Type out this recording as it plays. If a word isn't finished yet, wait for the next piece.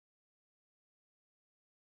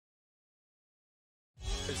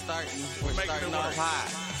We're starting off high.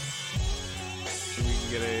 So we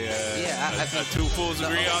can get I a think two fools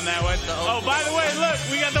agree on that one. the By the way, look,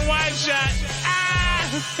 we got the wide shot.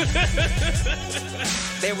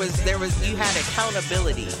 There was you had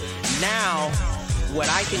accountability. Now what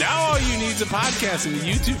I can Now all you need is a podcast and a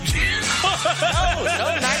YouTube channel.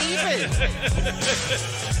 No, not even.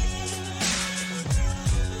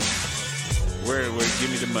 Where give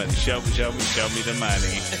me the money. Show me the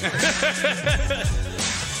money.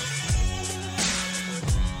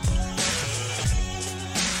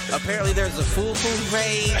 Apparently there's a foo-foo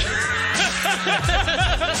page.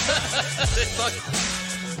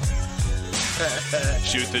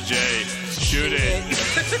 Shoot the J. Shoot it.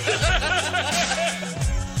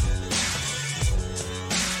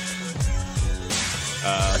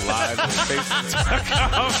 Live at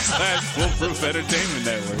Facebook.com/Foolproof Entertainment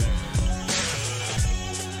Network.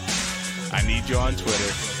 I need you on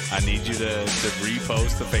Twitter. I need you to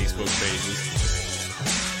repost the Facebook pages.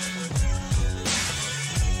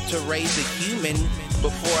 To raise a human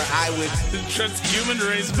before I would Trust a human to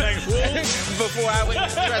raise a pack of wolves? before I would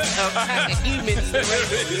trust a pack of humans to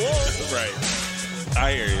raise a wolf. Right.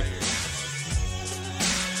 I hear you.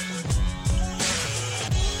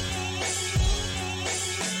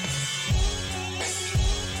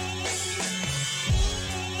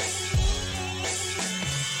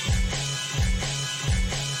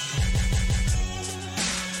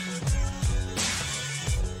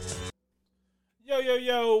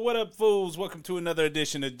 Yo, what up, fools? Welcome to another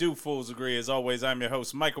edition of Do Fools Agree. As always, I'm your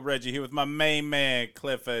host, Michael Reggie, here with my main man,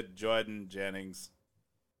 Clifford Jordan Jennings.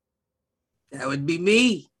 That would be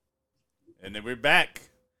me. And then we're back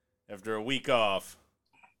after a week off.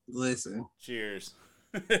 Listen. Cheers.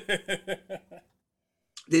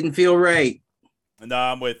 Didn't feel right. No,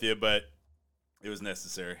 I'm with you, but it was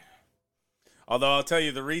necessary. Although I'll tell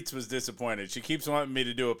you, the Reeds was disappointed. She keeps wanting me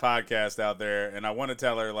to do a podcast out there, and I want to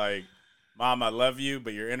tell her, like, Mom, I love you,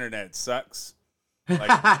 but your internet sucks.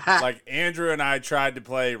 Like Andrew and I tried to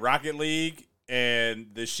play Rocket League, and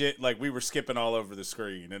the shit, like, we were skipping all over the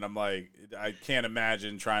screen. And I'm like, I can't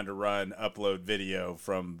imagine trying to upload video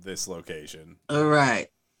from this location. All right.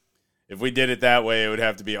 If we did it that way, it would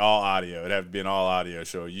have to be all audio. It'd have to be an all audio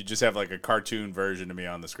show. You just have like a cartoon version of me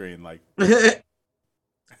on the screen, like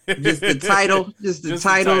just the title,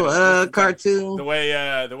 cartoon. The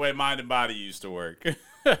way Mind and Body used to work.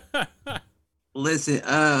 Listen,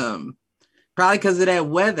 probably because of that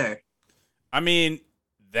weather. I mean,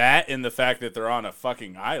 that and the fact that they're on a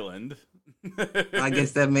fucking island. I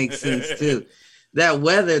guess that makes sense too. That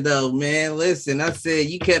weather though, man. Listen, I said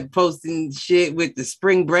you kept posting shit with the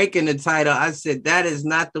spring break in the title. I said that is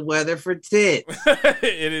not the weather for tits.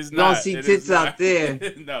 It is You not. don't see tits out there.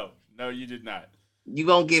 No, you did not. You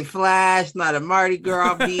won't get flashed, not a Mardi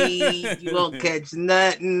Gras bead. You won't catch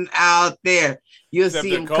nothing out there. You'll Except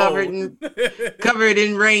see them cold. covered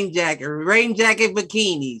in rain jacket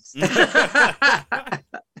bikinis.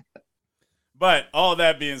 But all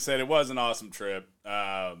that being said, it was an awesome trip.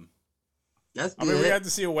 That's good. I mean, we got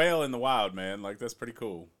to see a whale in the wild, man. Like, that's pretty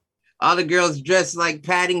cool. All the girls dressed like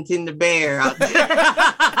Paddington the bear out there.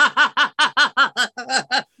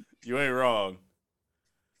 You ain't wrong.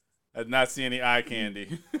 I did not see any eye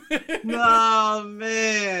candy. No,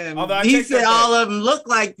 man. Although He said all of them look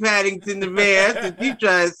like Paddington the bear. That's what you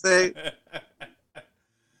trying to say.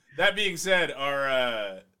 That being said,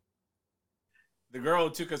 the girl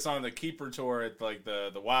who took us on the keeper tour at like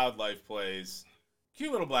the wildlife place,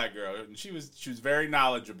 cute little black girl, and she was very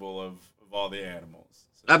knowledgeable of all the animals.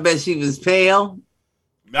 So. I bet she was pale.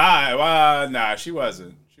 Nah, she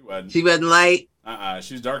wasn't. She wasn't light.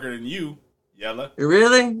 She was darker than you. Yellow.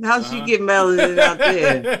 Really? How'd she get melanin out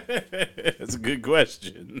there? That's a good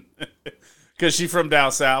question. Because she from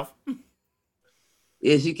down south.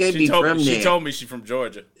 Yeah, she can't be from there. She told me she's from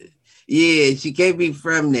Georgia. Yeah, she can't be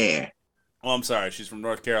from there. Oh, I'm sorry. She's from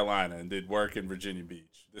North Carolina and did work in Virginia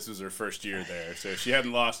Beach. This was her first year there, so she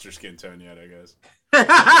hadn't lost her skin tone yet, I guess.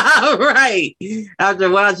 Right. After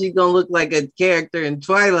a while, she's going to look like a character in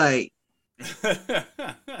Twilight.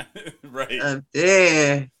 Right. Up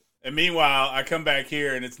there. And meanwhile, I come back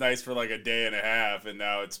here and it's nice for like a day and a half, and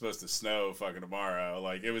now it's supposed to snow fucking tomorrow.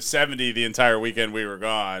 Like, it was 70 the entire weekend we were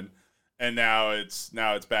gone, and now it's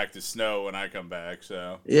back to snow when I come back.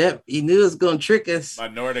 So yep, he knew it was gonna trick us. My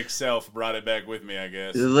Nordic self brought it back with me, I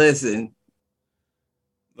guess. Listen,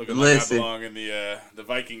 looking like I belong in the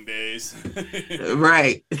Viking days.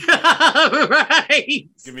 Right, right.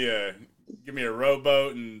 Give me a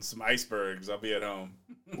rowboat and some icebergs. I'll be at home.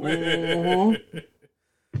 Mm-hmm.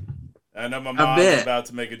 I know my mom's about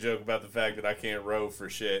to make a joke about the fact that I can't row for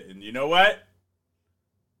shit. And you know what?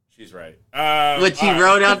 She's right. What you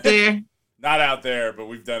wrote out there? Not out there, but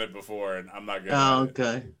we've done it before, and I'm not good at it.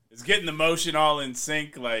 Okay. It's getting the motion all in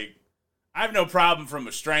sync. Like, I have no problem from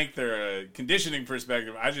a strength or a conditioning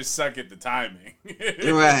perspective. I just suck at the timing.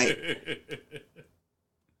 Right.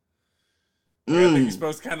 I think you're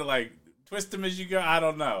supposed to kind of like twist them as you go. I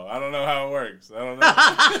don't know. I don't know how it works. I don't know.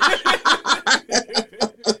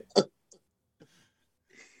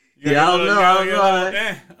 Yeah, I don't know. I don't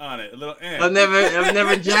know. On it, a little. I've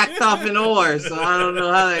never jacked off an oar, so I don't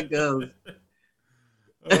know how that goes.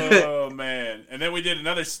 Oh man! And then we did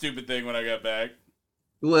another stupid thing when I got back.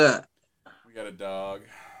 What? We got a dog.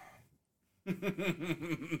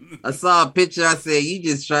 I saw a picture. I said, "You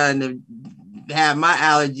just trying to have my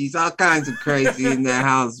allergies, all kinds of crazy in that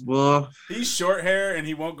house, boy." He's short hair and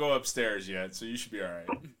he won't go upstairs yet, so you should be all right.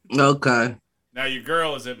 Okay. Now your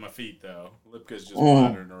girl is at my feet though. Lipka's just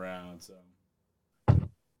wandering around. So.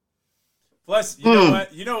 Plus, you know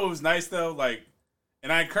what? You know what was nice though? Like,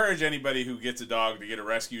 and I encourage anybody who gets a dog to get a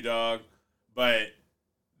rescue dog. But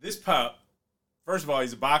this pup, first of all,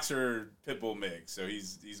 he's a boxer pit bull mix, so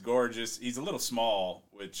he's gorgeous. He's a little small,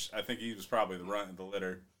 which I think he was probably the runt of the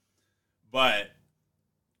litter. But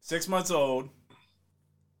 6 months old,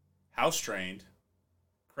 house trained,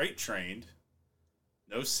 crate trained,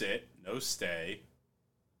 no sit, no stay,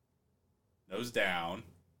 nose down.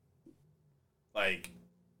 Like,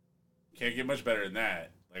 can't get much better than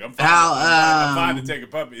that. Like, I'm fine. I'm fine to take a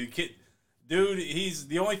puppy. Dude, he's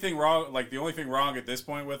the only thing wrong. Like, the only thing wrong at this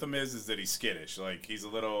point with him is that he's skittish. Like, he's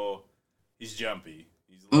jumpy.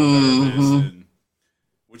 He's a little better at this,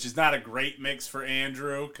 which is not a great mix for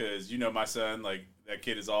Andrew because you know my son. Like, that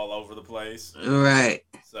kid is all over the place. Right.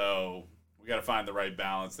 So we got to find the right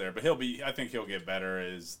balance there. But I think he'll get better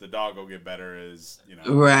as the dog will get better as, you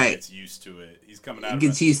know, right. He gets used to it. He's coming out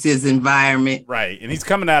gets used to his environment. Right. And he's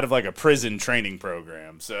coming out of like a prison training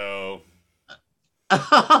program. So he's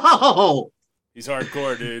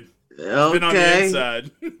hardcore, dude. Okay. Been on the inside.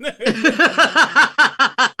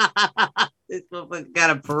 This motherfucker got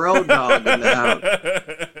a parole dog in the house.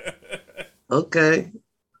 Okay.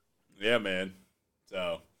 Yeah, man.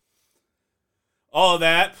 So all of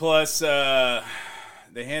that, plus they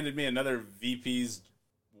handed me another VP's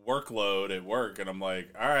workload at work, and I'm like,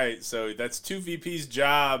 all right, so that's 2 VP's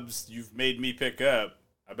jobs you've made me pick up.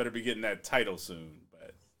 I better be getting that title soon.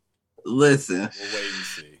 But listen, we'll wait and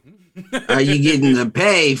see. Are you getting the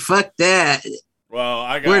pay? Fuck that. Well,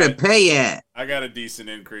 where the pay at? I got a decent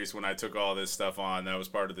increase when I took all this stuff on. That was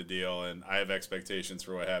part of the deal, and I have expectations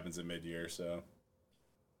for what happens in mid-year. So,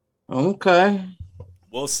 okay,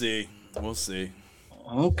 we'll see. We'll see.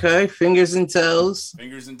 Okay, fingers and toes.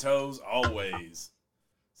 Fingers and toes, always.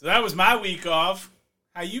 So that was my week off.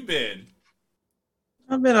 How you been?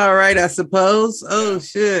 I've been all right, I suppose. Oh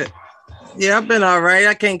shit. Yeah, I've been all right.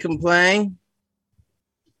 I can't complain.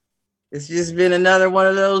 It's just been another one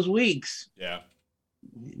of those weeks. Yeah.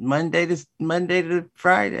 Monday to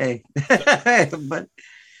Friday. But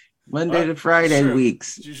Monday to Friday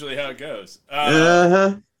weeks. It's usually how it goes.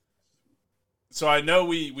 So I know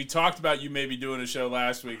we talked about you maybe doing a show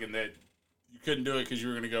last week and that you couldn't do it because you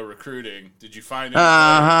were going to go recruiting. Did you find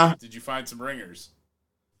any Did you find some ringers?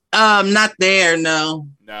 Not there, no.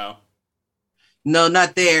 No,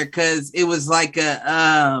 not there because it was like it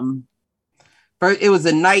was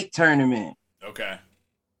a night tournament. Okay.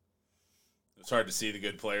 It's hard to see the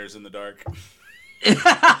good players in the dark.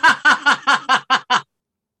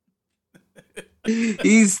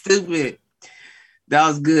 He's stupid. That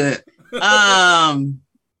was good. Nah,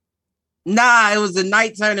 it was a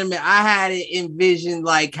night tournament. I had it envisioned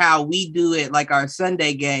like how we do it, like our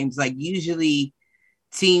Sunday games. Like usually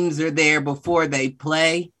teams are there before they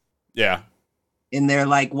play. Yeah. And they're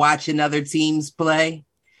like watching other teams play.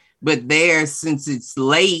 But there, since it's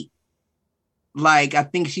late, like I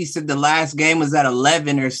think she said the last game was at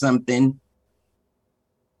 11 or something.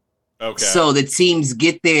 Okay. So the teams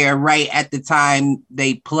get there right at the time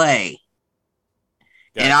they play.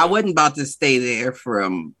 Gotcha. And I wasn't about to stay there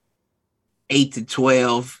from 8 to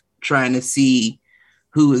 12 trying to see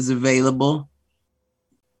who was available.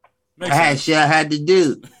 I had shit I had to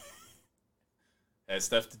do. Had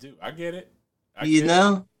stuff to do. I get it. You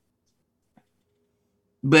know?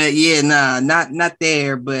 But yeah, not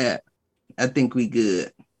there, but I think we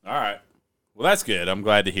good. All right. Well, that's good. I'm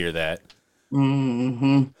glad to hear that.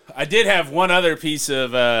 Mm-hmm. I did have one other piece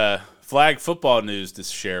of flag football news to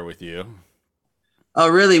share with you. Oh,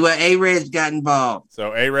 really? Well, A-Reg got involved.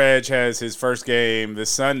 So A-Reg has his first game this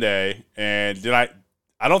Sunday, and I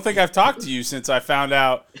don't think I've talked to you since I found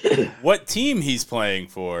out what team he's playing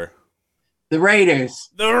for. The Raiders.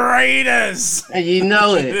 The Raiders. And you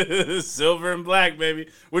know it. Silver and black, baby.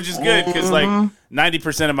 Which is good because like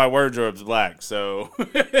 90% of my wardrobe's black. So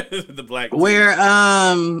the black. Where's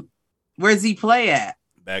he play at?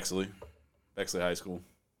 Bexley High School.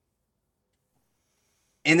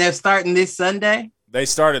 And they're starting this Sunday? They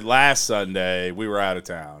started last Sunday. We were out of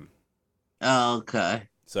town. Oh, okay.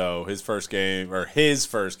 So his first game will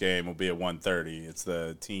be at 1:30. It's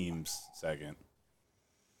the team's second.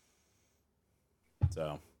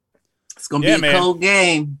 So it's gonna be a cold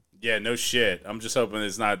game. Yeah, no shit. I'm just hoping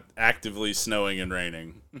it's not actively snowing and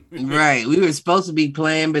raining. Right. We were supposed to be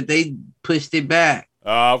playing, but they pushed it back.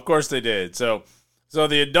 Of course they did. So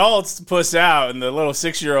the adults puss out, and the little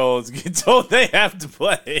 6-year-olds get told they have to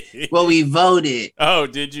play. Well, we voted. Oh,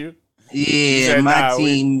 did you? Yeah, said, my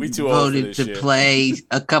team we too old voted to shit. play.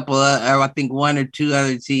 A couple of, or I think one or two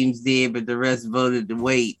other teams did, but the rest voted to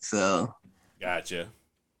wait. So, gotcha.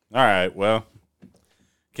 All right. Well,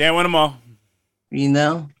 can't win them all. You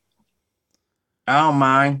know, I don't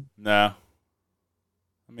mind. No.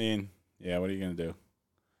 I mean, yeah. What are you gonna do?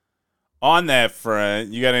 On that front,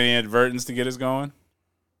 you got any advertence to get us going?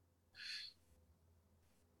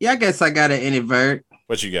 Yeah, I guess I got to invert.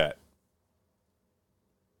 What you got?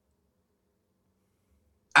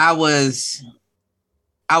 I was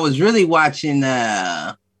really watching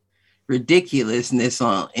Ridiculousness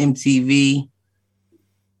on MTV.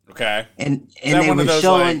 Okay. And they were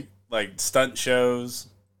showing like stunt shows.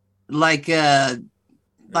 Like a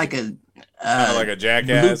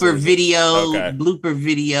Jackass blooper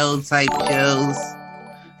video type shows.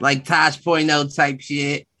 Like Tosh.0 type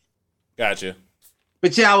shit. Gotcha.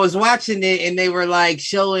 But yeah, I was watching it and they were like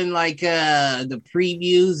showing like the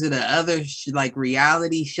previews of the other like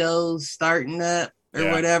reality shows starting up or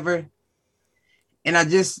whatever. And I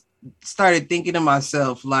just started thinking to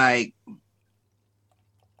myself, like,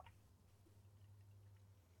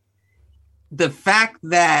 the fact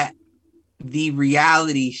that the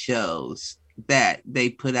reality shows that they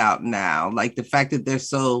put out now, like the fact that they're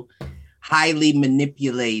so highly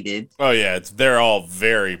manipulated. Oh yeah, they're all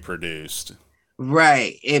very produced.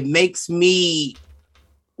 Right. It makes me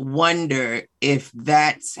wonder if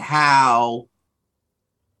that's how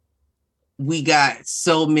we got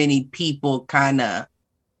so many people kind of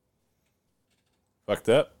fucked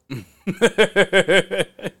up. Yeah,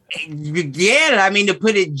 I mean, to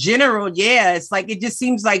put it general, yeah, it's like it just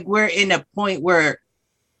seems like we're in a point where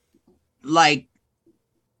like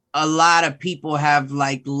a lot of people have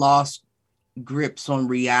like lost grips on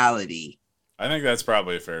reality. I think that's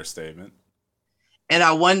probably a fair statement. And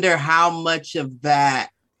I wonder how much of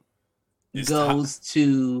that goes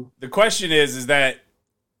to... The question is that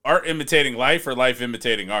art imitating life or life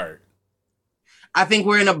imitating art? I think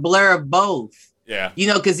we're in a blur of both. Yeah. You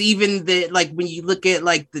know, because even when you look at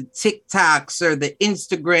like the TikToks or the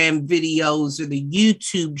Instagram videos or the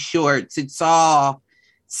YouTube shorts, it's all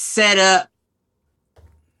set up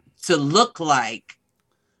to look like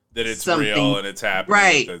that it's something real and it's happening.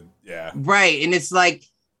 Right. Yeah. Right. And it's like,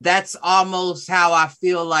 that's almost how I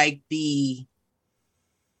feel like I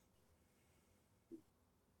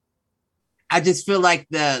just feel like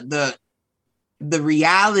the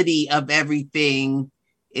reality of everything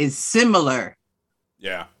is similar.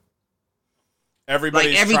 Yeah.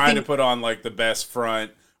 Everybody's trying to put on like the best front.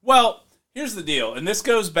 Well, here's the deal. And this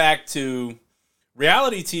goes back to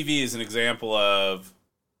reality TV is an example of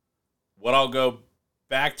what I'll go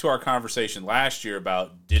back to our conversation last year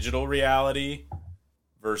about digital reality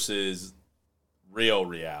versus real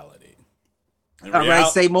reality. And all right,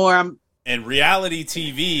 say more. And reality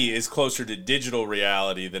TV is closer to digital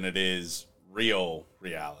reality than it is real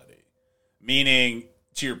reality. Meaning,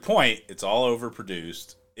 to your point, it's all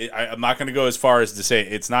overproduced. I'm not going to go as far as to say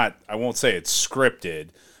it's not. I won't say it's scripted,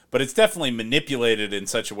 but it's definitely manipulated in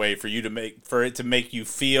such a way for it to make you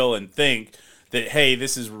feel and think that, hey,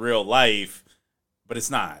 this is real life, but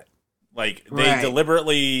it's not. Like they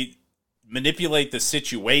deliberately manipulate the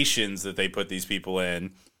situations that they put these people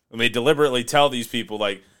in, and they deliberately tell these people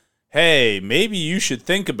like, hey, maybe you should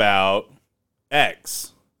think about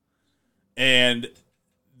X. And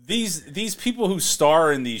these people who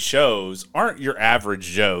star in these shows aren't your average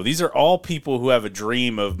Joe. These are all people who have a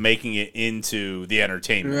dream of making it into the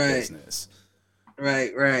entertainment business.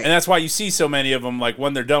 Right. And that's why you see so many of them, like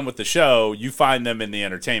when they're done with the show, you find them in the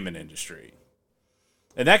entertainment industry.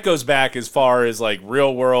 And that goes back as far as like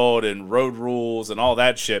Real World and Road Rules and all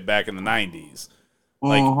that shit back in the 90s.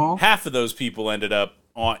 Like half of those people ended up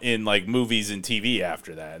in like movies and TV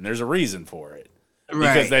after that. And there's a reason for it.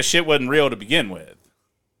 Because that shit wasn't real to begin with.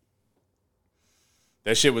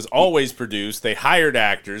 That shit was always produced. They hired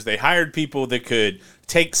actors. They hired people that could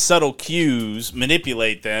take subtle cues,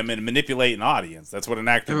 manipulate them, and manipulate an audience. That's what an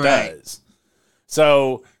actor does.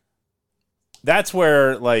 So that's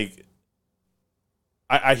where, like,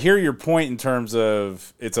 I hear your point in terms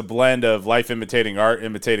of it's a blend of life imitating art,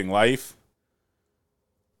 imitating life.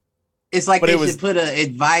 It's like they should put an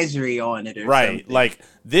advisory on it or something. Like,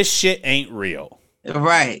 this shit ain't real.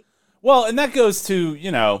 Right. Well, and that goes to,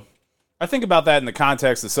 I think about that in the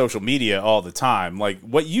context of social media all the time. Like,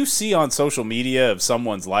 what you see on social media of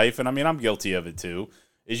someone's life, and I mean, I'm guilty of it too,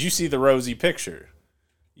 is you see the rosy picture.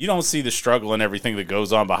 You don't see the struggle and everything that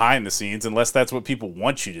goes on behind the scenes unless that's what people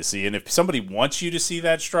want you to see. And if somebody wants you to see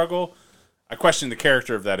that struggle, I question the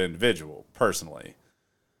character of that individual, personally.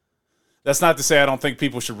 That's not to say I don't think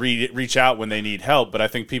people should reach out when they need help, but I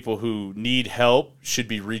think people who need help should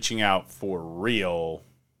be reaching out for real,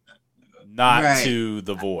 not to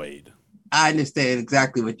the void. I understand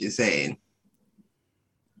exactly what you're saying.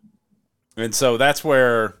 And so that's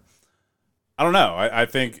where, I don't know, I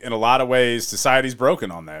think in a lot of ways society's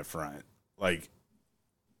broken on that front. Like,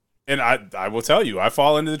 and I will tell you, I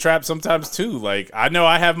fall into the trap sometimes too. Like, I know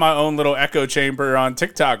I have my own little echo chamber on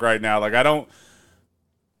TikTok right now. Like, I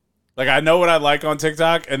know what I like on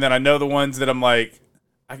TikTok, and then I know the ones that I'm like,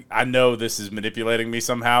 I know this is manipulating me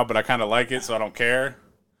somehow, but I kind of like it, so I don't care.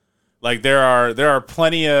 Like, there are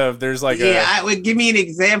plenty of, there's like I would give me an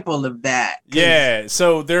example of that. Yeah,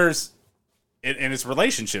 so there's, and it's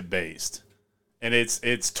relationship based, and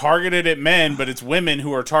it's targeted at men, but it's women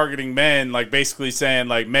who are targeting men, like basically saying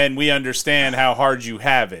like, men, we understand how hard you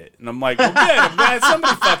have it, and I'm like, well, yeah, man,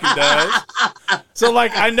 somebody fucking does. So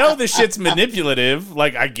like, I know this shit's manipulative,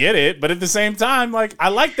 like I get it, but at the same time, like I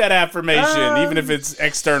like that affirmation, even if it's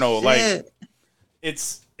external, like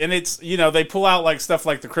it's. And it's, they pull out like stuff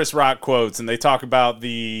like the Chris Rock quotes, and they talk about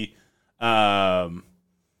the, Will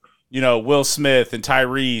Smith and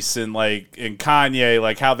Tyrese and Kanye,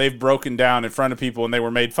 like how they've broken down in front of people and they were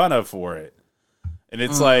made fun of for it. And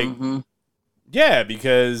it's yeah,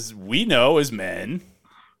 because we know as men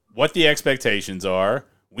what the expectations are.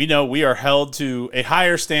 We know we are held to a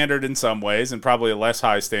higher standard in some ways and probably a less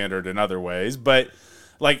high standard in other ways. But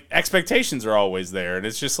like expectations are always there. And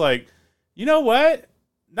it's just like, you know what?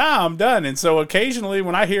 Nah, I'm done. And so occasionally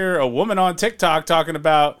when I hear a woman on TikTok talking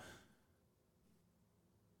about,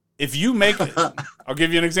 I'll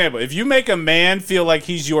give you an example. If you make a man feel like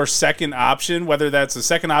he's your second option, whether that's a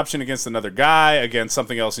second option against another guy, against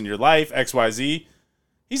something else in your life, XYZ,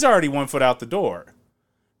 he's already 1 foot out the door.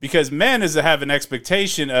 Because men have an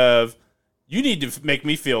expectation of, you need to make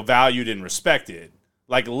me feel valued and respected.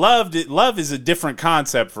 Like love is a different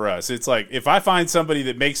concept for us. It's like if I find somebody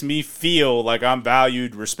that makes me feel like I'm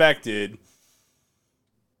valued, respected,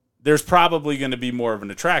 there's probably going to be more of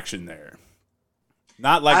an attraction there.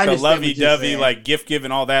 Not like the lovey-dovey, like gift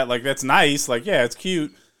giving, all that. Like that's nice. Like, yeah, it's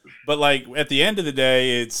cute. But like at the end of the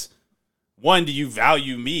day, it's one, do you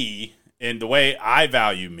value me in the way I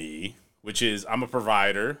value me, which is I'm a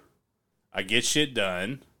provider, I get shit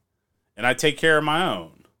done, and I take care of my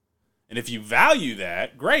own. And if you value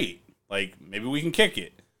that, great. Like, maybe we can kick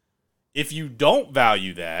it. If you don't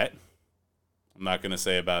value that, I'm not going to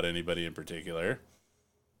say about anybody in particular,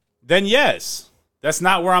 then yes, that's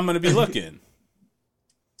not where I'm going to be looking.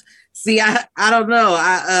 See, I don't know.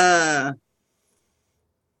 I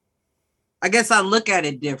guess I look at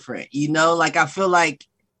it different, like I feel like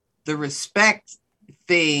the respect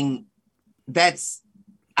thing, that's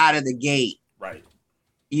out of the gate. Right.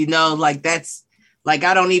 Like that's, like,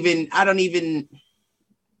 I don't even.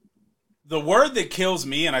 The word that kills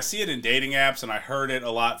me, and I see it in dating apps, and I heard it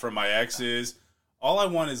a lot from my exes, all I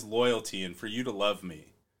want is loyalty and for you to love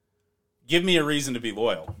me. Give me a reason to be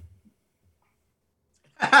loyal.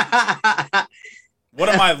 What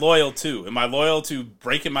am I loyal to? Am I loyal to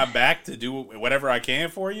breaking my back to do whatever I can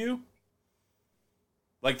for you?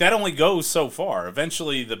 Like, that only goes so far.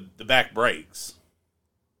 Eventually, the back breaks.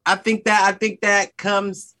 I think that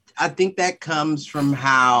comes from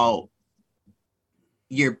how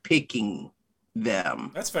you're picking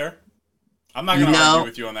them. That's fair. I'm not going to argue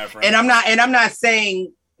with you on that front. And I'm not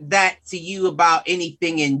saying that to you about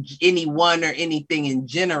anything in anyone or anything in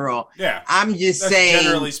general. Yeah. I'm just saying,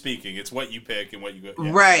 generally speaking, it's what you pick and what you go.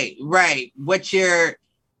 Yeah. Right. What you're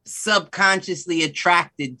subconsciously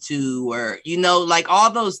attracted to, or like all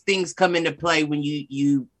those things come into play when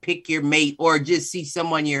you pick your mate or just see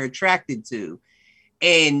someone you're attracted to.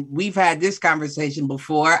 And we've had this conversation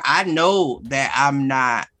before. I know that I'm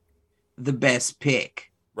not the best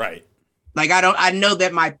pick. Right. Like I know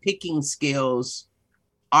that my picking skills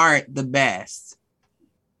aren't the best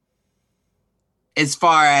as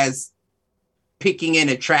far as picking an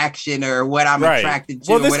attraction or what I'm attracted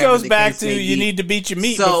to. Well, this goes back to you need to beat your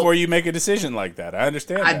meat before you make a decision like that. I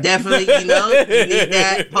understand. I definitely, you need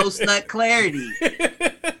that post-nut clarity.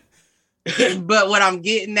 But what I'm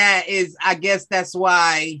getting at is, I guess that's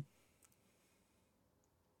why,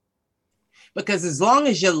 because as long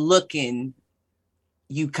as you're looking,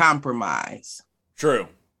 you compromise. True.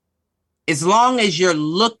 As long as you're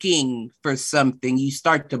looking for something, you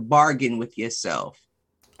start to bargain with yourself.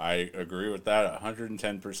 I agree with that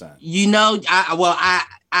 110%.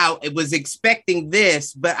 I was expecting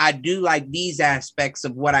this, but I do like these aspects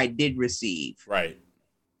of what I did receive. Right.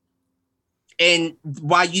 And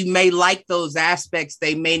while you may like those aspects,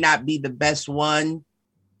 they may not be the best ones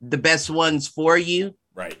for you.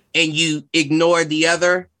 Right. And you ignore the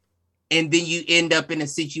other. And then you end up in a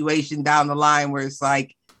situation down the line where it's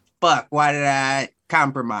like, fuck, why did I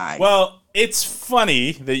compromise? Well, it's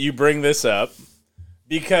funny that you bring this up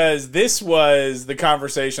because this was the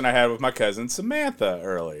conversation I had with my cousin Samantha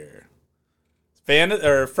earlier. Friend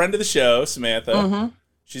of the show, Samantha. Mm-hmm.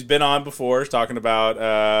 She's been on before talking about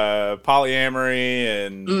polyamory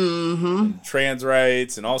and trans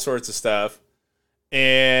rights and all sorts of stuff.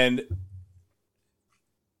 And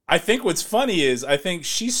I think what's funny is I think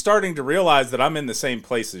she's starting to realize that I'm in the same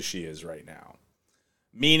place as she is right now.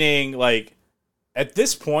 Meaning, like, at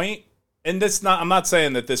this point, and I'm not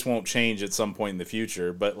saying that this won't change at some point in the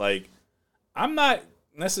future, but, like, I'm not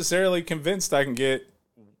necessarily convinced I can get,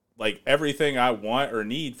 like, everything I want or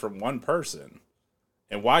need from one person.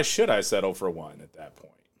 And why should I settle for one at that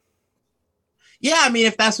point? Yeah, I mean,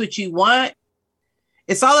 if that's what you want,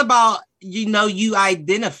 it's all about, you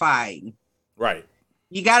identifying. Right.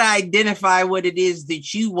 You got to identify what it is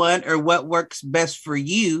that you want or what works best for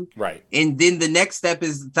you. Right. And then the next step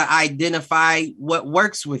is to identify what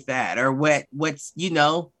works with that or what's.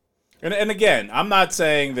 And again, I'm not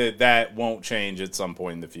saying that won't change at some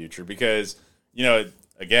point in the future because,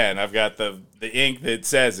 again, I've got the ink that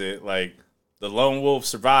says it, like, the lone wolf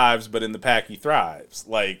survives, but in the pack he thrives.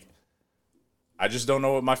 Like, I just don't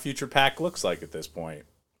know what my future pack looks like at this point.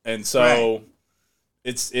 And so... Right.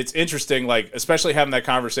 It's interesting, like, especially having that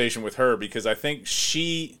conversation with her because I think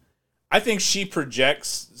she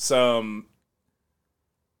projects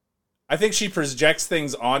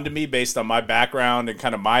things onto me based on my background and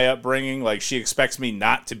kind of my upbringing. Like, she expects me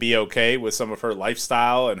not to be okay with some of her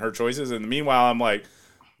lifestyle and her choices. And meanwhile, I'm like,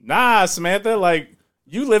 nah, Samantha, like,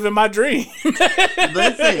 you live in my dream. Listen,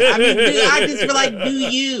 I mean, dude, I just feel like, do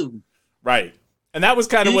you? Right. And that was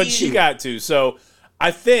kind of what she got to. So I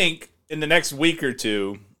think in the next week or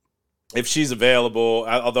two, if she's available,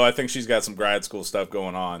 although I think she's got some grad school stuff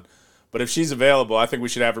going on, but if she's available, I think we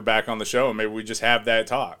should have her back on the show and maybe we just have that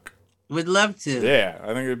talk. Would love to. Yeah, I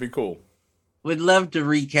think it'd be cool. Would love to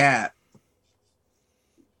recap.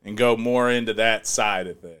 And go more into that side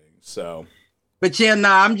of things. So, but yeah,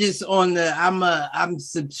 no, I'm just on I'm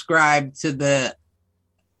subscribed to the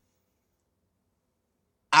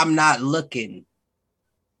I'm not looking.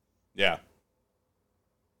 Yeah.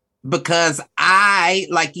 Because I,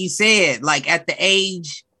 like you said, like at the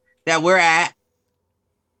age that we're at,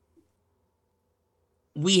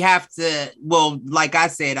 we have to, well, like I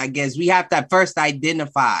said, I guess we have to first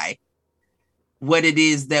identify what it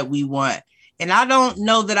is that we want. And I don't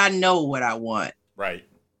know that I know what I want. Right.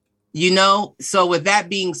 So with that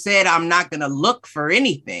being said, I'm not going to look for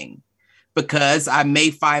anything because I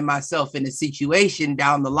may find myself in a situation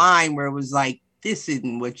down the line where it was like, this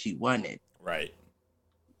isn't what you wanted. Right.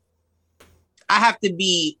 I have to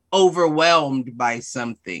be overwhelmed by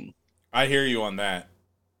something. I hear you on that.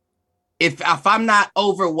 If I'm not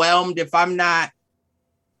overwhelmed, if I'm not,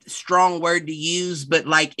 strong word to use, but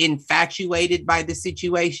like infatuated by the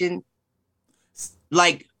situation,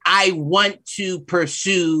 like I want to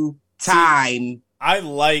pursue time. See, I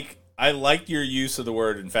like your use of the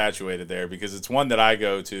word infatuated there because it's one that I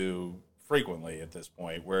go to frequently at this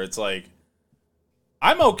point where it's like,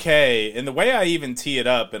 I'm okay. And the way I even tee it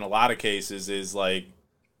up in a lot of cases is like,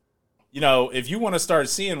 if you want to start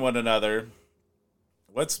seeing one another,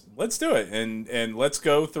 let's do it. And let's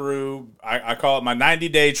go through, I call it my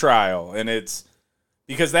 90-day trial. And it's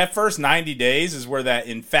because that first 90 days is where that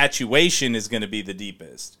infatuation is going to be the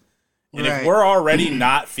deepest. And if we're already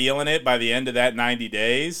not feeling it by the end of that 90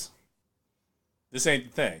 days, this ain't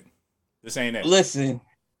the thing. This ain't it. Listen,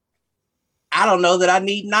 I don't know that I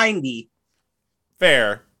need 90.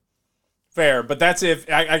 Fair, but that's if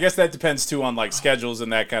I guess that depends too on like schedules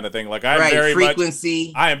and that kind of thing. Like I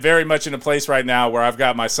am very much in a place right now where I've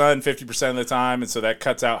got my son 50% of the time, and so that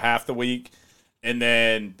cuts out half the week. And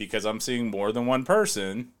then because I'm seeing more than one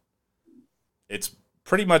person, it's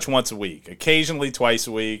pretty much once a week, occasionally twice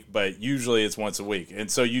a week, but usually it's once a week.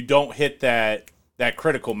 And so you don't hit that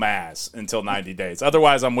critical mass until 90 days.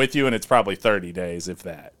 Otherwise, I'm with you, and it's probably 30 days, if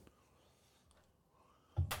that.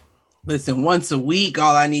 Listen, once a week,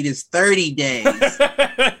 all I need is 30 days.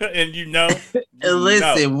 And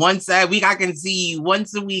Listen, once a week, I can see you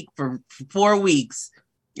once a week for 4 weeks,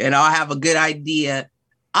 and I'll have a good idea.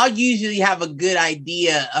 I'll usually have a good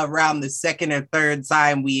idea around the second or third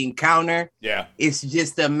time we encounter. Yeah. It's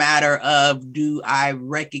just a matter of, do I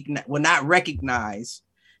recognize, well, not recognize,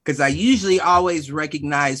 because I usually always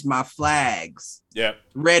recognize my flags. Yep.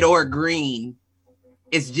 Red or green.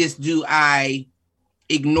 It's just, do I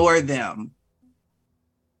ignore them?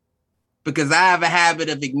 Because I have a habit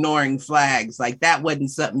of ignoring flags. Like, that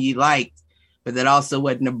wasn't something you liked, but that also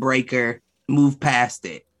wasn't a breaker. Move past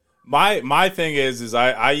it. My thing is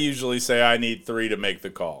I usually say I need 3 to make the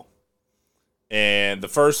call. And the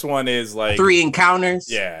first one is like 3 encounters.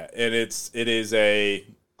 Yeah. And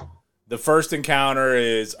the first encounter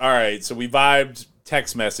is, all right, so we vibed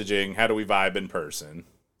text messaging. How do we vibe in person?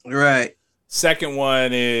 Right. Second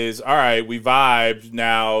one is, all right, we vibed.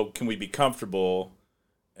 Now, can we be comfortable?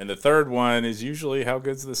 And the third one is usually, how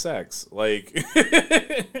good's the sex? Like,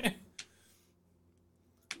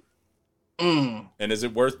 and is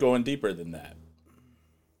it worth going deeper than that?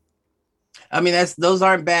 I mean, those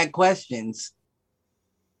aren't bad questions.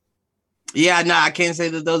 Yeah, no, I can't say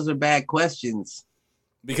that those are bad questions.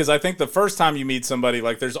 Because I think the first time you meet somebody,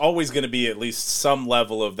 like, there's always going to be at least some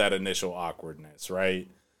level of that initial awkwardness, right?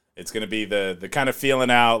 It's going to be the kind of feeling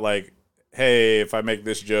out, like, hey, if I make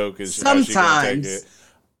this joke, is she going to take it?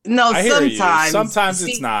 No, I hear sometimes. You. Sometimes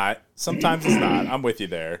it's not. Sometimes it's not. I'm with you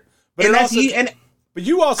there. But and but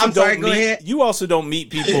you also ahead. You also don't meet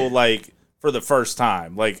people like for the first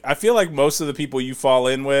time. Like, I feel like most of the people you fall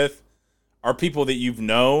in with are people that you've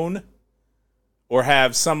known or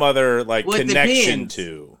have some other like connection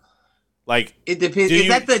to. Like, it depends. Is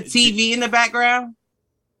that the TV in the background?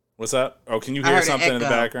 What's up? Oh, can you hear something in the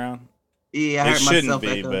background? Yeah, I heard myself. It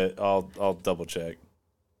shouldn't be, but I'll double check.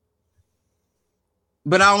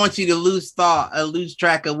 But I don't want you to lose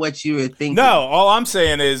track of what you were thinking. No, all I'm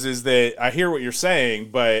saying is that I hear what you're saying,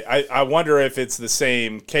 but I wonder if it's the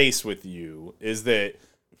same case with you. Is that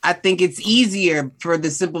I think it's easier for the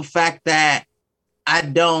simple fact that I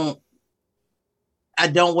don't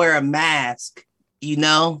wear a mask, you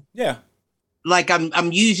know? Yeah. Like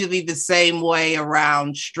I'm usually the same way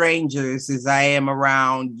around strangers as I am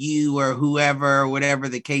around you or whoever, or whatever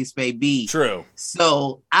the case may be. True.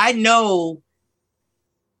 So I know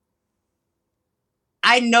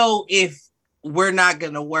if we're not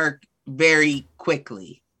going to work very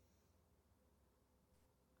quickly.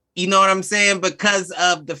 You know what I'm saying? Because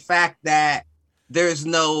of the fact that there's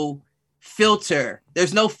no filter.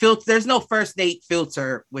 There's no first date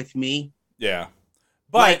filter with me. Yeah.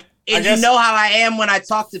 But and you know how I am when I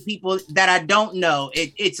talk to people that I don't know.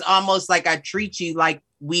 It's almost like I treat you like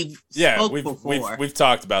we've before. We've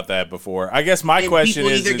talked about that before. I guess my question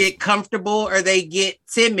is, people either get comfortable or they get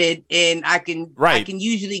timid, and I can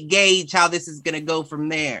usually gauge how this is going to go from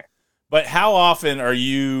there. But how often are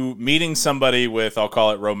you meeting somebody with, I'll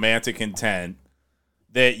call it romantic intent,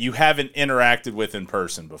 that you haven't interacted with in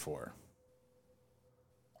person before?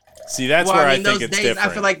 See, that's where I think it's different.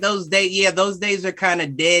 I feel like those days are kind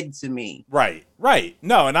of dead to me. Right.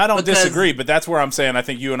 No, and I don't disagree, but that's where I'm saying I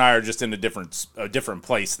think you and I are just in a different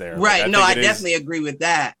place there. Right. No, I definitely agree with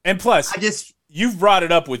that. And plus, you've brought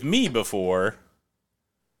it up with me before.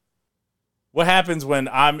 What happens when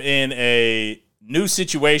I'm in a new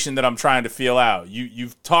situation that I'm trying to feel out?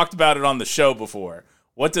 You've talked about it on the show before.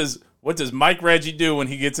 What does Mike Reggie do when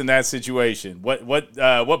he gets in that situation?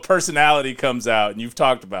 What personality comes out? And you've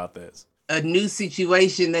talked about this. A new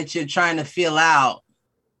situation that you're trying to feel out.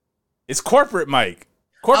 It's corporate Mike.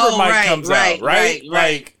 Mike comes out, right?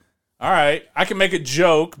 Like, all right, I can make a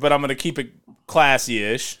joke, but I'm going to keep it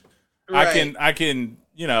classy-ish. Right. I can,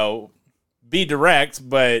 be direct,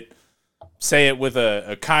 but say it with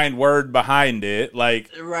a kind word behind it. Like,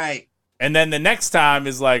 right. And then the next time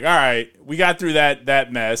is like, all right, we got through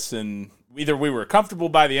that mess, and either we were comfortable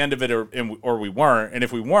by the end of it or we weren't. And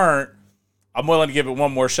if we weren't, I'm willing to give it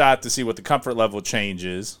one more shot to see what the comfort level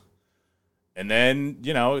changes. And then,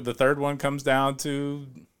 the third one comes down to,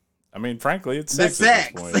 frankly, it's sex. The sex.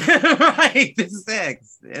 At this point. Right, the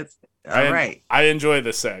sex. It's all right. I enjoy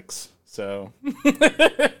the sex, so.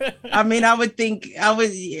 I would think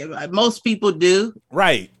most people do.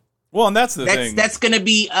 Right. Well, and that's the thing. That's gonna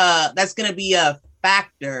be a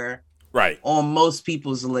factor, right, on most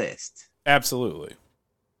people's list. Absolutely.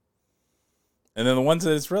 And then the ones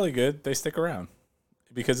that it's really good, they stick around.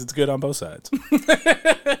 because it's good on both sides.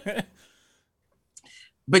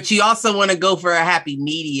 But you also want to go for a happy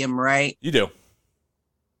medium, right? You do.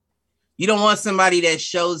 You don't want somebody that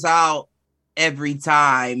shows out every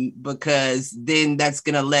time, because then that's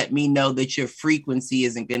going to let me know that your frequency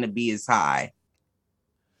isn't going to be as high.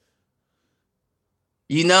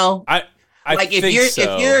 You know? I like think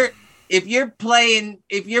if you're playing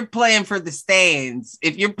for the stands,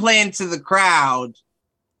 if you're playing to the crowd,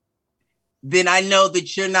 then I know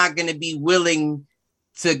that you're not going to be willing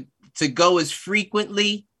to go as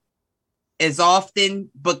frequently, as often,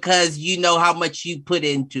 because you know how much you put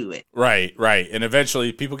into it. Right. And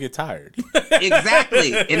eventually people get tired.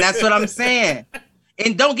 Exactly. And that's what I'm saying.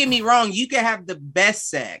 And don't get me wrong, you can have the best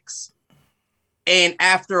sex, and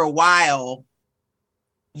after a while,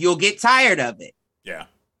 you'll get tired of it. Yeah.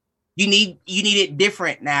 You need it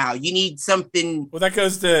different now. You need something. Well, that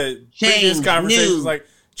goes to previous conversations, like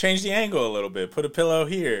change the angle a little bit, put a pillow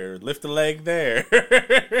here, lift the leg there.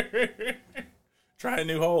 Try a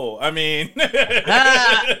new hole. I mean,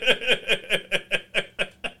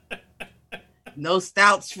 no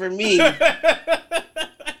stouts for me.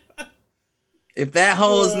 If that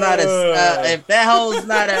hole's not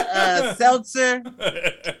a seltzer.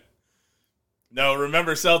 No,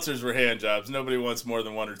 remember, seltzers were hand jobs. Nobody wants more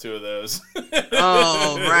than one or two of those.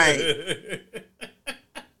 Oh, right.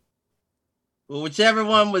 Well, whichever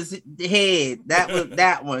one was the head, that was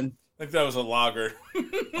that one. I think that was a lager.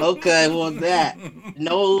 Okay, well, that.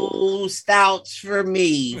 No stouts for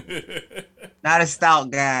me. Not a stout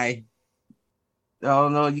guy. Oh,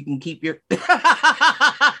 no, you can keep your...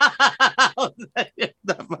 I was not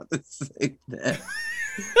about to say that.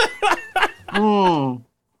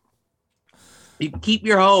 You keep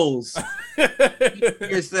your holes. Keep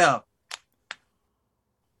yourself.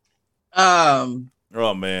 Oh,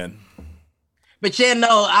 man. But yeah,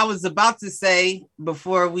 no, I was about to say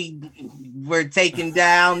before we were taking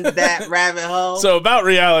down that rabbit hole. So about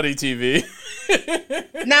reality TV.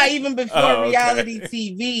 Not even before reality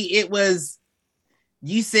TV, it was,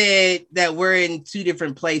 you said that we're in two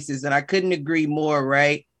different places, and I couldn't agree more,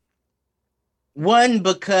 right? One,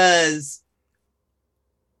 because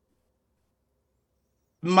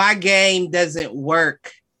my game doesn't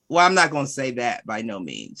work. Well, I'm not going to say that by no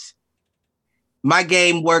means. My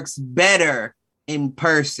game works better in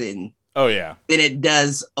person than it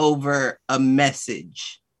does over a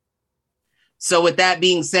message. So with that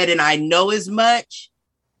being said, and I know as much,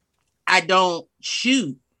 I don't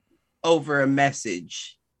shoot over a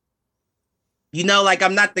message. You know, like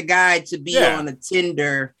I'm not the guy to be on a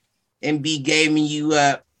Tinder and be gaming you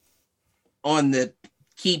up on the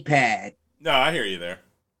keypad. No, I hear you there.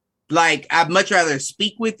 Like, I'd much rather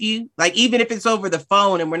speak with you. Like, even if it's over the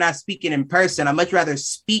phone and we're not speaking in person, I'd much rather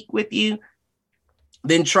speak with you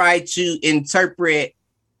than try to interpret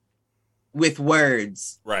with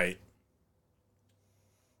words. Right.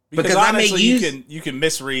 Because honestly, you can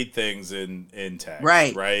misread things in text.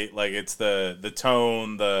 Right. Right? Like, it's the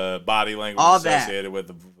tone, the body language all associated with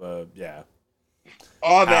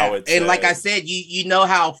all that. And like I said, you know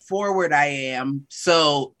how forward I am,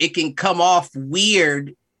 so it can come off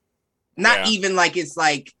weird. Not even like it's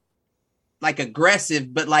like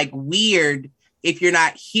aggressive, but like weird if you're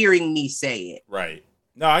not hearing me say it. Right.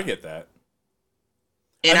 No, I get that.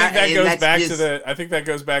 And I think that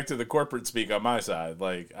goes back to the corporate speak on my side.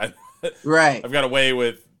 Like, right. I've got a way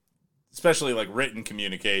with, especially like written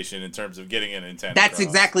communication in terms of getting an intent. That's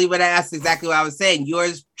exactly what I was saying.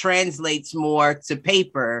 Yours translates more to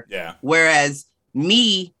paper. Yeah. Whereas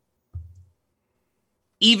me,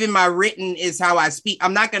 even my written is how I speak.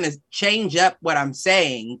 I'm not going to change up what I'm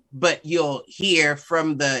saying, but you'll hear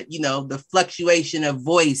from the fluctuation of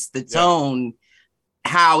voice, the tone,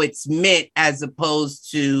 how it's meant, as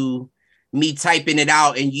opposed to me typing it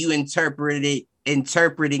out and you interpreting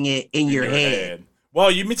it in your head.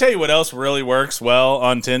 Well, let me tell you what else really works well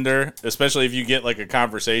on Tinder, especially if you get like a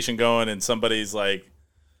conversation going and somebody's like,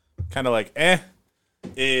 kind of like,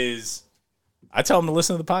 is I tell them to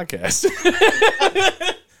listen to the podcast.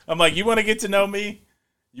 I'm like, you want to get to know me?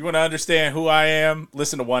 You want to understand who I am?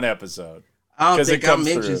 Listen to one episode. I don't think I'm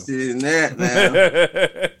interested in that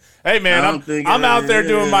now. Hey, man, I'm out there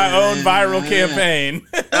doing my own viral campaign.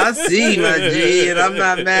 I see, my G, and I'm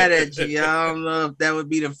not mad at you. I don't know if that would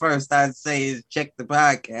be the first I'd say is check the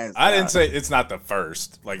podcast. I didn't say it's not the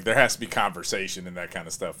first. Like, there has to be conversation and that kind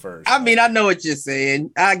of stuff first. I mean, I know what you're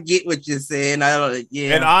saying. I get what you're saying.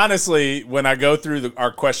 And honestly, when I go through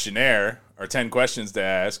our questionnaire, our 10 questions to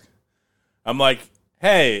ask, I'm like,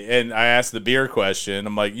 hey, and I asked the beer question.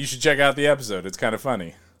 I'm like, you should check out the episode. It's kind of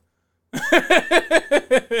funny.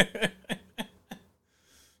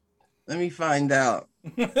 Let me find out.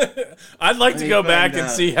 I'd like to go back and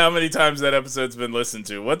see how many times that episode's been listened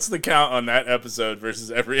to. What's the count on that episode versus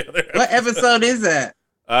every other episode? What episode is that?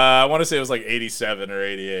 I want to say it was like 87 or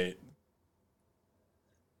 88.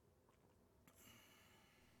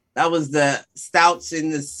 That was the stouts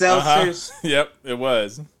and the seltzers. Yep, it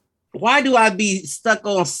was. Why do I be stuck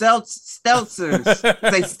on seltzers?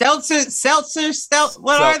 Say seltzers.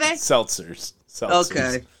 What are they? Seltzers.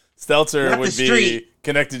 Okay. Seltzer Not would be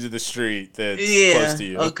connected to the street that's close to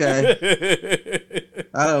you. Okay.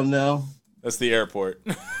 I don't know. That's the airport.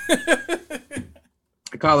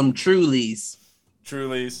 I call them Trulies.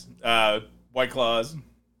 Trulies. White Claws.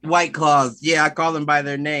 White Claws. Yeah, I call them by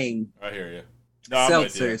their name. I hear you. No,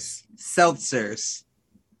 Seltzers. Seltzers.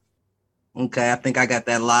 Okay, I think I got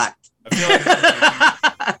that locked. I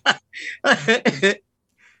feel like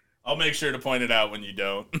I'll make sure to point it out when you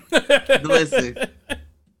don't. Listen.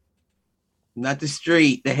 Not the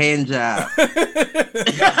street, the hand job.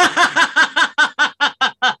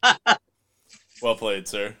 Well played,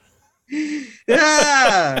 sir.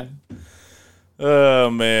 Yeah. Oh,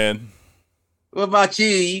 man. What about you?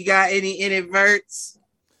 You got any inadverts?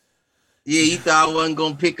 Yeah, you thought I wasn't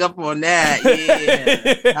gonna pick up on that.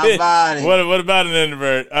 Yeah. How about it? What about an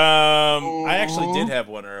introvert? I actually did have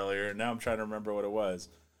one earlier. Now I'm trying to remember what it was.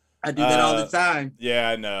 I do that all the time. Yeah,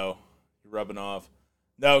 I know. You're rubbing off.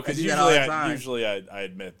 No, because usually I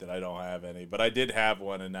admit that I don't have any, but I did have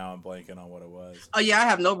one, and now I'm blanking on what it was. Oh yeah, I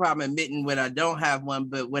have no problem admitting when I don't have one,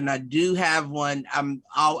 but when I do have one, I'm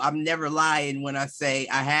never lying when I say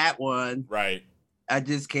I had one. Right. I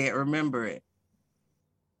just can't remember it.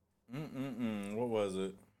 What was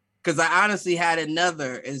it? Because I honestly had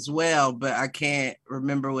another as well, but I can't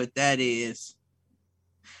remember what that is.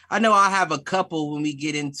 I know I'll have a couple when we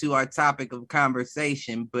get into our topic of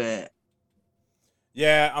conversation, but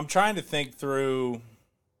yeah, I'm trying to think through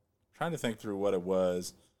what it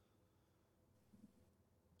was.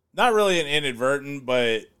 Not really an inadvertent,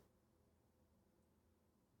 but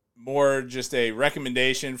more just a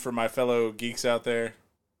recommendation for my fellow geeks out there.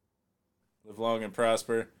 Live long and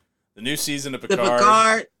prosper. The new season of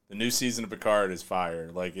Picard. The new season of Picard is fire.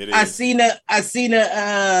 Like it is. I seen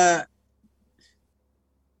a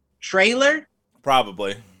trailer.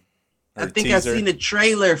 Probably. I think I seen a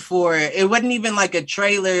trailer for it. It wasn't even like a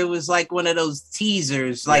trailer. It was like one of those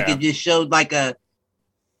teasers. Like it just showed like a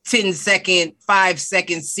 10-second,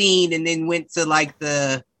 5-second scene and then went to like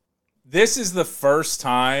the. This is the first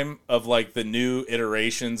time of like the new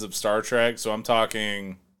iterations of Star Trek. So I'm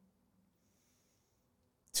talking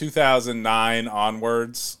 2009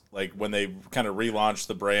 onwards, like when they kind of relaunched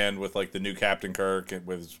the brand with like the new Captain Kirk and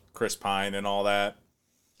with Chris Pine and all that.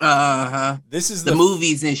 This is the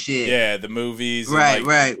movies and shit. Yeah, the movies. Right, and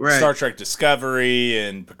like right. Star Trek Discovery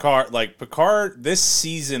and Picard. Like Picard, this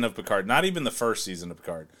season of Picard, not even the first season of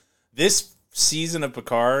Picard. This season of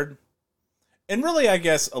Picard, and really, I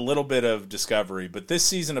guess, a little bit of Discovery, but this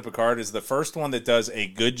season of Picard is the first one that does a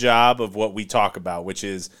good job of what we talk about, which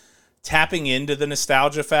is tapping into the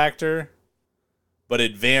nostalgia factor, but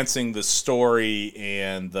advancing the story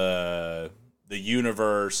and the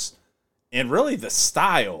universe and really the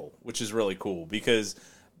style, which is really cool because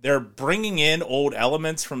they're bringing in old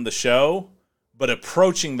elements from the show, but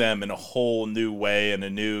approaching them in a whole new way and a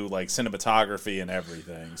new like cinematography and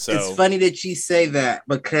everything. So it's funny that you say that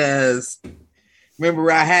because remember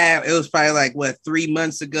it was probably like 3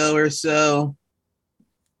 months ago or so.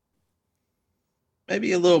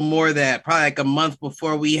 Maybe a little more of that, probably like a month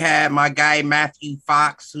before we had my guy Matthew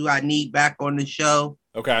Fox, who I need back on the show.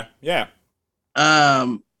 Okay, yeah.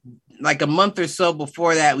 Like a month or so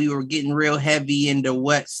before that, we were getting real heavy into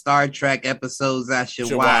what Star Trek episodes I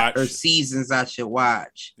should watch or seasons I should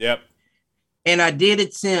watch. Yep. And I did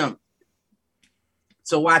attempt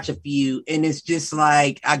to watch a few, and it's just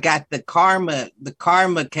like I got the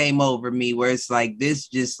karma came over me where it's like this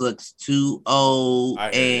just looks too old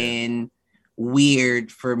and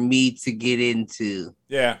weird for me to get into.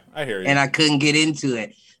 Yeah, I hear you. And I couldn't get into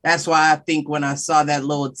it. That's why I think when I saw that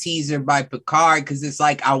little teaser by Picard, because it's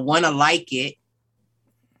like I want to like it,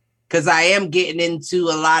 because I am getting into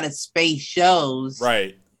a lot of space shows,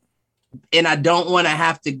 right? And I don't want to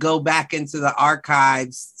have to go back into the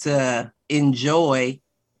archives to enjoy.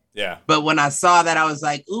 Yeah. But when I saw that, I was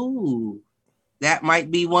like, ooh, that might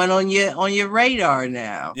be one on your radar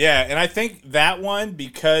now. Yeah, and I think that one,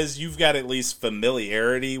 because you've got at least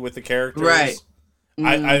familiarity with the characters, right?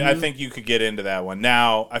 I think you could get into that one.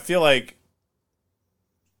 Now, I feel like,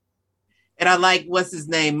 and I like what's his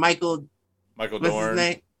name, Michael Dorn. What's his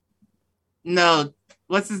name? No,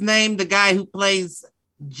 what's his name? The guy who plays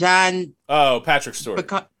John. Oh, Patrick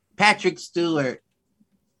Stewart. Patrick Stewart.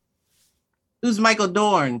 Who's Michael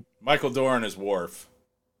Dorn? Michael Dorn is Worf.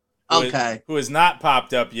 Who has not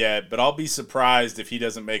popped up yet, but I'll be surprised if he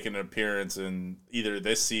doesn't make an appearance in either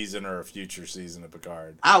this season or a future season of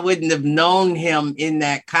Picard. I wouldn't have known him in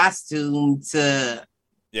that costume to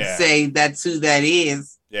say that's who that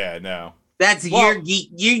is. Yeah, no. That's your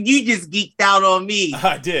geek. You just geeked out on me.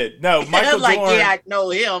 I did. No, Michael like, Dorn. Yeah, I know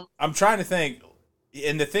him. I'm trying to think.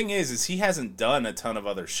 And the thing is he hasn't done a ton of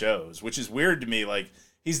other shows, which is weird to me. Like,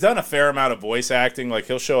 he's done a fair amount of voice acting. Like,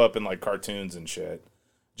 he'll show up in, like, cartoons and shit.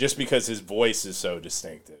 Just because his voice is so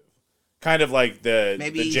distinctive. Kind of like the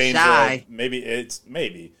James Earl,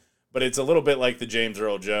 maybe. But it's a little bit like the James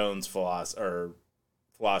Earl Jones philosophy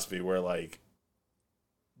where, like,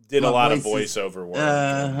 did a lot of voiceover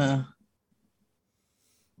work.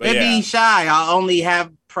 But maybe he's shy. I'll only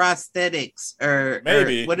have prosthetics or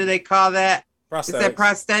what do they call that? Prosthetics. Is that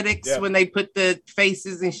prosthetics when they put the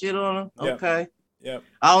faces and shit on them? Yep. Okay. Yep.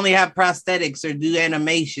 I only have prosthetics or do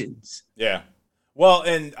animations. Yeah. Well,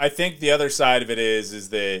 and I think the other side of it is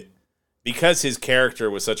that because his character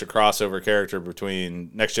was such a crossover character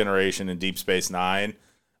between Next Generation and Deep Space Nine,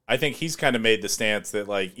 I think he's kind of made the stance that,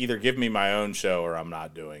 like, either give me my own show or I'm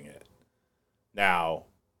not doing it. Now,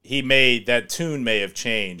 that tune may have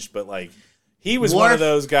changed, but, like, he was one of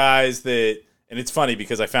those guys that, and it's funny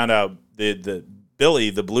because I found out the Billy,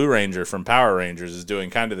 the Blue Ranger from Power Rangers, is doing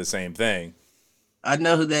kind of the same thing. I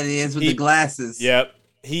know who that is with the glasses. Yep.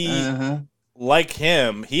 Like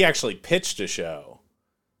him, he actually pitched a show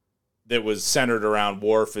that was centered around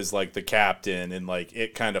Worf as, like, the captain, and, like,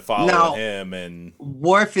 it kind of followed him. And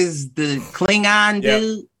Worf is the Klingon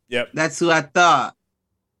dude? Yep. That's who I thought.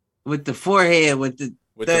 With the forehead, with the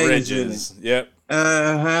ridges. Yep.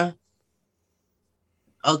 Uh-huh.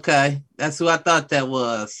 Okay. That's who I thought that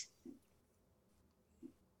was.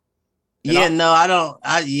 And I don't.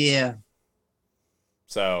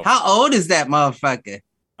 So. How old is that motherfucker?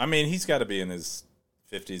 I mean, he's got to be in his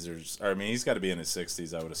 50s or he's got to be in his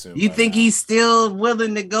 60s, I would assume. You think he's still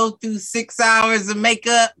willing to go through 6 hours of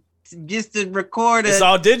makeup just to record It's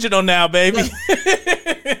all digital now, baby.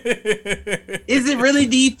 Is it really?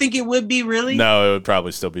 Do you think it would be really? No, it would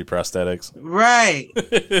probably still be prosthetics. Right.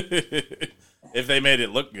 If they made it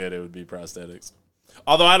look good, it would be prosthetics.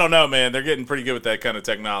 Although, I don't know, man. They're getting pretty good with that kind of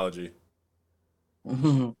technology.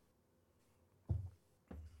 I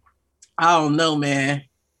don't know, man.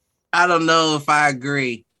 I don't know if I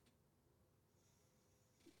agree.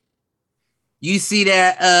 You see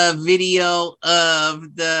that video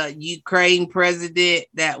of the Ukraine president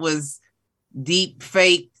that was deep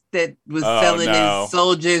fake that was telling his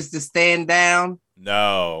soldiers to stand down?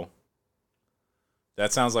 No.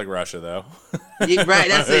 That sounds like Russia, though. Yeah, right.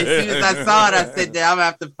 That's it. As soon as I saw it, I said that I'm going to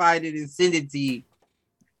have to find it and send it to you.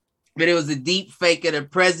 But it was a deep fake of the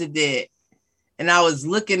president. And I was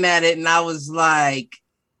looking at it and I was like,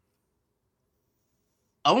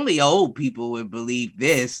 only old people would believe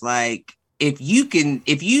this. Like, if you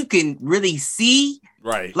can really see,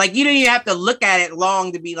 right? Like, you don't even have to look at it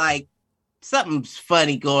long to be like, something's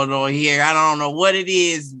funny going on here. I don't know what it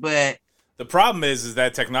is, but the problem is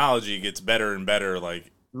that technology gets better and better,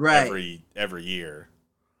 like, every year.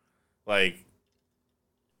 Like,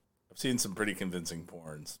 I've seen some pretty convincing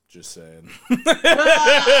porns. Just saying.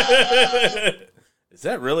 Is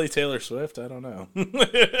that really Taylor Swift? I don't know.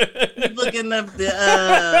 Looking up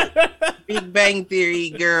the Big Bang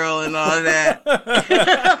Theory girl and all that.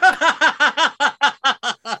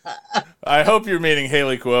 I hope you're meaning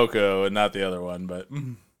Haley Cuoco and not the other one, but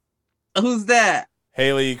who's that?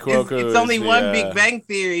 Haley Cuoco. It's only one Big Bang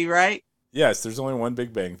Theory, right? Yes, there's only one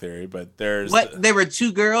Big Bang Theory, but there's there were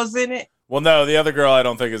two girls in it? Well, no, the other girl I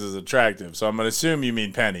don't think is as attractive, so I'm going to assume you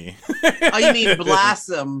mean Penny. Oh, you mean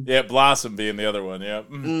Blossom. Yeah, Blossom being the other one, yeah.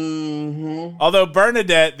 Mm-hmm. Although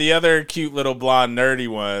Bernadette, the other cute little blonde nerdy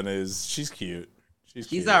one, she's cute.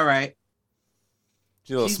 She's all right.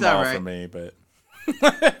 She's a little small for me, but...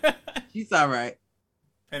 She's all right.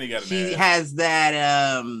 Penny got an She ass. has that,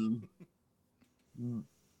 I'm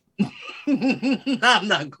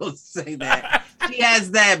not going to say that. She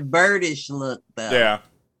has that birdish look, though. Yeah.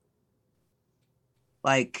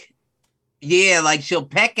 Like, yeah, like she'll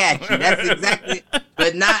peck at you. That's exactly,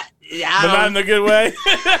 but not. But not in a good way.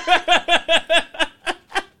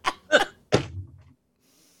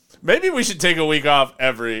 Maybe we should take a week off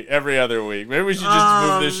every other week. Maybe we should just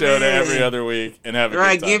move this show to every other week and have a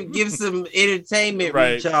good time. Give some entertainment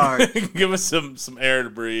recharge. Give us some air to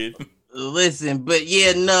breathe. Listen, but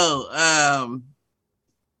yeah, no.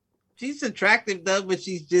 She's attractive though, but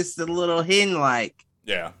she's just a little hen-like.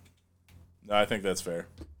 Yeah. No, I think that's fair.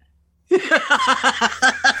 You said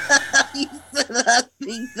I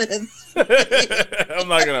think that's fair. I'm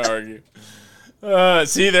not gonna argue.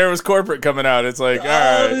 See, there was corporate coming out. It's like, all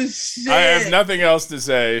right, shit. I have nothing else to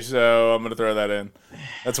say, so I'm gonna throw that in.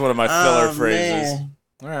 That's one of my filler phrases. Man.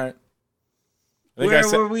 All right.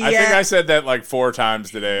 I said that like 4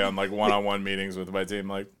 times today on like one-on-one meetings with my team.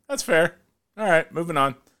 Like, that's fair. All right, moving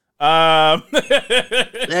on.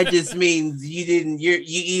 That just means you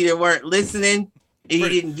either weren't listening or you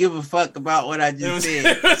didn't give a fuck about what I just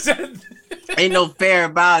said. Ain't no fair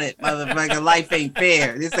about it, motherfucker. Life ain't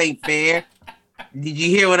fair. This ain't fair. Did you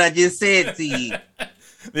hear what I just said to you?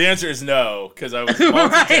 The answer is no, because I was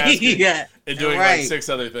multitasking and doing like 6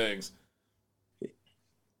 other things.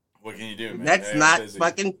 What can you do, man? That's not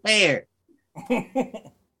fucking fair.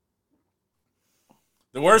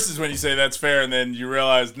 The worst is when you say that's fair and then you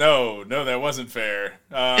realize, no, that wasn't fair.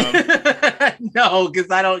 No,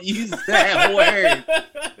 because I don't use that word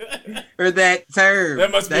or that term.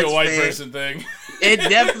 That must be a white person thing. It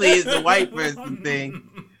definitely is a white person thing.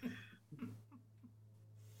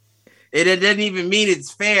 It doesn't even mean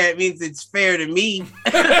it's fair. It means it's fair to me.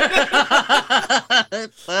 I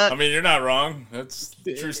mean, you're not wrong. That's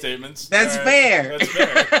true statements. That's fair. That's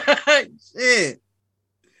fair. Shit.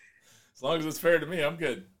 As long as it's fair to me, I'm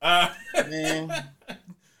good. Man.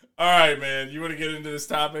 All right, man. You want to get into this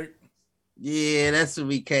topic? Yeah, that's what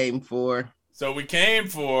we came for. So we came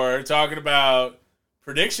for talking about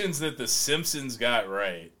predictions that the Simpsons got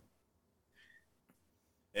right.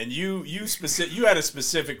 And you had a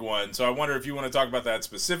specific one, so I wonder if you want to talk about that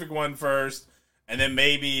specific one first, and then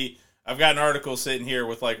maybe I've got an article sitting here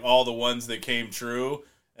with like all the ones that came true,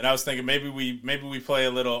 and I was thinking maybe we play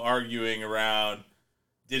a little arguing around.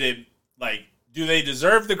 Do they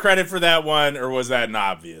deserve the credit for that one, or was that an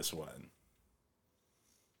obvious one?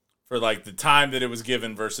 For like the time that it was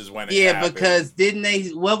given versus when it happened. Yeah, because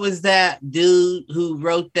what was that dude who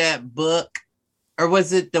wrote that book? Or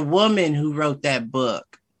was it the woman who wrote that book?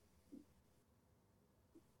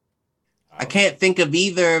 I can't think of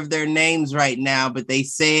either of their names right now, but they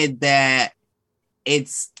said that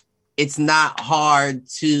it's not hard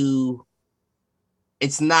to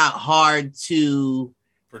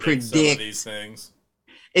predict some of these things.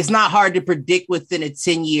 It's not hard to predict within a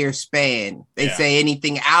 10-year span. They say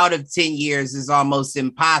anything out of 10 years is almost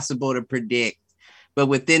impossible to predict. But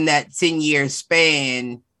within that 10-year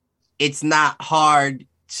span, it's not hard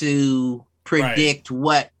to predict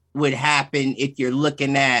what would happen if you're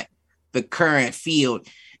looking at the current field.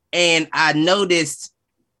 And I noticed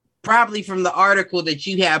probably from the article that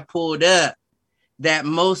you have pulled up that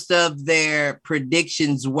most of their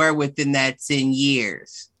predictions were within that 10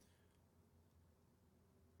 years.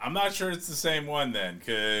 I'm not sure it's the same one then,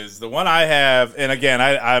 because the one I have, and again,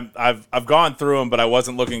 I've gone through them, but I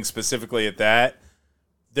wasn't looking specifically at that.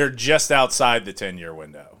 They're just outside the 10-year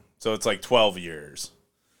window. So it's like 12 years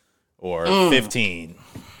or 15.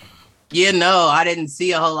 Yeah, no, I didn't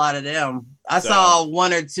see a whole lot of them. I saw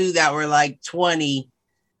 1 or 2 that were like 20,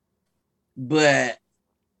 but...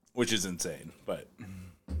 Which is insane, but...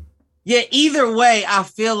 Yeah, either way, I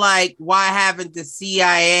feel like why haven't the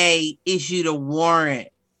CIA issued a warrant?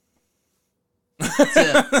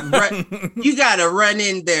 You got to run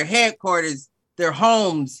in their headquarters, their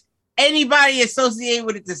homes. Anybody associated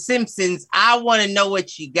with the Simpsons, I want to know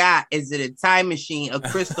what you got. Is it a time machine, a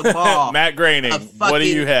crystal ball? Matt Groening, what do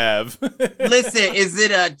you have? Listen, is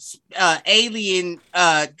it a alien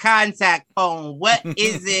contact phone? What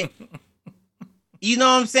is it? You know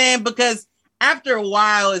what I'm saying? Because after a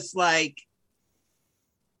while, it's like,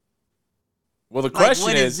 well, the question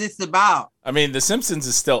what is this about? I mean, The Simpsons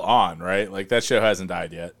is still on, right? Like that show hasn't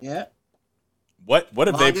died yet. Yeah. What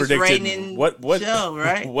have they predicted? What show,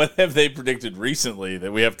 right? What have they predicted recently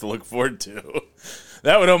that we have to look forward to?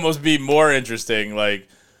 That would almost be more interesting. Like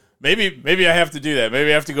maybe I have to do that. Maybe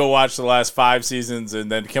I have to go watch the last 5 seasons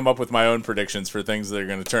and then come up with my own predictions for things that are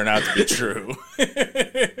going to turn out to be true.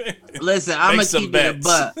 Listen, I'm gonna keep it a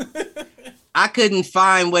buck. I couldn't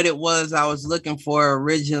find what it was I was looking for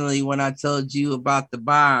originally when I told you about the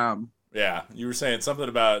bomb. Yeah, you were saying something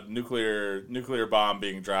about nuclear bomb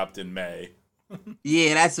being dropped in May.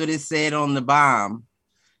 Yeah, that's what it said on the bomb,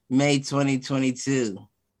 May 2022.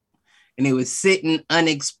 And it was sitting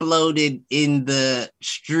unexploded in the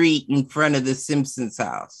street in front of the Simpsons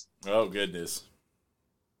house. Oh, goodness.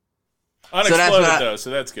 Unexploded, so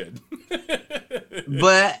that's good.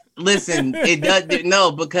 But listen, it doesn't,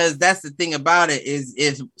 no, because that's the thing about it is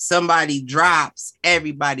if somebody drops,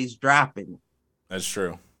 everybody's dropping. That's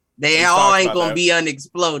true. They all ain't going to be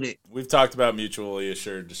unexploded. We've talked about mutually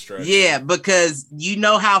assured destruction. Yeah, because you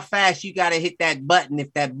know how fast you got to hit that button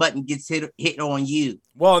if that button gets hit on you.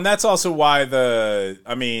 Well, and that's also why the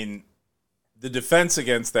defense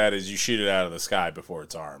against that is you shoot it out of the sky before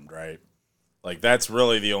it's armed, right? Like, that's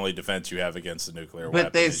really the only defense you have against a nuclear But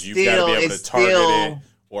weapon. there's Is you've got to be able to target still... it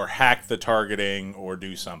or hack the targeting or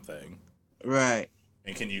do something. Right.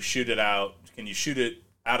 And can you shoot it out? Can you shoot it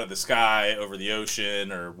out of the sky, over the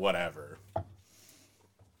ocean, or whatever?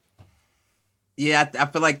 Yeah, I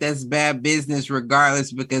feel like that's bad business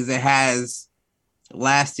regardless because it has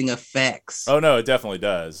lasting effects. Oh, no, it definitely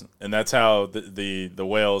does. And that's how the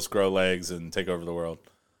whales grow legs and take over the world.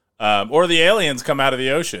 Or the aliens come out of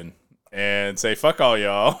the ocean and say, fuck all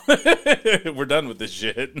y'all. We're done with this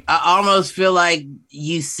shit. I almost feel like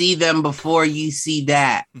you see them before you see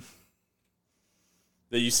that.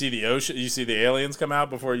 That you see the ocean, you see the aliens come out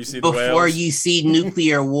before you see the whales? Before you see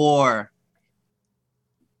nuclear war.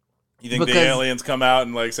 You think the aliens come out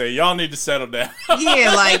and like say, y'all need to settle down?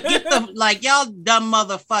 Yeah, like y'all dumb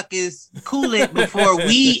motherfuckers, cool it before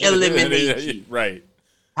we eliminate you. Right.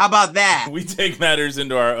 How about that? We take matters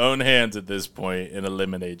into our own hands at this point and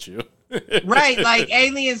eliminate you. Right, like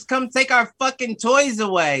aliens come take our fucking toys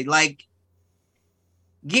away. Like,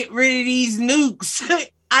 get rid of these nukes.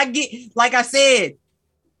 Like I said,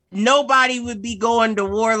 nobody would be going to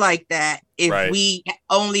war like that if we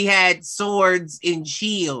only had swords and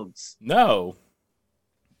shields. No.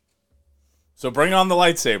 So bring on the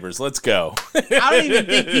lightsabers. Let's go. I don't even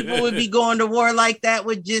think people would be going to war like that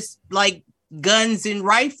with just like guns and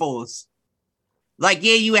rifles. Like,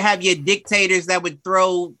 yeah, you would have your dictators that would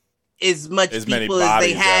throw as people as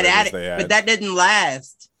they had at it, but that didn't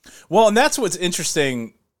last. Well, and that's what's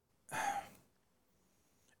interesting.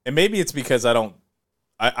 And maybe it's because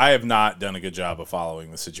I have not done a good job of following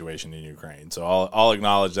the situation in Ukraine. So I'll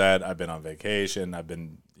acknowledge that. I've been on vacation. I've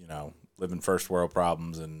been, living first world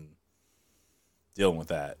problems and dealing with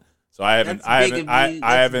that. So I haven't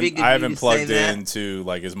plugged into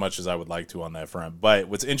like as much as I would like to on that front. But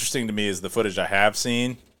what's interesting to me is the footage I have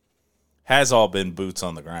seen has all been boots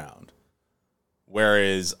on the ground.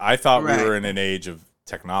 Whereas I thought we were in an age of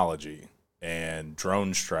technology and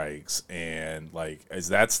drone strikes and like, is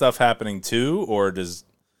that stuff happening too? Or is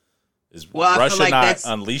Russia not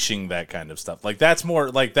unleashing that kind of stuff? Like, that's more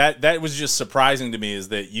like that was just surprising to me, is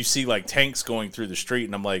that you see like tanks going through the street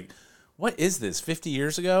and I'm like, what is this, 50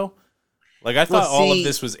 years ago? Like, I thought all of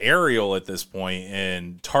this was aerial at this point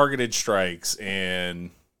and targeted strikes. And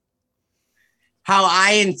how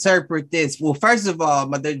I interpret this, well, first of all,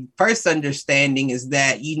 the first understanding is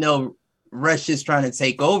that, Russia's trying to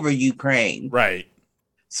take over Ukraine. Right.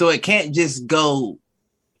 So it can't just go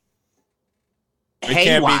it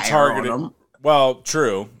can't be targeted. On them. Well,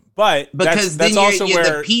 true. But because that's also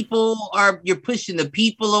where you're pushing the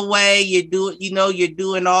people away. You're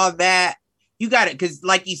doing all that. You got it. Because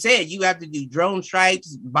like you said, you have to do drone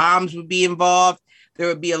strikes. Bombs would be involved. There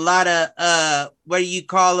would be a lot of, what do you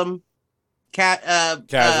call them?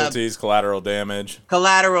 Casualties, collateral damage.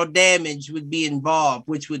 Collateral damage would be involved,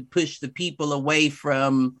 which would push the people away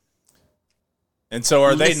from. And so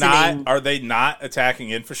are they not attacking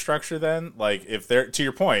infrastructure then? Like, if they're, to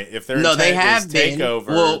your point, if they're they have been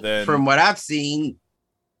takeover, then from what I've seen,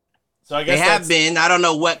 so I guess they have been. I don't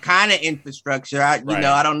know what kind of infrastructure. I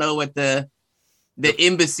don't know what the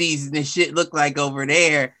embassies and the shit look like over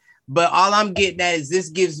there. But all I'm getting at is this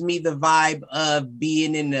gives me the vibe of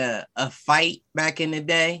being in a fight back in the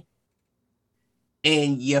day,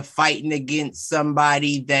 and you're fighting against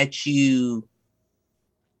somebody that you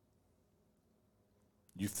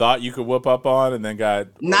thought you could whoop up on, and then got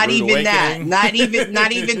not even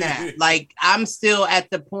that. Like, I'm still at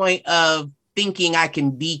the point of thinking I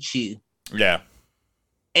can beat you. Yeah.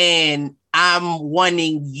 And I'm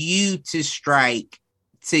wanting you to strike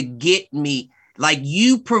to get me. Like,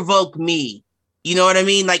 you provoke me. You know what I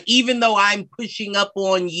mean? Like, even though I'm pushing up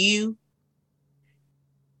on you,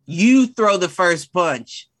 you throw the first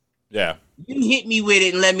punch. Yeah. You hit me with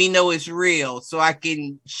it and let me know it's real so I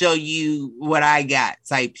can show you what I got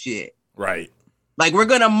type shit. Right. Like, we're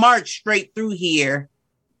going to march straight through here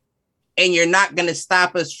and you're not going to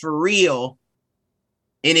stop us for real.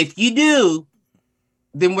 And if you do,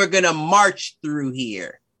 then we're going to march through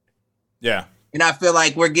here. Yeah. And I feel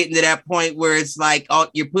like we're getting to that point where it's like, oh,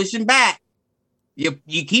 you're pushing back. You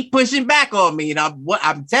keep pushing back on me. And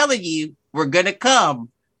I'm telling you, we're going to come.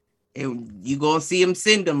 And you're going to see him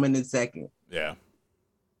send them in a second. Yeah.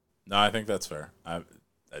 No, I think that's fair. I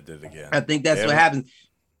did it again. I think that's what happens.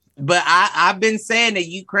 But I've been saying that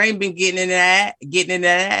Ukraine been getting in that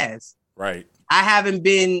ass. Right. I haven't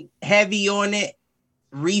been heavy on it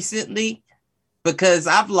recently because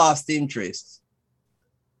I've lost interest.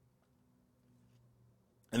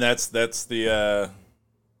 And that's the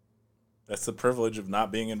privilege of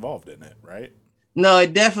not being involved in it, right? No,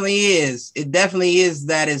 it definitely is. It definitely is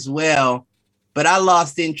that as well. But I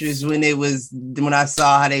lost interest when I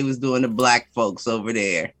saw how they was doing the black folks over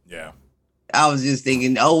there. Yeah. I was just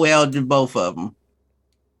thinking, oh well, to both of them.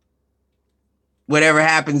 Whatever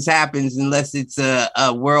happens, happens, unless it's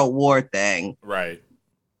a World War thing. Right.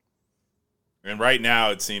 And right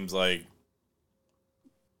now it seems like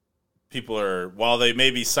people are, while they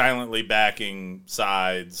may be silently backing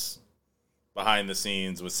sides behind the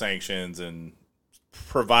scenes with sanctions and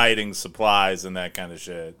providing supplies and that kind of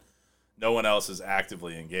shit, no one else is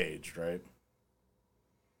actively engaged, right?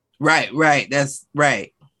 Right. That's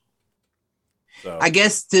right. So I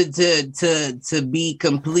guess to be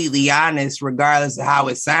completely honest, regardless of how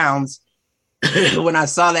it sounds, when I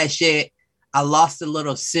saw that shit, I lost a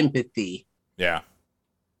little sympathy. yeah.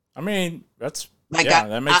 I mean, that makes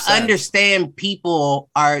I sense. understand people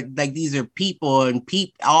are like, these are people, and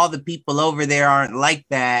all the people over there aren't like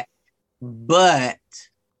that, but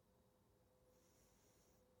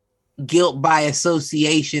guilt by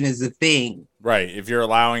association is a thing. Right. If you're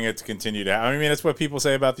allowing it to continue to happen. I mean, that's what people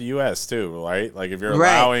say about the U.S. too, right? Like, if you're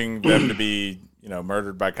allowing them to be,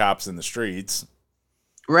 murdered by cops in the streets.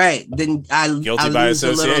 Right. Then I lose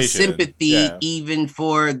a little sympathy even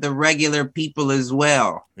for the regular people as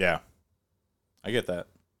well. Yeah. I get that.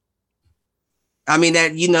 I mean,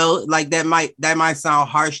 that, that might sound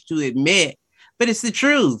harsh to admit, but it's the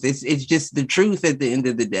truth. It's just the truth at the end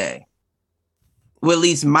of the day. Well, at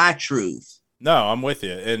least my truth. No, I'm with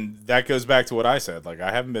you. And that goes back to what I said. Like,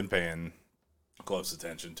 I haven't been paying close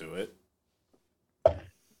attention to it.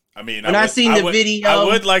 I mean, when I seen the video, I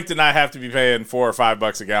would like to not have to be paying $4 or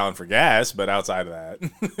 $5 a gallon for gas, but outside of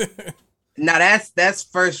that. Now that's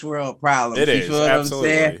first world problems. It is. You feel Absolutely.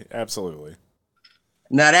 what I'm saying? Absolutely.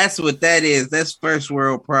 Now that's what that is. That's first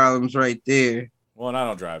world problems right there. Well, and I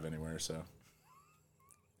don't drive anywhere, so.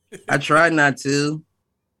 I try not to.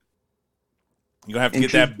 You're going to have to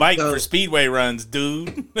get that bike for speedway runs,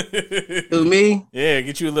 dude. Who, me? Yeah,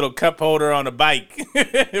 get you a little cup holder on a bike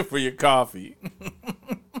for your coffee.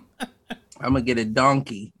 I'm going to get a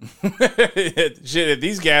donkey. Shit, at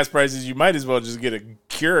these gas prices, you might as well just get a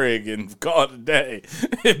Keurig and call it a day.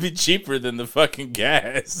 It'd be cheaper than the fucking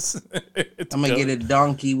gas. I'm going to get a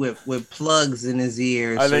donkey with plugs in his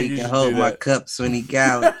ears so he can hold my cups when he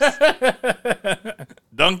gallops.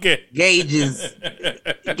 Donkey. Gauges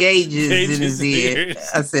in his ear.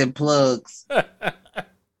 I said plugs.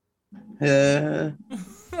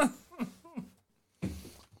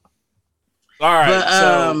 All right,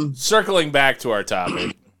 so circling back to our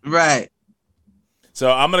topic. Right.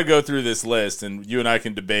 So I'm going to go through this list, and you and I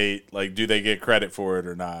can debate, like, do they get credit for it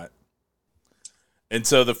or not? And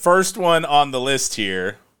so the first one on the list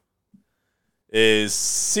here is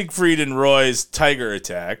Siegfried and Roy's Tiger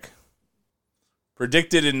Attack.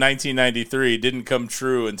 Predicted in 1993, didn't come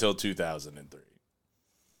true until 2003.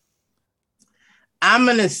 I'm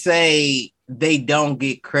going to say they don't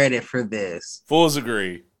get credit for this. Fools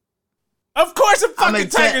agree. Of course a fucking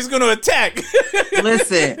tiger's going to attack.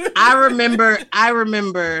 Listen, I remember.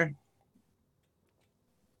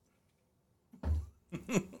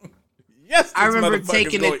 Yes, I remember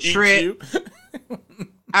taking a trip.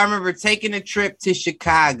 I remember taking a trip to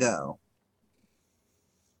Chicago.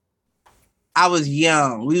 I was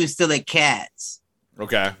young. We were still at Cats.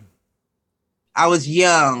 Okay. I was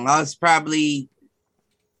young. I was probably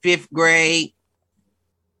 5th grade.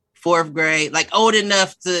 4th grade, like old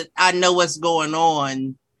enough I know what's going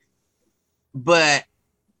on, but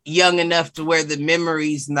young enough to where the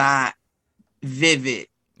memory's not vivid.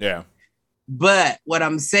 Yeah. But what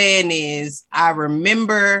I'm saying is I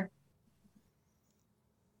remember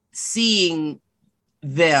seeing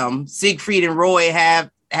them, Siegfried and Roy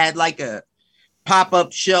had like a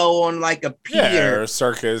pop-up show on like a pier. Or a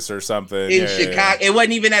circus or something. In Chicago. Yeah. It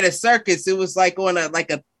wasn't even at a circus. It was like on a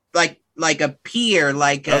pier,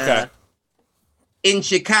 in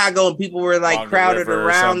Chicago, and people were like crowded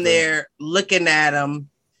around there looking at them.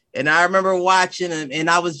 And I remember watching them, and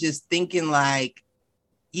I was just thinking, like,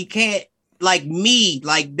 you can't, like me,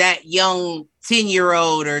 like that young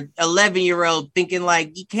 10-year-old or 11-year-old, thinking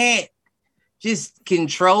like you can't just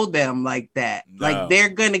control them like that. No. Like they're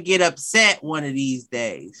gonna get upset one of these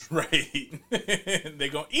days. Right. They're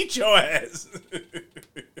gonna eat your ass.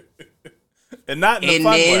 And not in a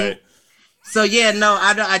fun way. So yeah, no,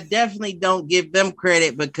 I definitely don't give them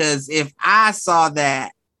credit, because if I saw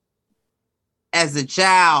that as a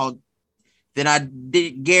child, then I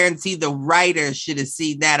did guarantee the writer should have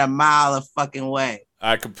seen that a mile of fucking way.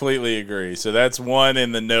 I completely agree. So that's one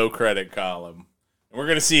in the no credit column. And we're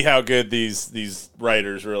gonna see how good these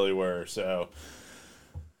writers really were. So,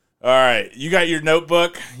 all right, you got your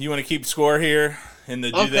notebook. You want to keep score here in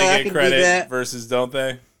the do they get credit versus don't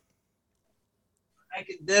they? I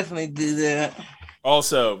could definitely do that.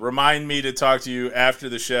 Also, remind me to talk to you after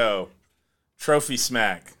the show. Trophy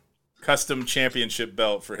Smack, custom championship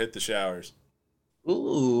belt for Hit the Showers.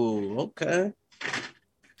 Ooh, okay.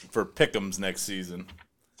 For Pick'ems next season.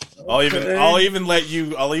 Okay. I'll even let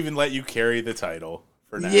you carry the title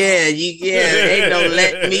for now. Yeah, ain't no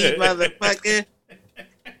let me, motherfucker.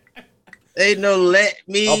 Ain't no let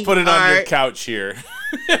me. I'll put it on your couch here.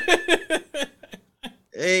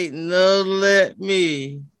 Ain't no let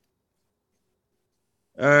me.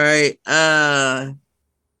 All right.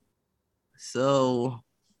 So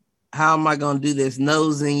how am I gonna do this?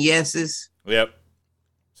 No's and yeses? Yep.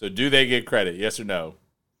 So do they get credit? Yes or no?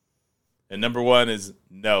 And number one is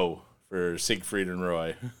no for Siegfried and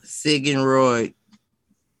Roy. Sig and Roy.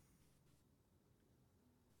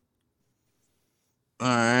 All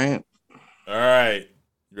right. All right.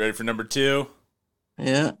 You ready for number two?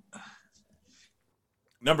 Yeah.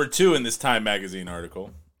 Number two in this Time Magazine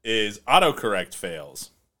article is autocorrect fails.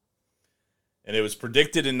 And it was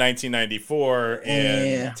predicted in 1994,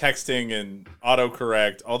 and texting and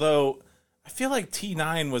autocorrect, although I feel like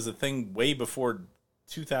T9 was a thing way before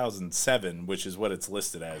 2007, which is what it's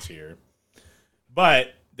listed as here.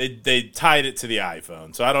 But they tied it to the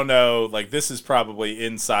iPhone. So I don't know, like this is probably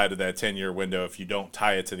inside of that 10-year window if you don't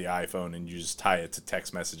tie it to the iPhone and you just tie it to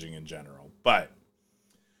text messaging in general. But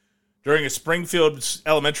during a Springfield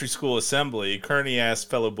elementary school assembly, Kearney asked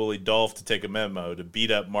fellow bully Dolph to take a memo to beat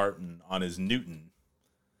up Martin on his Newton,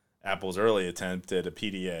 Apple's early attempt at a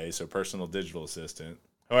PDA, so personal digital assistant.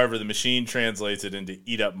 However, the machine translates it into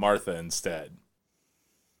eat up Martha instead.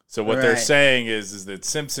 So what they're saying is that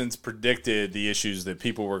Simpsons predicted the issues that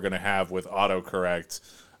people were going to have with autocorrect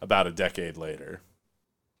about a decade later.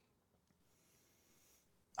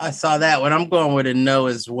 I saw that one. I'm going with a no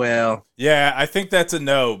as well. Yeah, I think that's a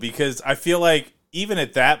no because I feel like even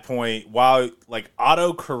at that point, while like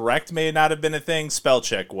autocorrect may not have been a thing, spell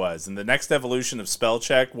check was. And the next evolution of spell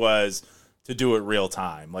check was to do it real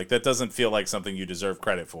time. Like that doesn't feel like something you deserve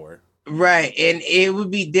credit for. Right. And it would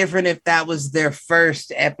be different if that was their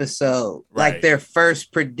first episode, like their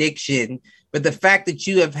first prediction. But the fact that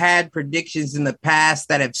you have had predictions in the past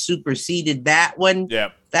that have superseded that one,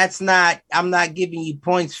 I'm not giving you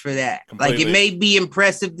points for that. Completely. Like it may be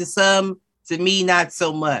impressive to some, to me, not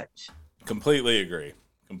so much. Completely agree.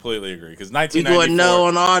 Because 1994. We going no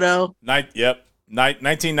on auto?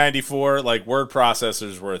 1994, like word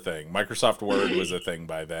processors were a thing. Microsoft Word was a thing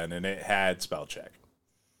by then, and it had spell check.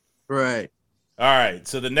 Right. All right.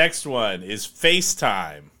 So the next one is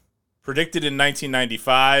FaceTime. Predicted in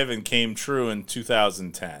 1995 and came true in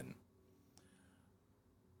 2010.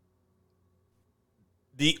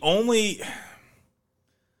 The only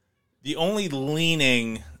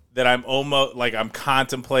leaning that I'm almost like I'm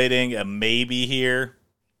contemplating a maybe here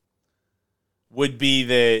would be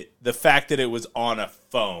the fact that it was on a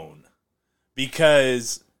phone.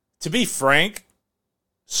 Because to be frank,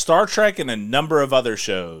 Star Trek and a number of other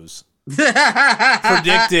shows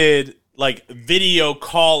predicted like video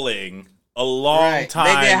calling a long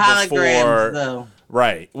time they did holograms, before. Though.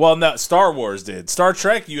 Right. Well, no, Star Wars did. Star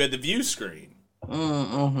Trek, you had the view screen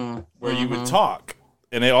where you would talk,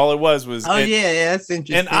 and all it was. Yeah, that's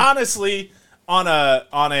interesting. And honestly, on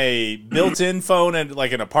a built-in phone and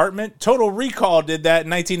like an apartment, Total Recall did that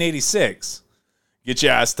in 1986. Get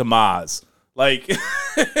your ass to Maz. Like,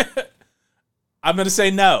 I'm gonna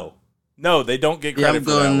say no. No, they don't get credit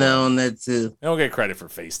for that. I'm going no on that too. They don't get credit for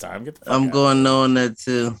FaceTime. Get the fuck I'm going no on that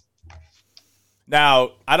too.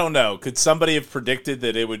 Now, I don't know. Could somebody have predicted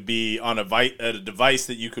that it would be on a device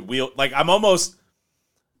that you could wield? Like,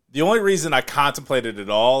 the only reason I contemplated it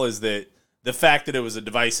all is that the fact that it was a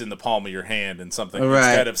device in the palm of your hand and something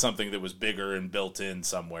instead of something that was bigger and built in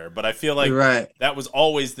somewhere. But I feel like that was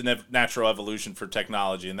always the natural evolution for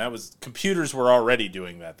technology. And computers were already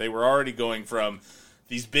doing that. They were already going from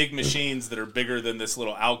these big machines that are bigger than this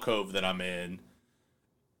little alcove that I'm in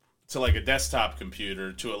to like a desktop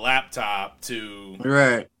computer to a laptop to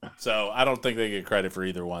So I don't think they get credit for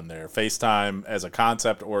either one there. FaceTime as a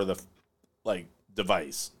concept or the like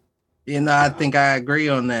device. I think I agree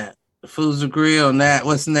on that. The fools agree on that.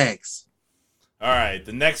 What's next? All right,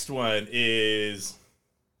 the next one is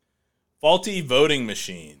faulty voting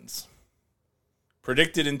machines.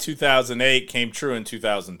 Predicted in 2008, came true in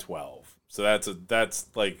 2012. So that's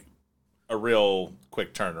like a real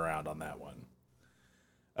quick turnaround on that one.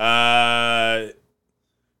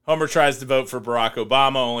 Homer tries to vote for Barack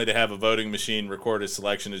Obama only to have a voting machine record his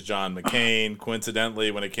selection as John McCain. Coincidentally,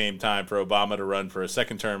 when it came time for Obama to run for a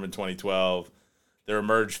second term in 2012, there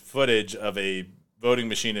emerged footage of a voting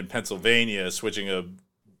machine in Pennsylvania switching a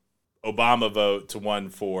Obama vote to one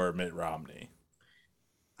for Mitt Romney.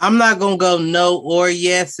 I'm not gonna go no or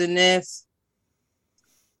yes in this.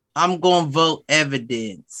 I'm gonna vote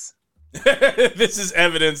evidence. This is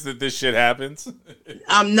evidence that this shit happens.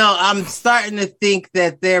 I'm starting to think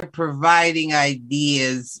that they're providing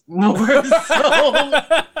ideas more so.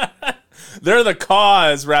 They're the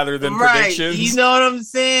cause rather than predictions. You know what I'm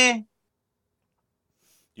saying?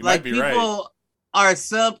 You might be right. People are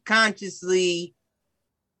subconsciously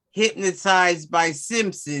hypnotized by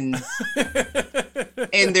Simpsons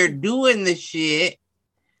and they're doing the shit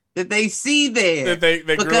that they see there. That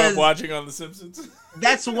they grew up watching on The Simpsons.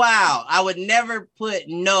 That's wild. I would never put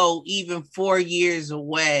no even 4 years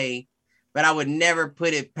away, but I would never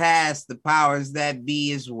put it past the powers that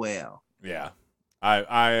be as well. Yeah.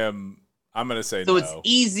 I'm gonna say so no. It's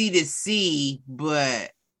easy to see,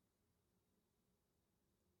 but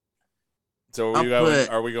so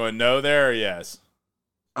are we going no there or yes?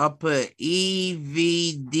 I'll put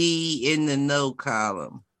EVD in the no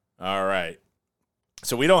column. All right.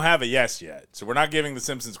 So we don't have a yes yet. So we're not giving The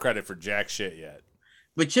Simpsons credit for jack shit yet.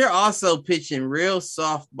 But you're also pitching real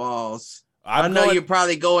softballs. I know you're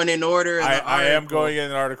probably going in order. I am going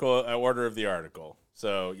in order of the article.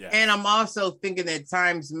 So yeah. And I'm also thinking that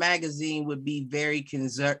Times Magazine would be very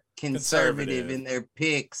conservative in their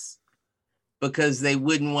picks because they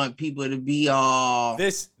wouldn't want people to be all.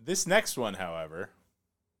 This next one, however.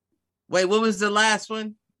 Wait, what was the last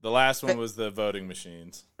one? The last one was the voting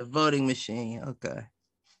machines. The voting machine. Okay.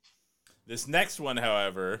 This next one,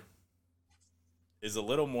 however, is a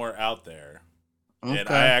little more out there. Okay. And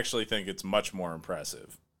I actually think it's much more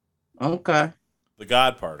impressive. Okay. The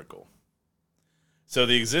God particle. So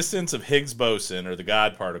the existence of Higgs boson, or the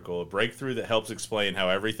God particle, a breakthrough that helps explain how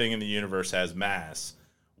everything in the universe has mass,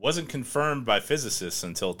 wasn't confirmed by physicists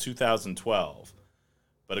until 2012.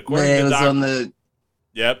 But according to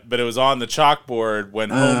Yep, but it was on the chalkboard when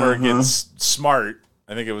Homer gets smart.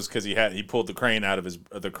 I think it was because he pulled the crayon out of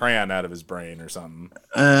his brain or something.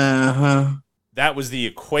 That was the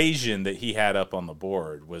equation that he had up on the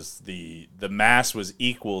board. Was the mass was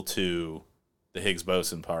equal to the Higgs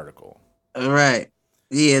boson particle. All right.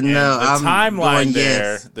 Yeah. And no. The timeline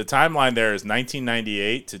there. Yes. The timeline there is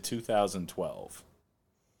 1998 to 2012.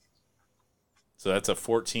 So that's a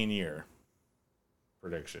 14-year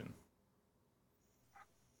prediction.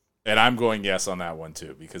 And I'm going yes on that one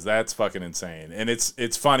too, because that's fucking insane. And it's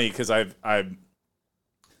funny because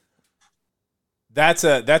that's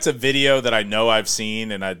a video that I know I've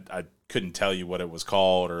seen, and I couldn't tell you what it was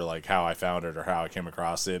called or like how I found it or how I came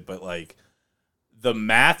across it, but like the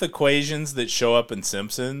math equations that show up in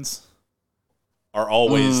Simpsons are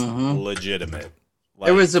always legitimate. Like,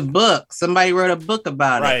 there was a book. Somebody wrote a book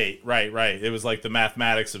about it. Right. It was like the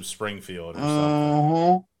Mathematics of Springfield or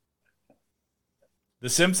something. The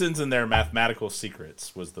Simpsons and Their Mathematical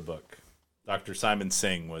Secrets was the book. Dr. Simon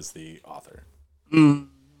Singh was the author.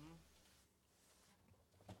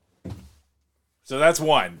 So that's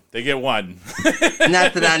one. They get one.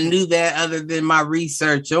 Not that I knew that other than my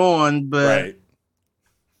research on, but... Right.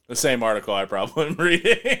 The same article I probably am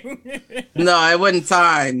reading. No, it wasn't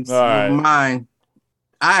Times. All right. Mine.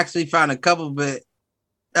 I actually found a couple, but...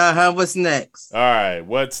 what's next? All right,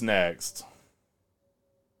 what's next?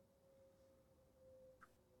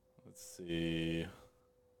 See.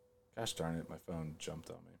 Gosh darn it, my phone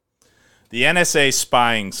jumped on me. The NSA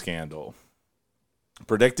spying scandal.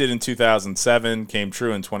 Predicted in 2007, came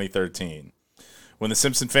true in 2013. When the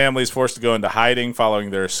Simpson family is forced to go into hiding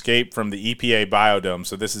following their escape from the EPA biodome,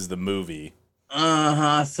 so this is the movie.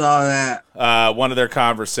 I saw that. One of their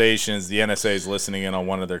conversations, the NSA is listening in on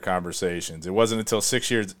one of their conversations. It wasn't until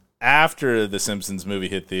 6 years after the Simpsons movie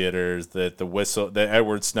hit theaters that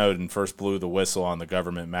Edward Snowden first blew the whistle on the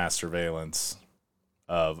government mass surveillance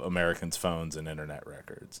of Americans' phones and internet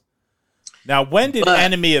records. Now, when did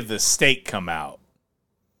Enemy of the State come out?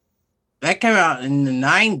 That came out in the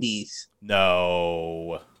 90s.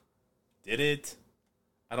 No. Did it?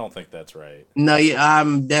 I don't think that's right. No,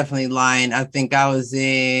 I'm definitely lying. I think I was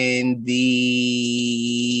in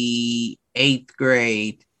the 8th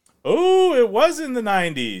grade. Oh, it was in the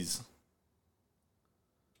 90s.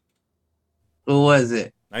 What was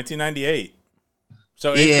it? 1998.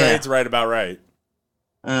 So 8th grade's right about right.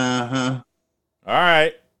 All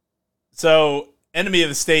right. So Enemy of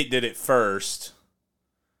the State did it first.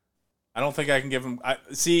 I don't think I can give them...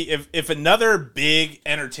 See, if another big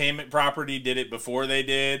entertainment property did it before they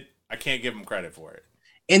did, I can't give them credit for it.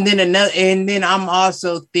 And then I'm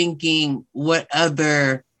also thinking, what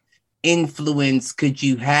other influence could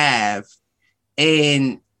you have?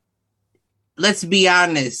 And let's be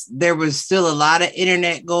honest, there was still a lot of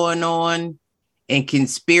internet going on and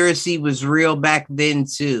conspiracy was real back then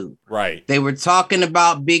too. Right. They were talking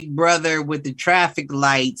about Big Brother with the traffic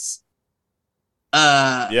lights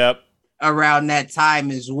Yep. around that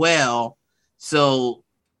time as well. So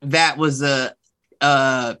that was a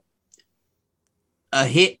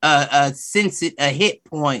hit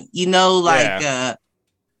point, you know, like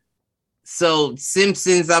so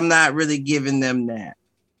Simpsons, I'm not really giving them that.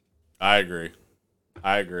 I agree.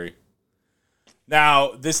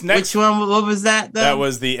 Now, this next which one, what was that though? That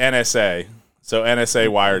was the NSA. So NSA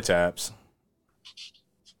wiretaps.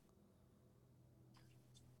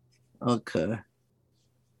 Okay.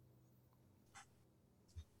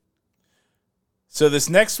 So this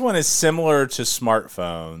next one is similar to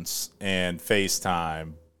smartphones and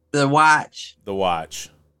FaceTime. The watch.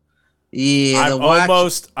 Yeah,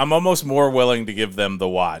 I'm almost more willing to give them the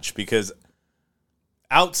watch because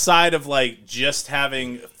outside of like just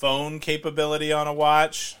having phone capability on a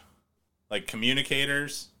watch, like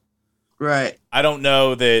communicators, right? I don't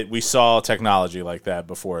know that we saw technology like that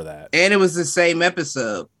before that. And it was the same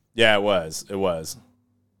episode. Yeah, it was.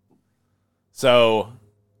 So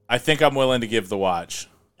I think I'm willing to give the watch.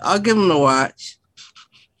 I'll give him the watch.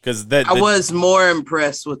 Because I was more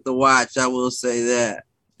impressed with the watch, I will say that.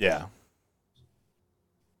 Yeah.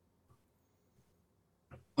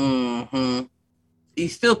 Mm-hmm.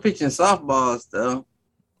 He's still pitching softballs, though.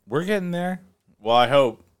 We're getting there. Well, I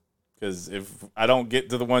hope. Because if I don't get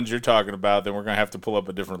to the ones you're talking about, then we're going to have to pull up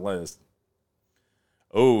a different list.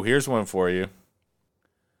 Oh, here's one for you.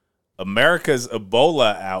 America's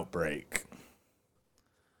Ebola outbreak.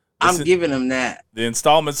 I'm giving him that. The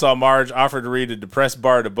installment saw Marge offer to read a depressed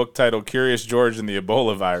Bart a book titled Curious George and the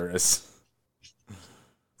Ebola Virus.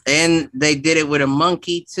 And they did it with a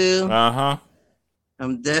monkey, too. Uh-huh.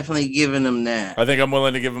 I'm definitely giving them that. I think I'm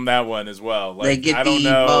willing to give them that one as well. Like, they get I don't the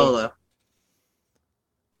know, Ebola.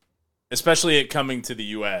 especially it coming to the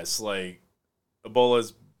U.S. Like,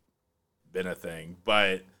 Ebola's been a thing,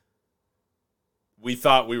 but we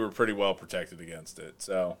thought we were pretty well protected against it.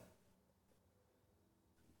 So,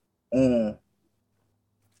 All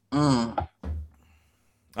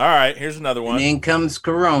right, here's another one. And then comes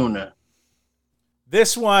Corona.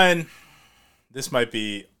 This might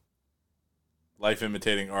be life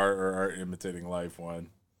imitating art or art imitating life one.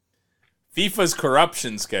 FIFA's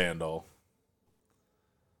corruption scandal.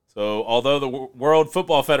 So, although the World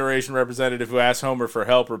Football Federation representative who asked Homer for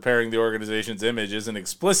help repairing the organization's image isn't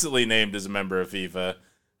explicitly named as a member of FIFA,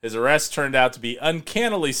 his arrest turned out to be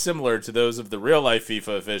uncannily similar to those of the real-life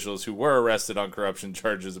FIFA officials who were arrested on corruption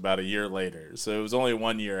charges about a year later. So it was only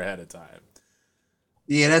 1 year ahead of time.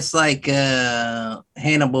 Yeah, that's like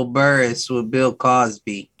Hannibal Buress with Bill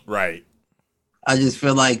Cosby. Right. I just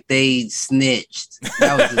feel like they snitched.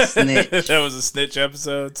 That was a snitch. That was a snitch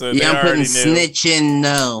episode. So yeah, I'm putting snitching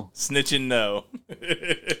no. Snitching no.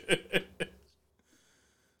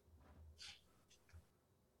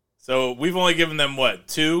 So we've only given them what?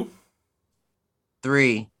 2?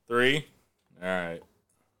 3. 3? All right.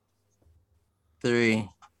 3.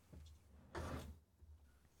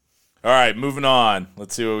 All right, moving on.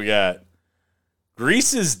 Let's see what we got.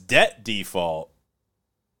 Greece's debt default.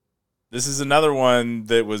 This is another one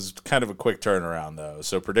that was kind of a quick turnaround, though.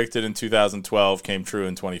 So predicted in 2012, came true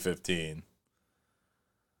in 2015.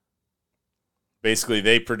 Basically,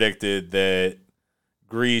 they predicted that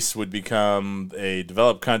Greece would become a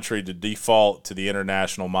developed country to default to the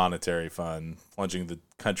International Monetary Fund, plunging the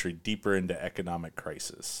country deeper into economic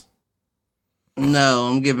crisis. No,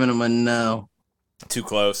 I'm giving them a no. Too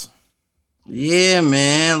close. Yeah,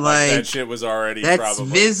 man. Like that shit was already that's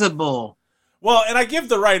probably visible. Well, and I give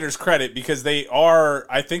the writers credit because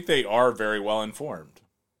I think they are very well informed.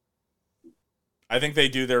 I think they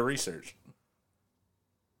do their research.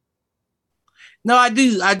 No, I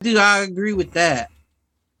do. I agree with that.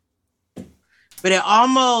 But it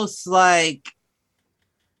almost like,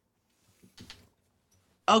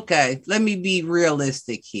 okay, let me be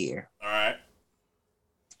realistic here. All right.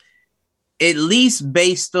 At least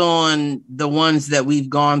based on the ones that we've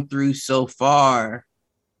gone through so far,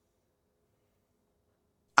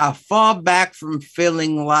 I fall back from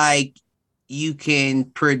feeling like you can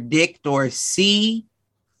predict or see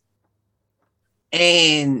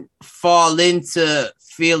and fall into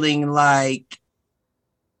feeling like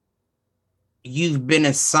you've been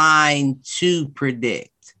assigned to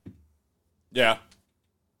predict. Yeah.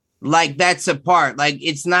 Like that's a part. Like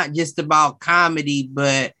it's not just about comedy,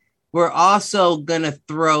 but we're also going to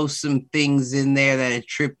throw some things in there that'll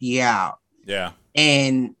trip you out. Yeah.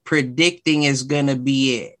 And predicting is going to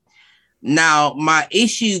be it. Now, my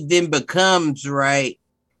issue then becomes, right,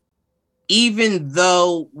 even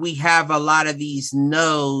though we have a lot of these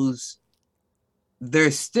no's,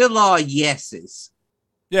 they're still all yeses.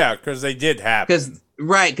 Yeah, because they did happen.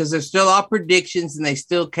 Because they're still all predictions and they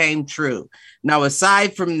still came true. Now,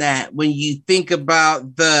 aside from that, when you think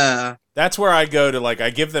about that's where I go to, like, I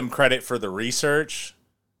give them credit for the research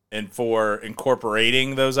and for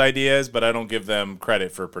incorporating those ideas, but I don't give them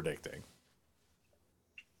credit for predicting.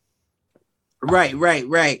 Right.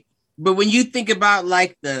 But when you think about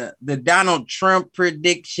like the Donald Trump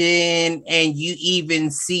prediction and you even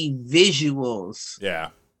see visuals,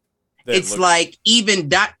 it's like even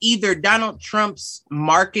either Donald Trump's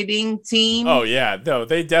marketing team,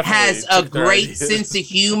 they definitely has a great sense of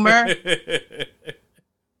humor,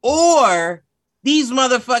 or these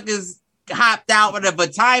motherfuckers hopped out of a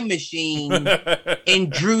time machine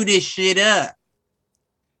and drew this shit up.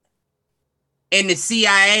 And the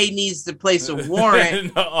CIA needs to place a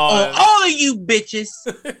warrant on all of you bitches.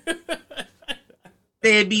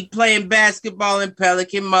 They'd be playing basketball in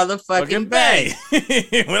Pelican motherfucking Bay.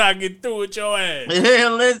 When I get through with your ass.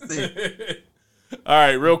 Listen. All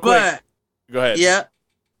right, real quick. Go ahead. Yeah.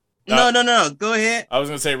 No. Go ahead. I was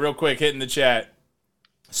going to say real quick, hitting the chat.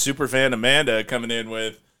 Superfan Amanda coming in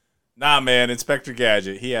with, nah, man, Inspector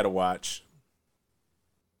Gadget. He had a watch.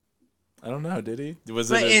 I don't know. Did he?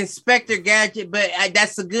 Inspector Gadget? But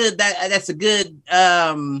that's a good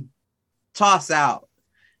toss out.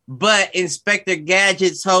 But Inspector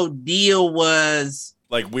Gadget's whole deal was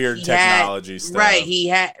like weird technology stuff. Right.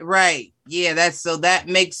 Yeah. That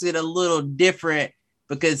makes it a little different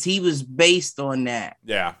because he was based on that.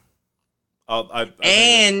 Yeah.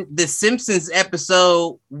 And the Simpsons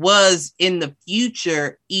episode was in the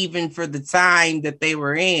future, even for the time that they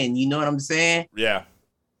were in. You know what I'm saying? Yeah.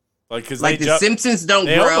 Because the Simpsons don't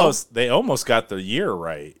grow. They almost got the year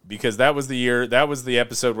right because that was the year. That was the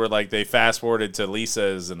episode where like they fast forwarded to Lisa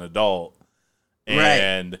as an adult,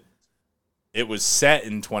 and it was set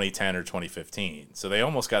in 2010 or 2015. So they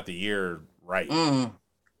almost got the year right.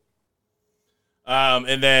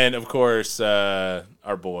 And then of course our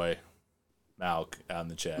boy Malk on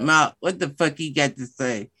the chat. Malk, what the fuck he got to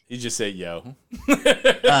say? He just said yo.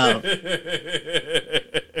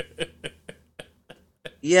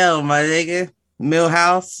 Yo, my nigga,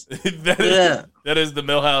 Millhouse. That is the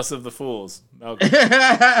Millhouse of the fools.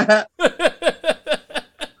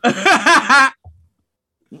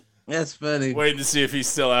 That's funny. Waiting to see if he's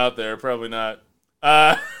still out there. Probably not.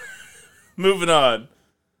 Moving on.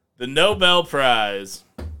 The Nobel Prize.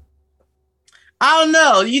 I don't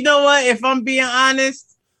know. You know what? If I'm being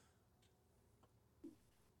honest,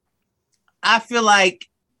 I feel like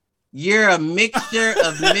you're a mixture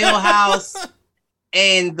of Millhouse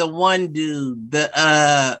and the one dude,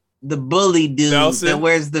 the bully dude Nelson? That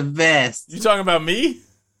wears the vest. You talking about me?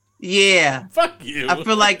 Yeah. Fuck you. I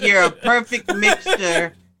feel like you're a perfect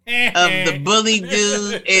mixture of the bully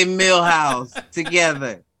dude and Millhouse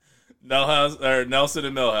together. Nelson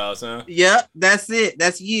and Millhouse, huh? Yep, that's it.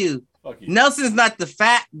 That's you. Fuck you. Nelson's not the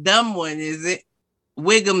fat, dumb one, is it?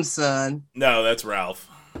 Wiggum's son. No, that's Ralph.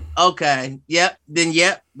 Okay. Yep. Then,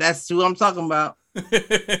 that's who I'm talking about.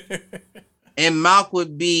 And Malk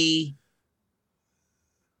would be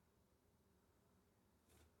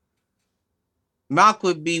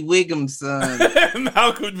Wiggum's son.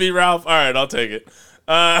 Malk would be Ralph. All right, I'll take it.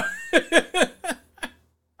 I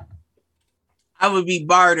would be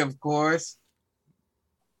Bart, of course.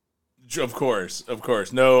 Of course.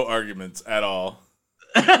 No arguments at all.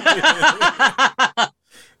 I've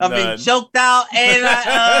been choked out and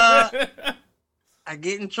I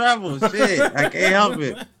get in trouble. Shit, I can't help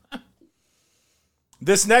it.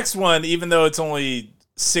 This next one, even though it's only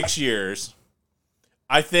 6 years,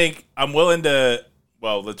 I think I'm willing to.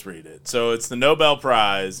 Well, let's read it. So it's the Nobel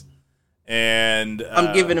Prize, and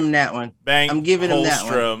I'm giving him that one. I'm giving him that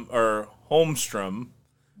one. Holmstrom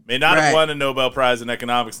may not have won a Nobel Prize in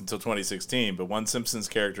economics until 2016, but one Simpsons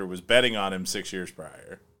character was betting on him 6 years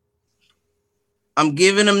prior. I'm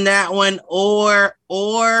giving him that one, or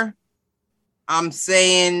I'm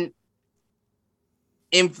saying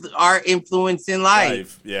our influence in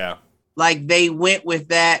life. Yeah. Like they went with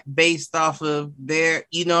that based off of their,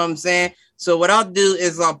 you know what I'm saying? So what I'll do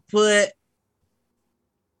is I'll put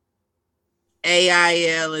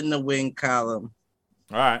AIL in the win column.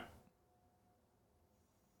 All right.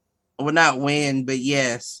 Well, not win, but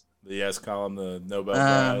yes. The yes column, the Nobel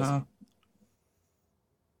Prize.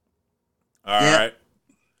 All right.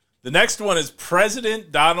 The next one is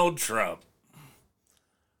President Donald Trump.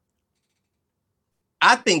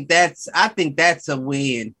 I think that's a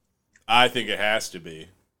win. I think it has to be.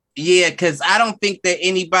 Yeah, because I don't think that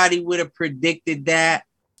anybody would have predicted that.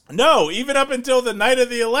 No, even up until the night of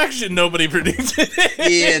the election, nobody predicted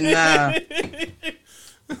it. Yeah,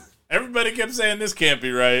 nah. Everybody kept saying this can't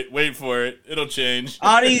be right. Wait for it. It'll change.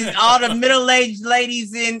 All the middle-aged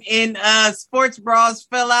ladies in sports bras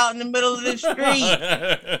fell out in the middle of the street.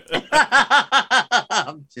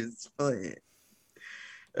 I'm just playing.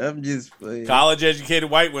 College-educated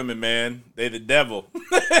white women, man. They the devil.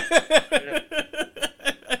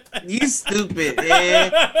 You stupid,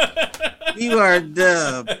 man. You are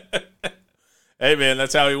dumb. Hey, man,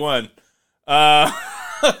 that's how he won.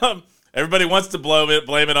 Everybody wants to blame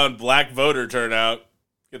it on black voter turnout.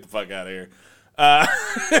 Get the fuck out of here.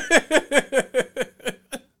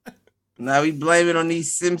 Now we blame it on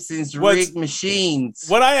these Simpsons rigged machines.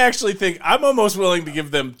 What I actually think, I'm almost willing to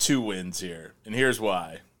give them 2 wins here, and here's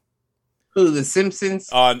why. Who, the Simpsons?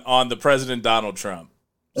 On the President Donald Trump.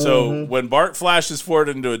 So when Bart flashes forward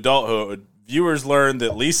into adulthood, viewers learn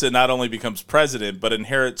that Lisa not only becomes president, but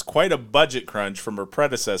inherits quite a budget crunch from her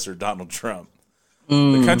predecessor, Donald Trump.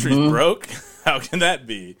 The country's broke? How can that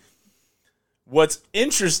be? What's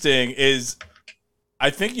interesting is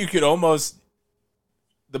I think you could almost...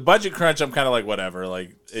 The budget crunch, I'm kind of like, whatever.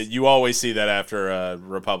 Like, you always see that after a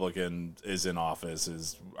Republican is in office,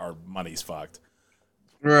 is our money's fucked.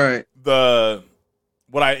 Right.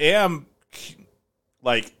 What I am...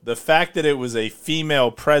 Like, the fact that it was a female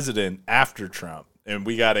president after Trump, and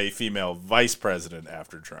we got a female vice president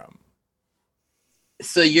after Trump.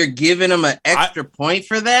 So you're giving them an extra point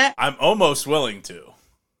for that? I'm almost willing to.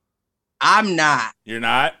 I'm not. You're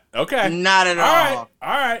not? Okay. Not at all.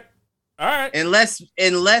 All right. Unless.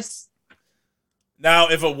 Now,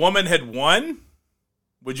 if a woman had won,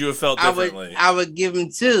 would you have felt differently? I would give them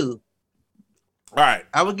 2. All right.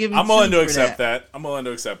 I would give them 2. I'm willing to accept that.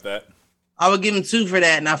 I would give them 2 for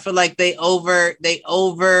that, and I feel like they over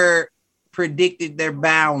predicted their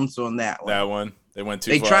bounds on that one. That one, they went too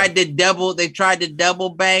They far. tried to double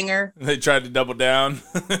banger. They tried to double down,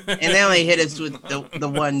 and they only hit us with the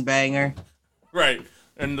one banger. Right,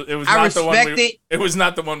 and it was I not the one. respect It was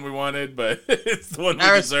not the one we wanted, but it's the one we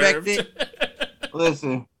deserved. I respect it.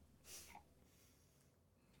 Listen,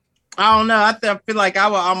 I don't know. I feel like I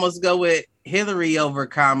would almost go with Hillary over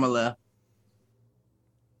Kamala.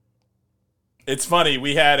 It's funny.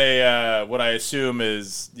 We had a what I assume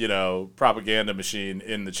is, propaganda machine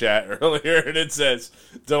in the chat earlier, and it says,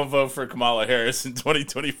 "Don't vote for Kamala Harris in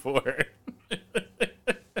 2024."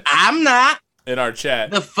 I'm not in our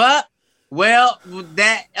chat. The fuck? Well,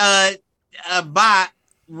 that bot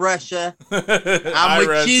Russia. I'm with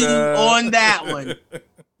Russia. you on that one.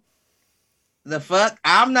 The fuck?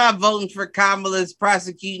 I'm not voting for Kamala's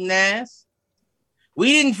prosecuting ass.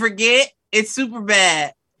 We didn't forget. It's super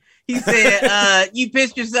bad. He said, you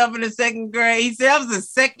pissed yourself in the 2nd grade. He said, that was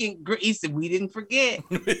the 2nd grade. He said, we didn't forget.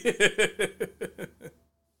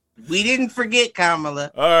 We didn't forget,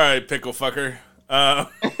 Kamala. All right, pickle fucker.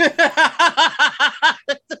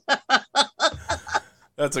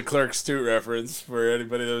 That's a Clerks 2 reference for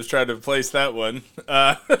anybody that was trying to place that one.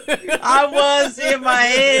 I was in my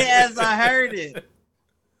head as I heard it.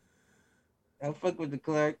 Don't fuck with the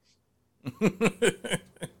Clerks.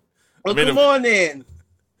 Well, come on then.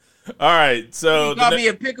 All right, so you got me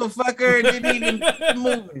a pickle fucker and didn't even keep it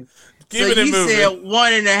moving. Keep it moving. Said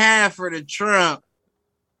 1.5 for the Trump.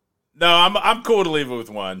 No, I'm cool to leave it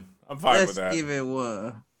with 1. I'm fine with that. Let's give it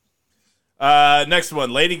 1. Next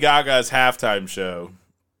one, Lady Gaga's halftime show.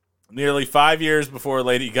 Nearly 5 years before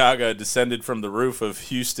Lady Gaga descended from the roof of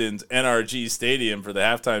Houston's NRG Stadium for the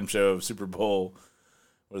halftime show of Super Bowl,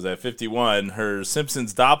 51, her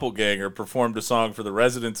Simpsons doppelganger performed a song for the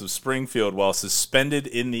residents of Springfield while suspended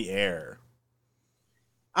in the air.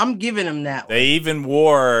 I'm giving them that one. They even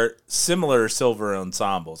wore similar silver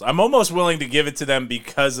ensembles. I'm almost willing to give it to them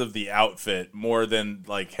because of the outfit more than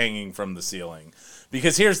like hanging from the ceiling.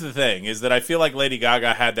 Because here's the thing, is that I feel like Lady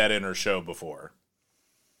Gaga had that in her show before.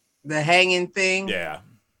 The hanging thing? Yeah.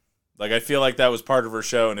 Like, I feel like that was part of her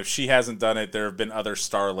show, and if she hasn't done it, there have been other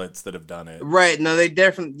starlets that have done it. Right. No, they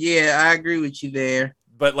definitely, yeah, I agree with you there.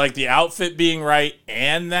 But, like, the outfit being right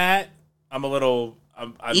and that, I'm a little...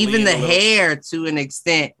 Even the hair, to an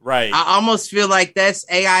extent. Right. I almost feel like that's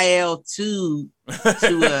AIL 2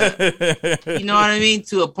 to a... you know what I mean?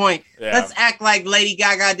 To a point. Yeah. Let's act like Lady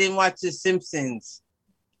Gaga didn't watch The Simpsons.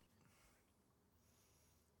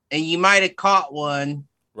 And you might have caught one,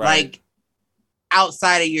 like,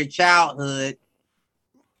 outside of your childhood.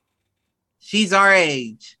 She's our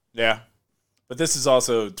age. Yeah. But this is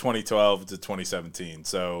also 2012 to 2017,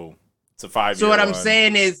 so it's a 5-year So what I'm run.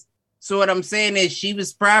 saying is she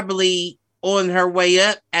was probably on her way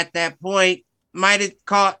up at that point. Might have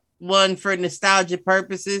caught one for nostalgia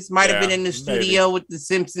purposes. Might have been in the studio with The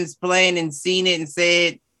Simpsons playing and seen it and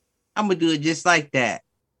said, I'm going to do it just like that.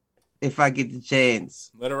 if I get the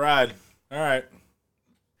chance. Let her ride. All right.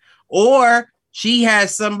 Or she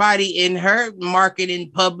has somebody in her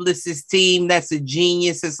marketing publicist team that's a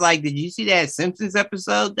genius. It's like, did you see that Simpsons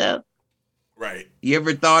episode though? Right. You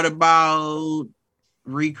ever thought about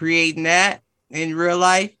recreating that in real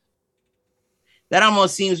life? That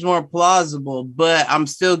almost seems more plausible, but I'm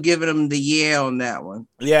still giving them the yeah on that one.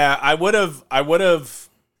 Yeah, I would have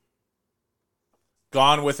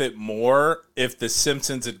gone with it more if the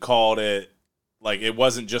Simpsons had called it, like, it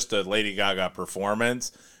wasn't just a Lady Gaga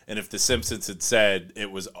performance, and if the Simpsons had said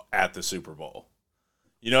it was at the Super Bowl.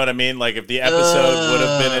 You know what I mean? Like, if the episode would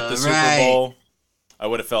have been at the Super Bowl, I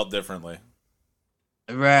would have felt differently.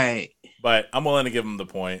 Right. But I'm willing to give them the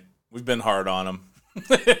point. We've been hard on them.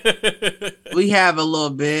 We have a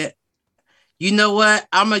little bit. You know what?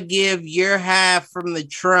 I'm going to give your half from the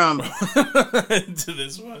Trump to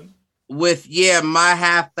this one. With, my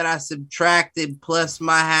half that I subtracted plus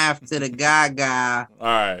my half to the Gaga. All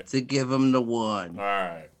right. To give them the one. All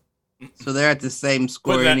right. So they're at the same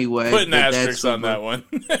score anyway. Putting asterisks on that one.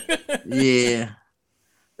 Yeah.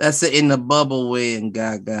 That's it in the bubble win,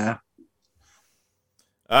 Gaga.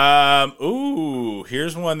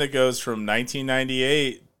 Here's one that goes from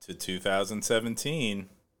 1998 to 2017.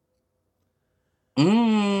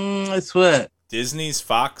 That's what? Disney's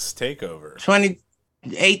Fox takeover.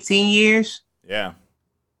 18 years? Yeah.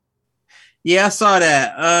 Yeah, I saw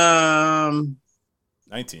that.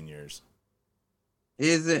 19 years.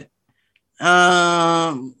 Is it?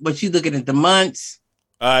 But you looking at the months?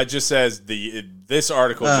 It just says this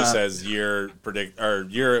article just says year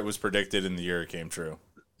it was predicted and the year it came true.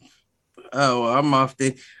 Oh, well, I'm off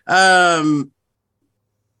the. I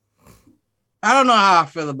don't know how I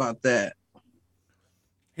feel about that.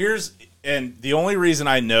 And the only reason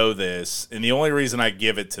I know this, and the only reason I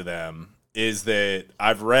give it to them, is that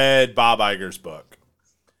I've read Bob Iger's book.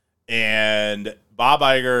 And Bob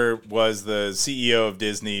Iger was the CEO of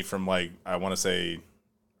Disney from, like, I want to say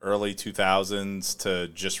early 2000s to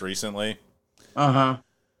just recently. Uh-huh.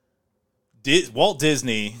 Walt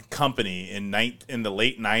Disney Company in the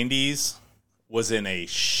late 90s was in a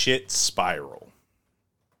shit spiral.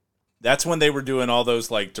 That's when they were doing all those,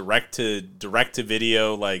 like, direct to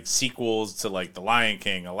video, like, sequels to, like, The Lion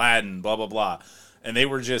King, Aladdin, blah blah blah, and they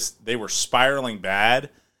were spiraling bad.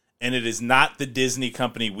 And it is not the Disney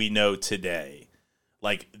company we know today.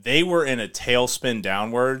 Like, they were in a tailspin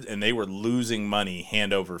downward, and they were losing money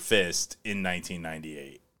hand over fist in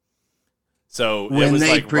 1998. So it was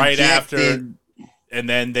like right after, and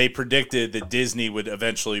then they predicted that Disney would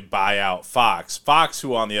eventually buy out Fox. Fox,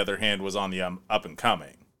 who on the other hand was on the up and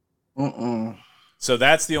coming. So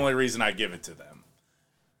that's the only reason I give it to them.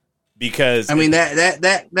 Because I mean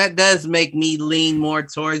that does make me lean more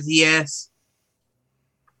towards yes.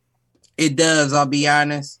 It does, I'll be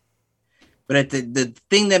honest. But the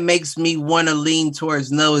thing that makes me want to lean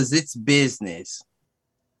towards no is it's business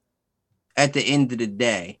at the end of the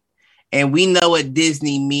day. And we know what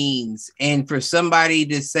Disney means. And for somebody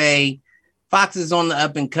to say Fox is on the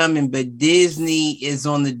up and coming, but Disney is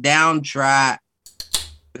on the downtrod,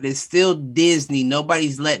 but it's still Disney.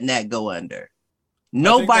 Nobody's letting that go under.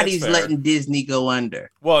 Nobody's letting Disney go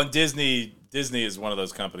under. Well, and Disney is one of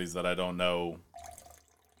those companies that I don't know.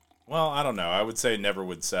 Well, I don't know. I would say never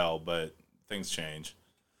would sell, but things change.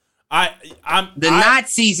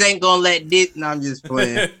 Nazis ain't gonna let this. No, I'm just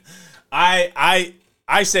playing.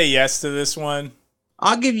 I say yes to this one.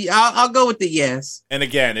 I'll go with the yes. And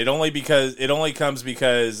again, it only comes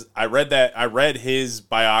because I read his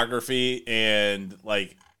biography and,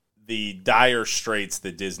 like, the dire straits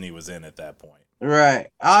that Disney was in at that point. Right.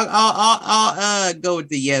 I'll go with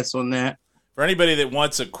the yes on that. For anybody that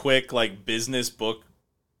wants a quick, like, business book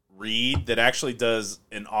read that actually does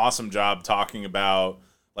an awesome job talking about,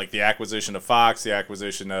 like, the acquisition of Fox, the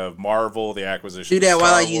acquisition of Marvel, the acquisition of Star Wars. Do that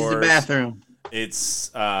while I use the bathroom.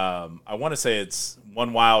 It's I want to say it's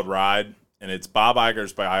One Wild Ride, and it's Bob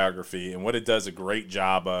Iger's biography, and what it does a great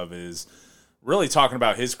job of is really talking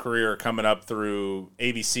about his career coming up through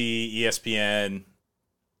ABC, ESPN,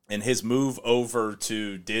 and his move over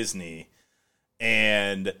to Disney.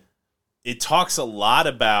 And it talks a lot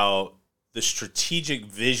about the strategic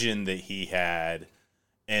vision that he had.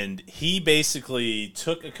 And he basically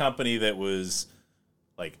took a company that was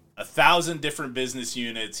like 1,000 different business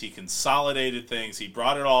units. He consolidated things. He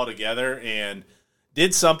brought it all together and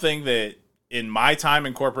did something that in my time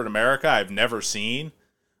in corporate America, I've never seen.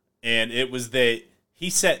 And it was that he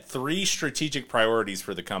set 3 strategic priorities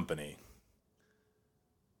for the company.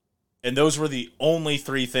 And those were the only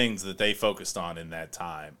 3 things that they focused on in that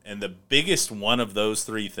time. And the biggest one of those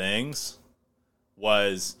 3 things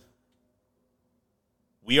was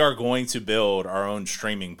we are going to build our own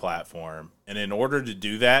streaming platform. And in order to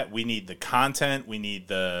do that, we need the content, we need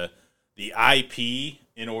the IP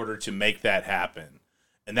in order to make that happen.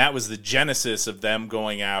 And that was the genesis of them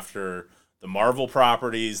going after the Marvel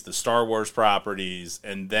properties, the Star Wars properties,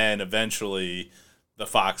 and then eventually the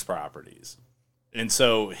Fox properties. And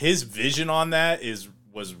so his vision on that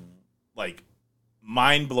was like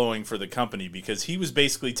mind-blowing for the company, because he was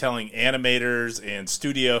basically telling animators and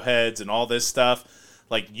studio heads and all this stuff,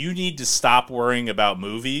 like, you need to stop worrying about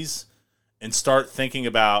movies and start thinking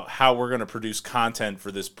about how we're going to produce content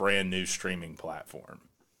for this brand new streaming platform.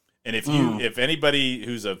 And if anybody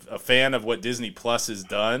who's a fan of what Disney Plus has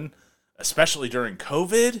done, especially during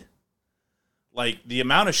COVID, like, the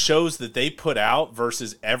amount of shows that they put out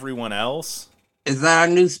versus everyone else. Is that our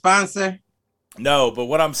new sponsor? No, but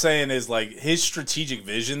what I'm saying is, like, his strategic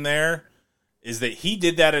vision there is that he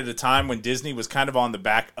did that at a time when Disney was kind of on the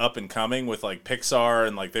back up and coming with, like, Pixar,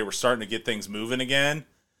 and, like, they were starting to get things moving again.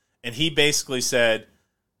 And he basically said,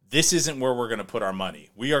 this isn't where we're going to put our money.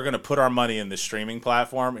 We are going to put our money in this streaming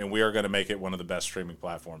platform, and we are going to make it one of the best streaming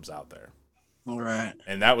platforms out there. All right.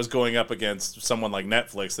 And that was going up against someone like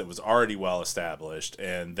Netflix that was already well established,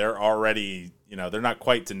 and they're already, they're not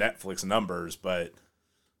quite to Netflix numbers, but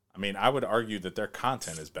I mean, I would argue that their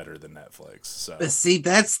content is better than Netflix. So, but see,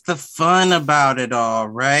 that's the fun about it all,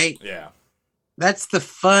 right? Yeah. That's the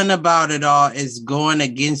fun about it all, is going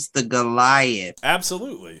against the Goliath.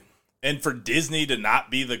 Absolutely. And for Disney to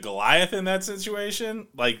not be the Goliath in that situation,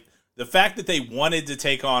 like, the fact that they wanted to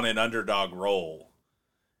take on an underdog role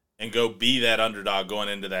and go be that underdog going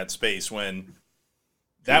into that space, when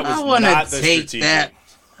that was not the strategic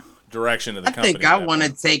direction of the company. I think I want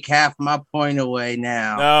to take half my point away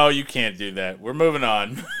now. No, you can't do that. We're moving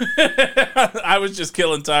on. I was just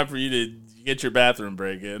killing time for you to get your bathroom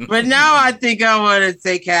break in. But now I think I want to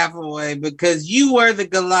take half away, because you were the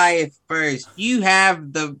Goliath first. You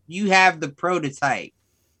have the prototype.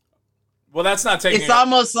 Well, that's not taking. It's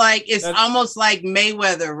almost like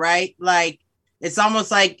Mayweather, right? Like, it's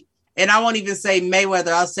almost like, and I won't even say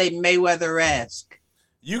Mayweather. I'll say Mayweather-esque.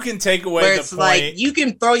 You can take away where the it's point. Like, you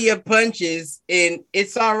can throw your punches and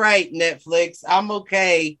it's all right, Netflix. I'm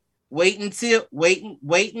okay. Wait until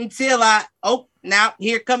now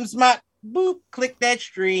here comes my boop, click that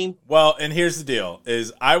stream. Well, and here's the deal,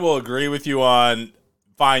 is I will agree with you on,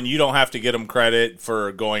 fine, you don't have to get them credit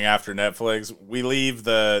for going after Netflix. We leave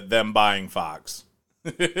them buying Fox.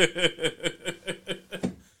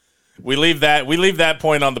 We leave that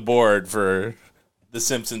point on the board for the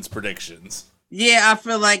Simpsons predictions. Yeah, I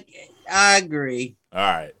feel like I agree. All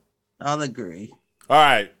right. I'll agree. All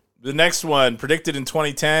right. The next one, predicted in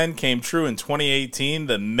 2010, came true in 2018.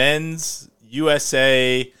 The men's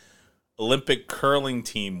USA Olympic curling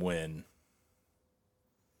team win.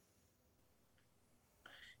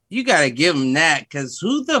 You got to give them that, because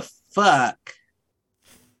who the fuck?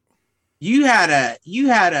 You had a.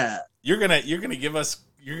 You're gonna give us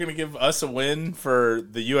a win for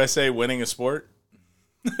the USA winning a sport?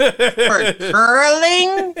 For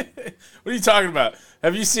curling? What are you talking about?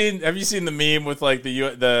 Have you seen the meme with, like,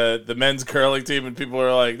 the men's curling team, and people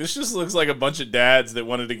are like, this just looks like a bunch of dads that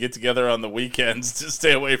wanted to get together on the weekends to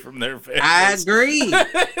stay away from their families. I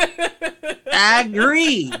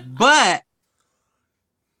agree. But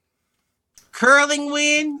curling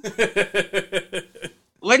win?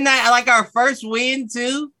 Wasn't that like our first win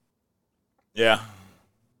too? Yeah.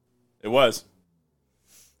 It was.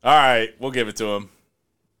 All right, we'll give it to him.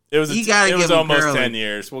 It was almost curling. 10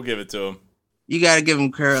 years. We'll give it to him. You got to give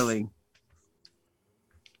him curling.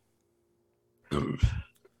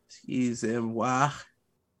 Excuse him. Wow.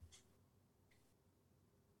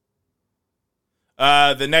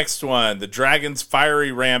 The next one, the Dragon's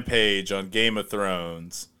fiery rampage on Game of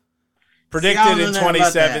Thrones. Predicted in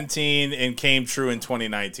 2017 and came true in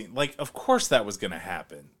 2019. Like, of course that was going to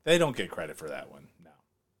happen. They don't get credit for that one. No.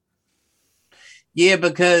 Yeah,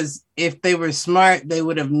 because if they were smart, they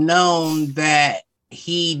would have known that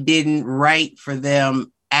he didn't write for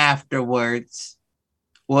them afterwards.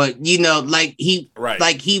 Well, he didn't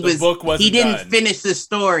finish the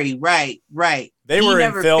story. Right. They were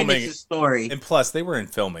in filming the story. And plus they were in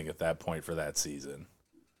filming at that point for that season.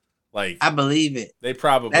 Like, I believe it. They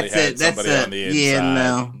probably had somebody on the inside.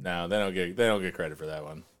 Yeah, no, they don't get credit for that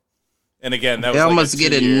one. And again, that they was almost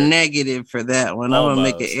get a negative for that one. I'm gonna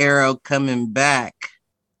make an arrow coming back.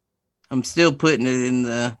 I'm still putting it in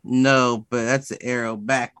the no, but that's an arrow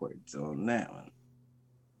backwards on that one.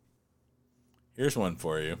 Here's one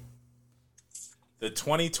for you. The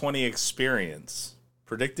 2020 experience,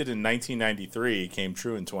 predicted in 1993, came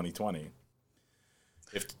true in 2020.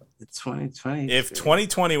 If It's 2020. If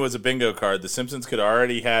 2020 was a bingo card, The Simpsons could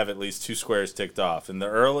already have at least 2 squares ticked off. In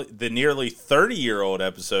the nearly 30-year-old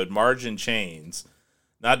episode Marge and Chains,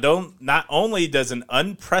 not only does an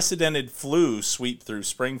unprecedented flu sweep through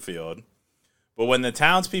Springfield, but when the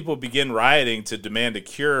townspeople begin rioting to demand a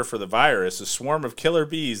cure for the virus, a swarm of killer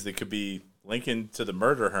bees that could be linking to the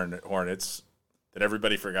murder hornets that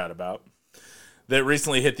everybody forgot about, that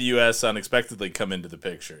recently hit the U.S. unexpectedly come into the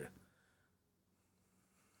picture.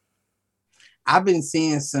 I've been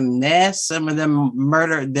seeing some nests. Some of them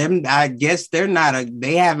murder them. I guess they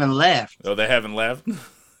haven't left. Oh, they haven't left?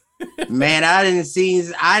 Man, I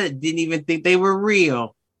didn't even think they were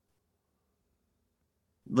real.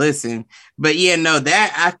 Listen, but yeah, no,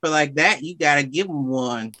 that I feel like that you got to give them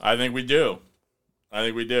one. I think we do.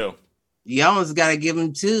 You almost got to give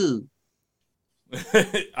them 2.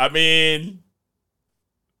 I mean,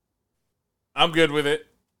 I'm good with it.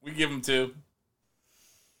 We give them 2.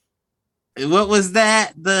 What was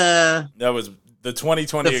that? That was the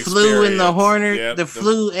 2020 the flu and the hornet. Yep, the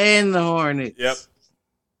flu and the hornets. Yep.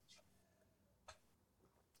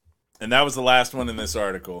 And that was the last one in this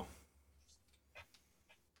article.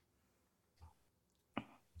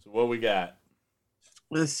 So what we got?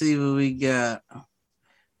 Let's see what we got.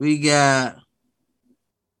 We got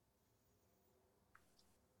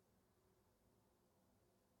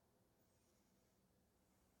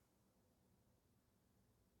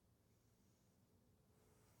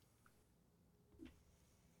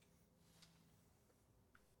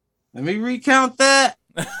let me recount that.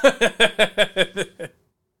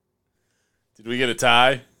 Did we get a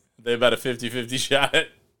tie? They about a 50-50 shot.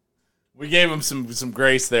 We gave them some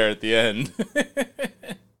grace there at the end.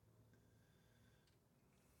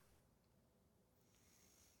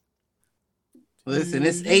 Listen,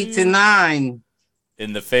 it's 8-9.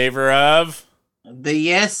 In the favor of the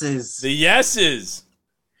yeses. The yeses.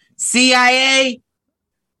 CIA,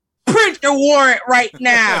 print the warrant right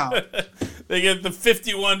now. They get the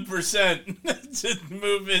 51% to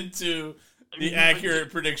move into the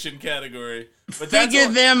accurate prediction category. But figure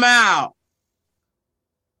them out.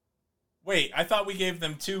 Wait, I thought we gave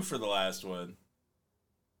them 2 for the last one.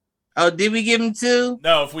 Oh, did we give them 2?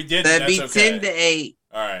 No, if we didn't, that'd be okay. 10-8.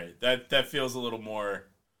 All right, that feels a little more.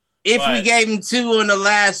 If we gave them 2 on the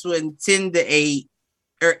last one, 10-8,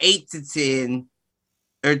 or 8-10,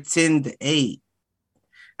 or 10-8.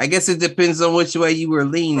 I guess it depends on which way you were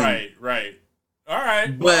leaning. Right. All right,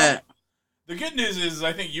 but well, the good news is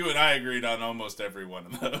I think you and I agreed on almost every one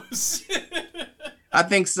of those. I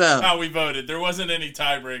think so. How we voted, there wasn't any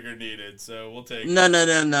tiebreaker needed, so we'll take.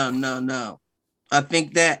 No. I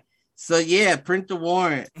think that. So yeah, print the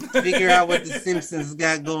warrant. Figure out what the Simpsons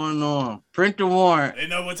got going on. Print the warrant. They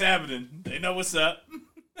know what's happening. They know what's up.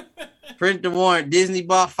 Print the warrant. Disney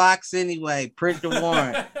bought Fox anyway. Print the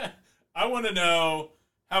warrant. I want to know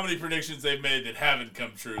how many predictions they've made that haven't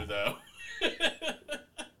come true, though.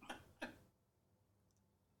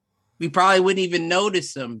 We probably wouldn't even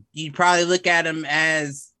notice them. You'd probably look at them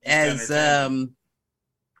as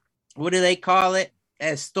what do they call it?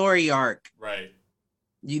 As story arc. Right.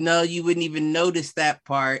 You know, you wouldn't even notice that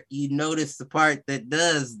part. You notice the part that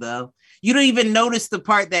does, though. You don't even notice the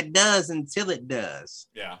part that does until it does.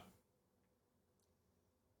 Yeah.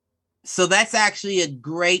 So that's actually a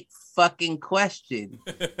great fucking question.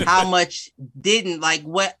 How much didn't, like,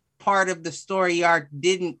 what part of the story arc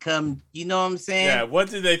didn't come? You know what I'm saying? Yeah.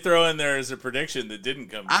 What did they throw in there as a prediction that didn't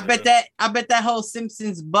come true? I bet that whole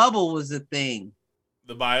Simpsons bubble was a thing.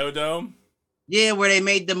 The biodome. Yeah, where they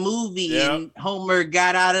made the movie and Homer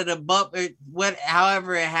got out of the bubble.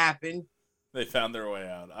 However it happened. They found their way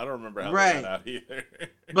out. I don't remember how they got out either.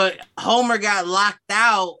 But Homer got locked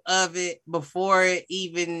out of it before it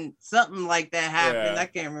even something like that happened. I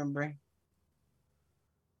can't remember.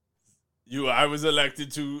 I was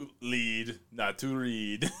elected to lead, not to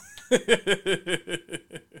read.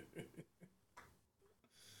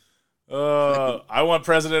 I want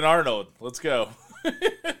President Arnold. Let's go.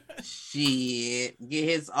 Shit, get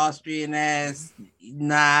his Austrian ass.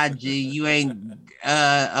 Nah, G, you ain't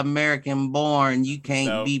American born. You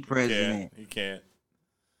can't be president. He can't.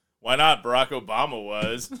 Why not? Barack Obama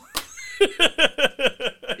was.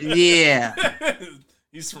 Yeah.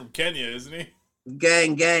 He's from Kenya, isn't he?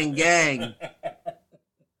 Gang.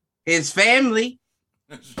 His family.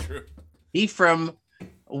 That's true. He from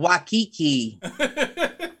Waikiki.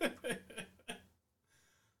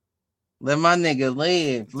 Let my nigga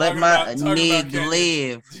live. Let my nigga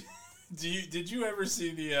live. Did you ever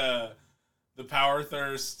see the Power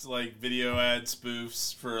Thirst like video ad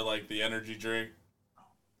spoofs for like the energy drink?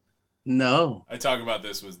 No. I talk about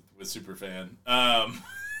this with Superfan.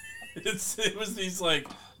 It was these like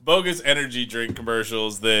bogus energy drink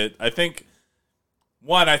commercials that I think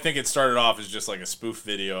it started off as just like a spoof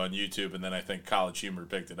video on YouTube, and then I think College Humor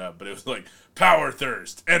picked it up. But it was like Power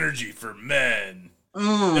Thirst, energy for men.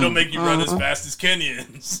 It'll make you run as fast as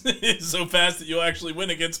Kenyans. So fast that you'll actually win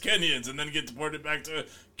against Kenyans and then get deported back to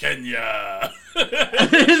Kenya. No,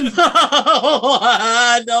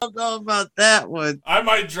 I don't know about that one. I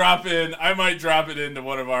might drop it into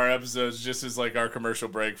one of our episodes just as like our commercial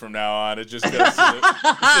break from now on. It just goes it's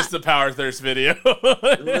just the Power Thirst video.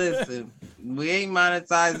 Listen, we ain't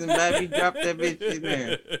monetizing, baby. Drop that bitch in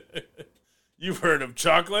there. You've heard of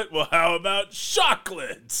chocolate? Well, how about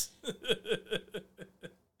chocolate?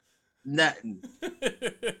 Nothing.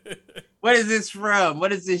 What is this from?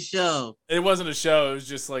 What is this show? It wasn't a show. It was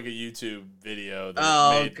just like a YouTube video. It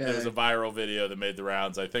was a viral video that made the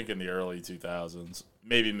rounds, I think, in the early 2000s.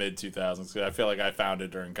 Maybe mid-2000s. I feel like I found it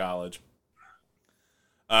during college.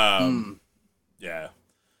 Yeah.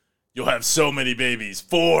 You'll have so many babies.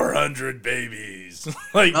 400 babies.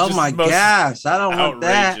 Like, oh, my gosh. I don't want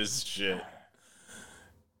that. Outrageous shit.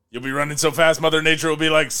 You'll be running so fast, Mother Nature will be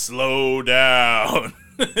like, slow down.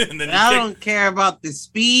 And then I don't care about the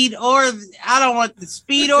speed I don't want the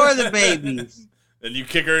speed or the babies. Then you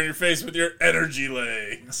kick her in your face with your energy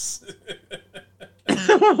legs.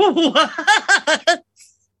 What?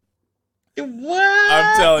 What?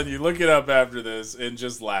 I'm telling you, look it up after this and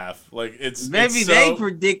just laugh. Like maybe they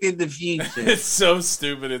predicted the future. It's so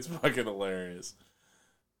stupid. It's fucking hilarious.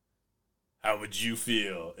 How would you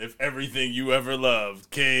feel if everything you ever loved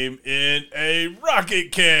came in a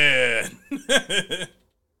rocket can?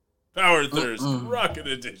 Power Thirst Rocket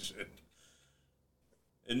Edition.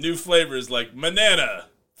 And new flavors like banana,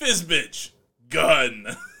 Fizzbitch,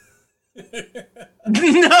 gun.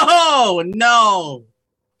 No,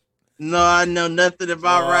 I know nothing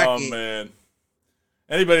about Rocket. Oh, man.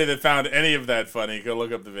 Anybody that found any of that funny, go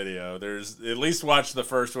look up the video. There's at least watch the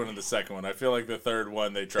first one and the second one. I feel like the third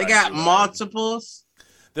one they tried. They got multiples.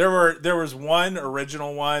 There was one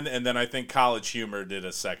original one, and then I think College Humor did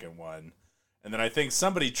a second one, and then I think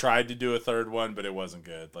somebody tried to do a third one, but it wasn't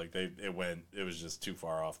good. Like it was just too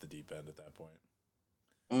far off the deep end at that point.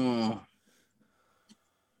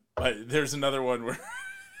 But there's another one where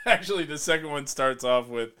actually the second one starts off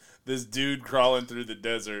with this dude crawling through the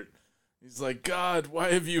desert. He's like, God,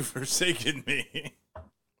 why have you forsaken me?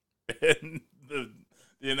 And the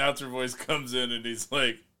announcer voice comes in and he's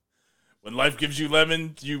like, when life gives you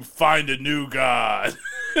lemons, you find a new god.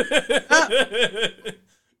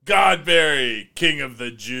 Godberry, king of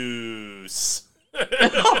the juice.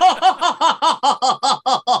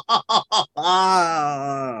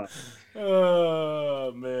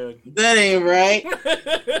 Oh, man. That ain't right.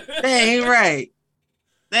 That ain't right.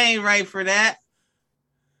 They ain't right for that.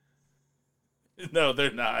 No,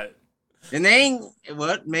 they're not. And they ain't,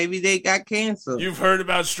 what? Maybe they got canceled. You've heard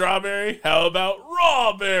about strawberry? How about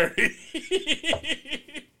rawberry?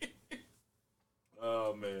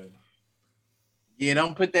 Oh, man. Yeah,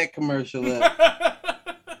 don't put that commercial up.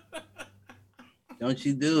 Don't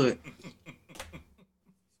you do it.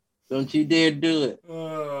 Don't you dare do it.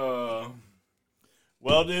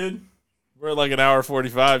 Well, dude, we're at like an hour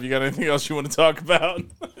 45. You got anything else you want to talk about?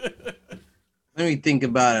 Let me think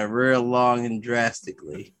about it real long and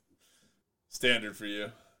drastically. Standard for you.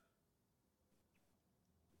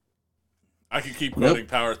 I could keep quoting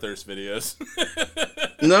Power Thirst videos.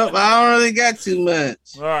 Nope, I don't really got too much.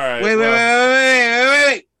 All right.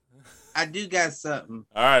 Wait. I do got something.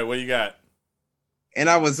 All right, what you got? And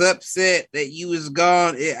I was upset that you was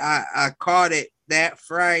gone. I caught it that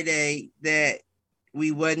Friday that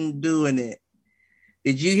we wasn't doing it.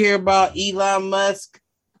 Did you hear about Elon Musk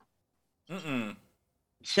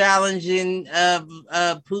challenging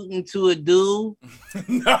Putin to a duel?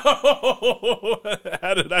 No.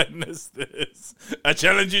 How did I miss this? I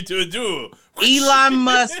challenge you to a duel. Elon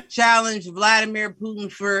Musk challenged Vladimir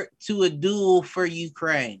Putin to a duel for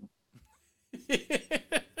Ukraine.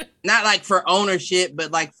 Not like for ownership,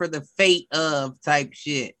 but like for the fate of type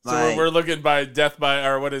shit. So like, we're looking by death by,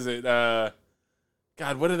 or what is it? God,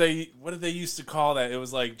 what do they used to call that? It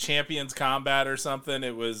was like Champions Combat or something.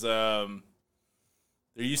 It was there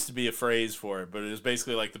used to be a phrase for it, but it was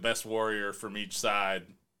basically like the best warrior from each side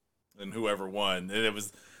and whoever won. And it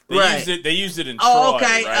was they used it in Troy,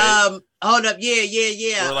 okay. Right? Hold up.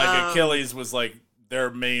 Yeah. Where like Achilles was like their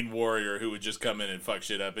main warrior who would just come in and fuck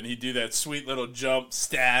shit up, and he'd do that sweet little jump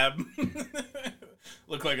stab.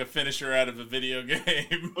 Look like a finisher out of a video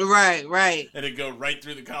game. Right. And it'd go right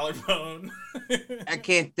through the collarbone. I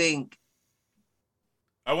can't think.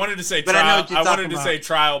 I wanted to say But I know trial. what you're I wanted talking to about. say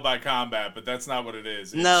trial by combat, but that's not what it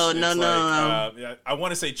is. No. Yeah, I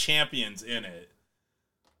want to say champions in it.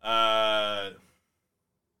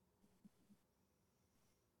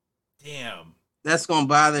 Damn. That's gonna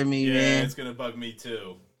bother me, Yeah, man. it's gonna bug me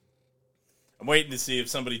too. I'm waiting to see if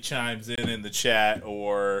somebody chimes in the chat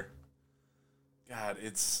or. God,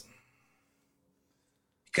 it's.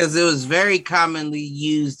 Because it was very commonly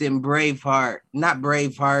used in Braveheart, not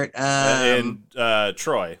Braveheart. In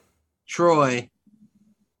Troy. Troy.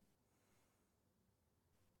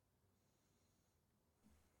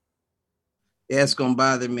 Yeah, it's gonna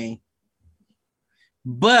bother me.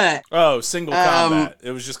 But single combat.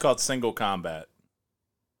 It was just called single combat.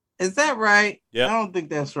 Is that right? Yep. I don't think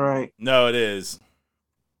that's right. No, it is.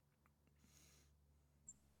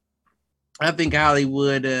 I think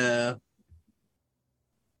Hollywood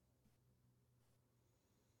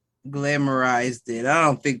glamorized it. I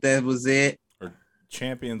don't think that was it. Or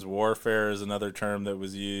Champions Warfare is another term that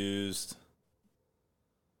was used.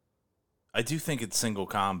 I do think it's single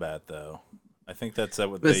combat, though. I think that's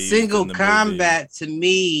what they used single in the combat to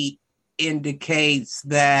me indicates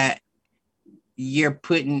that you're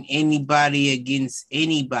putting anybody against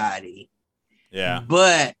anybody. Yeah.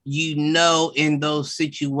 But in those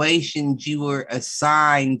situations you were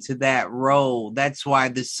assigned to that role. That's why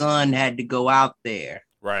the son had to go out there.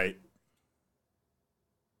 Right.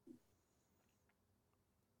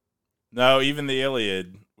 No, even the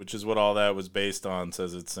Iliad, which is what all that was based on,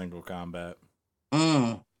 says it's single combat.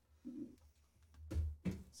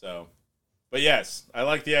 So, but yes, I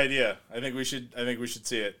like the idea. I think we should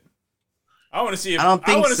see it. I want to see if I don't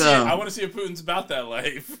think so. I want to see if Putin's about that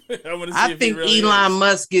life. I think Elon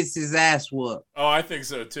Musk gets his ass whooped. Oh, I think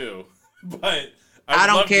so too. But I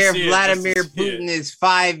don't care if Vladimir Putin is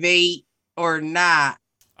 5'8" or not.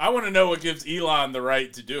 I want to know what gives Elon the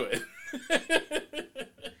right to do it.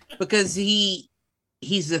 Because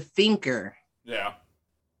he's a thinker. Yeah.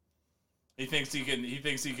 He thinks he can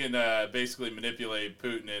basically manipulate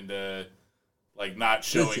Putin into like not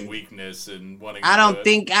showing weakness and wanting. I don't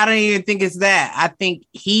even think it's that. I think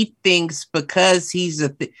he thinks because he's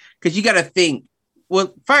because you got to think.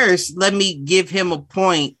 Well, first, let me give him a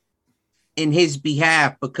point in his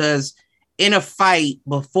behalf, because in a fight,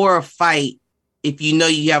 before a fight, if you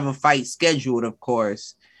have a fight scheduled, of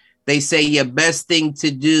course, they say your best thing to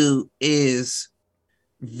do is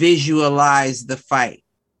visualize the fight.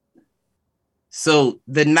 So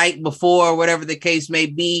the night before, whatever the case may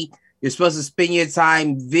be, you're supposed to spend your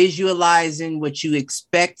time visualizing what you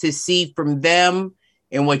expect to see from them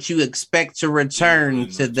and what you expect to return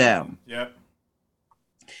to them. Yep.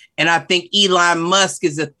 And I think Elon Musk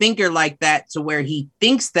is a thinker like that, to where he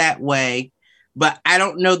thinks that way, but I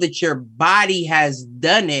don't know that your body has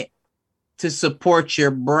done it to support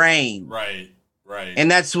your brain. Right. And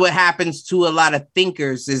that's what happens to a lot of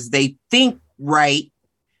thinkers, is they think right,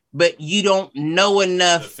 but you don't know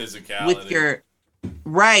enough with your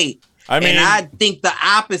right. I mean, and I think the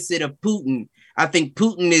opposite of Putin. I think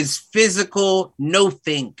Putin is physical, no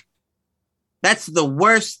think. That's the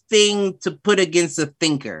worst thing to put against a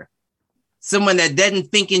thinker. Someone that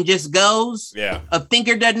doesn't think and just goes. Yeah. A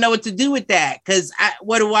thinker doesn't know what to do with that. Because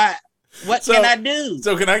what can I do?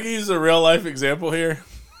 So can I use a real life example here?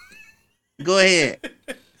 Go ahead.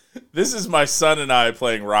 This is my son and I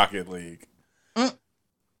playing Rocket League.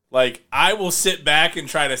 Like, I will sit back and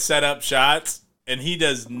try to set up shots, and he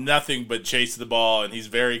does nothing but chase the ball, and he's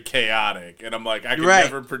very chaotic. And I'm like, I can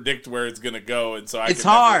never predict where it's going to go. And so it's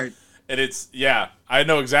hard. And I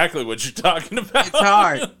know exactly what you're talking about. It's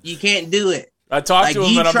hard. You can't do it. I talked to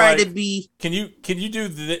him and I'm like, can you do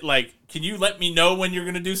can you let me know when you're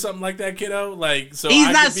going to do something like that, kiddo? Like, so he's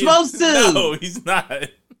not supposed to. No, he's not.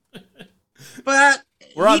 But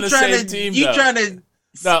we're on the same team. You trying to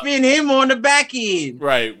spin him on the back end,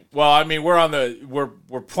 right? Well, I mean,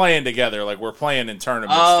 we're playing together, like we're playing in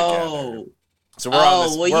tournaments together. So we're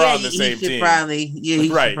on the same team. He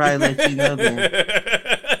should probably let you know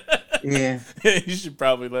that. Yeah, you should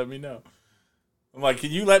probably let me know. I'm like, can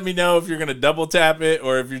you let me know if you're gonna double tap it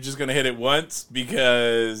or if you're just gonna hit it once,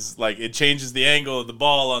 because like it changes the angle of the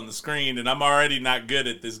ball on the screen, and I'm already not good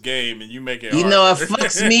at this game, and you make it. You know what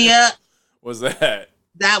fucks me up? What's that?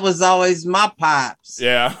 That was always my pops.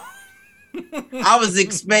 Yeah. I was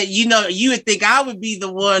you would think I would be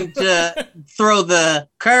the one to throw the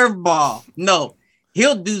curveball. No,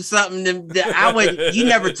 he'll do something that you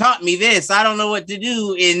never taught me this. I don't know what to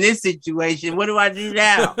do in this situation. What do I do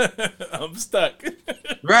now? I'm stuck.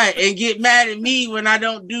 Right. And get mad at me when I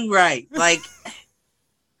don't do right. Like,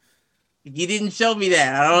 you didn't show me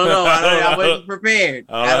that. I don't know. I wasn't prepared.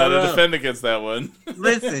 I don't know how to defend against that one.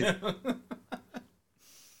 Listen.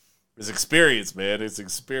 It's experience, man. It's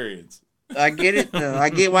experience. I get it though. I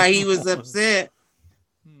get why he was upset.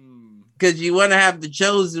 Because you want to have the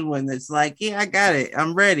chosen one that's like, yeah, I got it.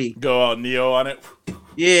 I'm ready. Go all Neo on it.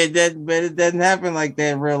 Yeah, but it doesn't happen like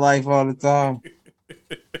that in real life all the time.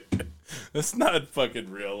 That's not fucking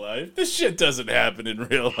real life. This shit doesn't happen in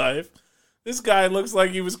real life. This guy looks like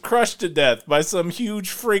he was crushed to death by some huge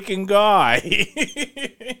freaking guy.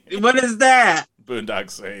 What is that? Boondock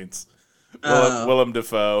Saints. Willem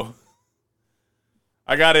Dafoe.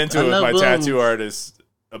 I got into it with my tattoo artist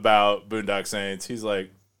about Boondock Saints. He's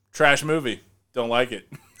like, trash movie. Don't like it.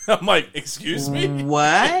 I'm like, excuse me?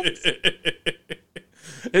 What?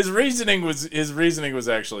 His reasoning was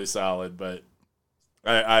actually solid, but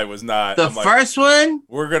I was not. The first one?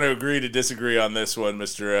 We're gonna agree to disagree on this one,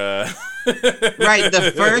 Mr. Right,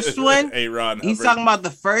 the first one? Hey, Ron. He's talking about the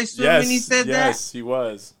first one when he said that? Yes, he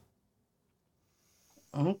was.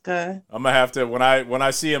 Okay. I'm gonna have to when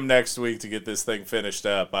I see him next week to get this thing finished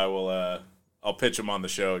up, I'll pitch him on the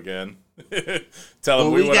show again. Tell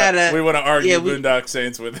him we want to argue Boondock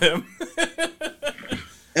Saints with him.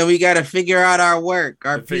 And we got to figure out our work,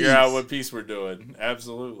 our piece. Figure out what piece we're doing.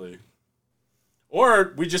 Absolutely.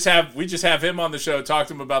 Or we just have him on the show, talk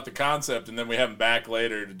to him about the concept, and then we have him back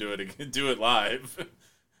later to do it live.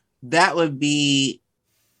 That would be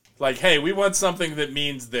like, hey, we want something that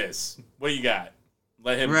means this. What do you got?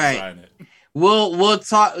 Let him design it. We'll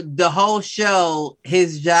talk the whole show.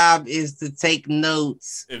 His job is to take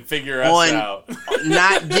notes and figure us out.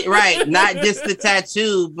 not just the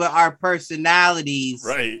tattoo, but our personalities.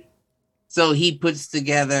 Right. So he puts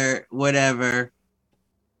together whatever.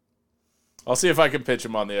 I'll see if I can pitch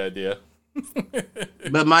him on the idea.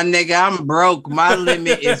 But my nigga, I'm broke. My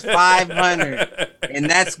limit is 500, and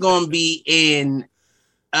that's gonna be in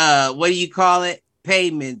what do you call it?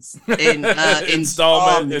 Payments in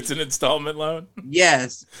installment. It's an installment loan.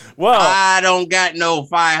 Yes. Well, I don't got no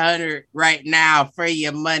 500 right now for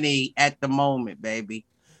your money at the moment, baby.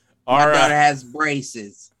 My daughter has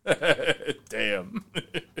braces. Damn.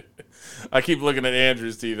 I keep looking at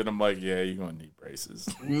Andrew's teeth and I'm like, yeah, you're gonna need braces.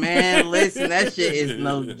 Man, listen, that shit is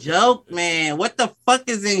no joke, man. What the fuck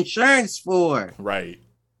is insurance for? Right.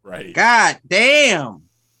 God damn.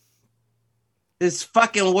 This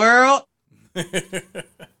fucking world.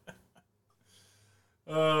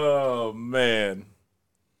 Oh man.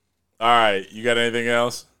 All right, you got anything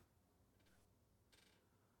else?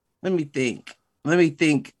 Let me think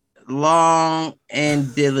long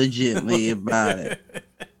and diligently about it.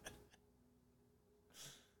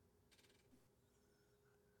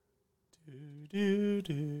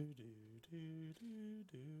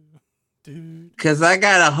 Because I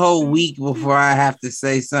got a whole week before I have to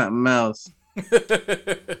say something else.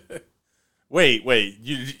 Wait,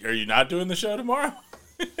 are you not doing the show tomorrow?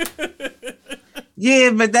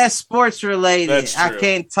 Yeah, but that's sports related. That's true. I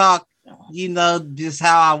can't talk, just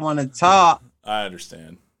how I want to talk. I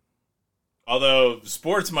understand. Although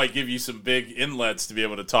sports might give you some big inlets to be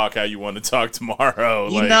able to talk how you want to talk tomorrow.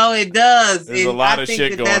 It does. There's a lot of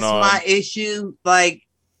shit going on. That's my issue. Like,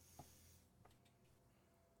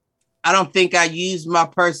 I don't think I use my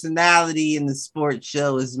personality in the sports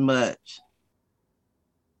show as much.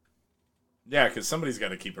 Yeah, because somebody's got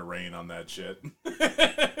to keep a rein on that shit.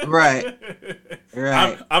 Right.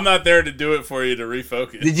 I'm not there to do it for you to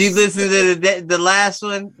refocus. Did you listen to the last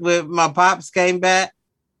one where my pops came back?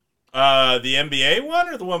 The NBA one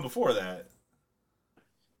or the one before that?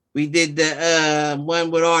 We did the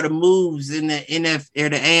one with all the moves in the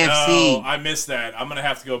AFC. No, I missed that. I'm gonna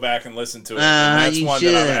have to go back and listen to it. And that's one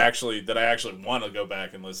that I actually want to go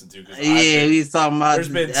back and listen to. He's talking about.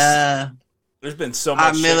 There's been so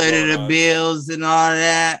much shit Miller going to the on. Bills and all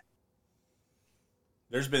that.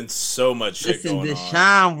 There's been so much shit going on.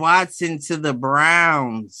 Deshaun Watson to the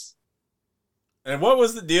Browns. And what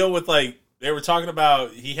was the deal with, like, they were talking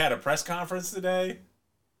about he had a press conference today?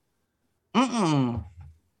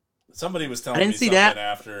 Somebody was telling me something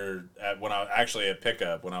after when I actually at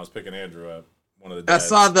pickup when I was picking Andrew up. One of the dads. I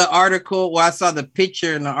saw the article. Well, I saw the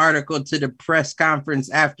picture in the article to the press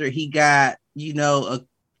conference after he got,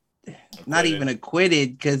 not even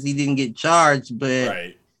acquitted because he didn't get charged, but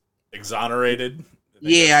right, exonerated.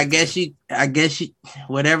 Yeah, I guess you,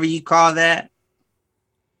 whatever you call that.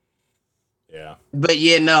 Yeah, but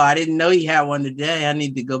yeah, no, I didn't know he had one today. I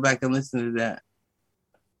need to go back and listen to that.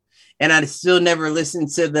 And I still never listened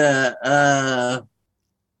to the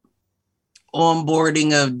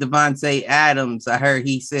onboarding of Devontae Adams. I heard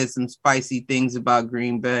he said some spicy things about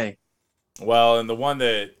Green Bay. Well, and the one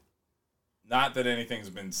that, not that anything's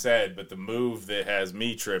been said, but the move that has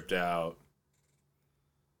me tripped out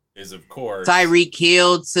is, of course, Tyreek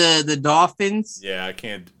Hill to the Dolphins. Yeah, I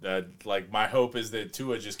can't. Like, my hope is that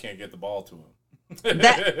Tua just can't get the ball to him.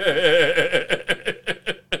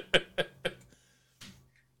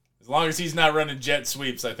 As long as he's not running jet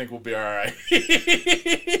sweeps, I think we'll be all right.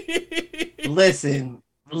 Listen.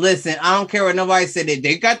 I don't care what nobody said.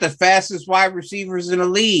 They got the fastest wide receivers in the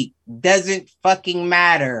league. Doesn't fucking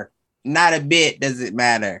matter. Not a bit does it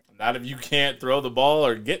matter. Not if you can't throw the ball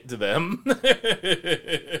or get to them.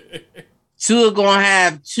 Tua gonna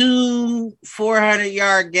have 2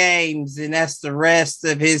 400-yard games, and that's the rest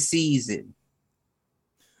of his season.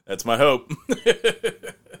 That's my hope.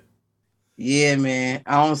 Yeah, man.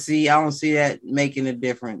 I don't see that making a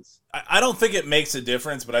difference. I don't think it makes a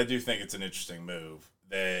difference, but I do think it's an interesting move.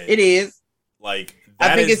 It is. Like,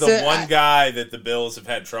 that is the one guy that the Bills have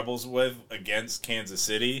had troubles with against Kansas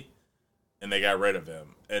City, and they got rid of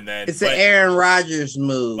him. And then it's an Aaron Rodgers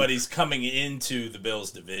move. But he's coming into the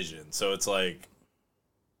Bills division, so it's like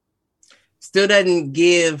still doesn't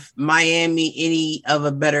give Miami any of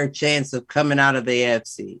a better chance of coming out of the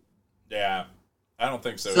AFC. Yeah, I don't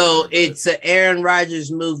think so. So it's an Aaron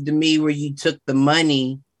Rodgers move to me where you took the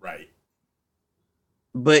money. Right.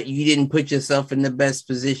 But you didn't put yourself in the best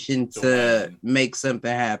position to make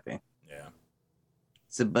something happen. Yeah.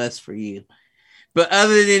 It's a bust for you. But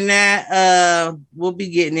other than that, we'll be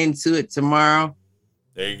getting into it tomorrow.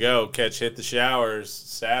 There you go. Hit the showers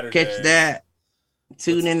Saturday. Catch that.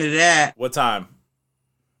 Tune into that. What time?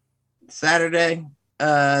 Saturday,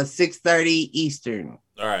 6:30 Eastern.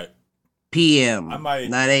 All right. PM.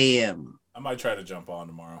 Not AM. I might try to jump on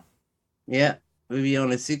tomorrow. Yeah. We'll be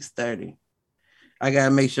on at 6:30. I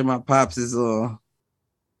gotta make sure my pops is on.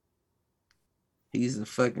 He's a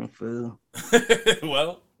fucking fool.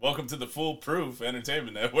 Well, welcome to the Foolproof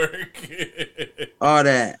Entertainment Network. All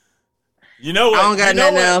that. You know what? I don't got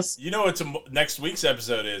nothing else. You know what next week's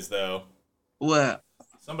episode is, though? What?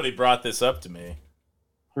 Somebody brought this up to me.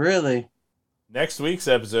 Really? Next week's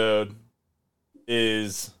episode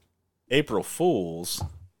is April Fools.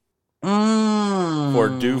 For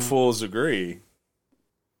Do Fools Agree.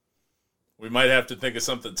 We might have to think of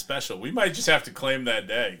something special. We might just have to claim that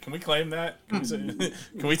day. Can we claim that? Can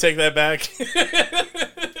we take that back?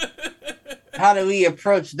 How do we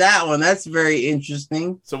approach that one? That's very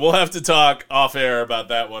interesting. So we'll have to talk off air about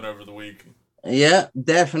that one over the week. Yeah,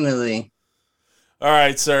 definitely. All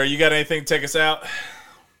right, sir. You got anything to take us out?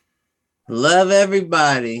 Love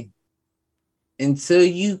everybody. Until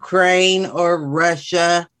Ukraine or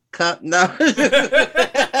Russia come. No.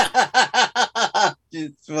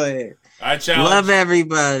 Just playing. Love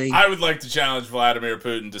everybody. I would like to challenge Vladimir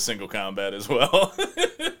Putin to single combat as well.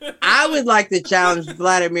 I would like to challenge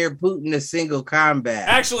Vladimir Putin to single combat.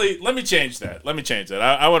 Actually, let me change that.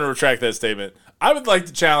 I want to retract that statement. I would like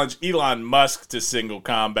to challenge Elon Musk to single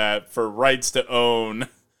combat for rights to own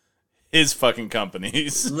his fucking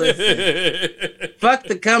companies. Listen, fuck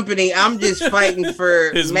the company. I'm just fighting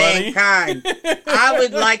for his mankind. I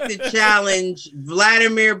would like to challenge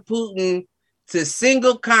Vladimir Putin to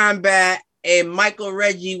single combat, and Michael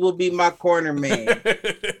Reggie will be my corner man.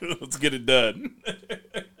 Let's get it done.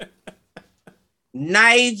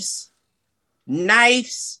 Knives,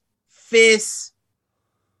 fists,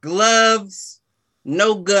 gloves,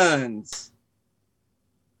 no guns.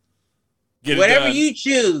 Whatever you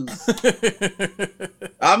choose.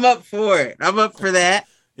 I'm up for it. I'm up for that.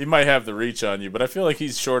 He might have the reach on you, but I feel like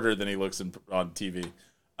he's shorter than he looks on TV.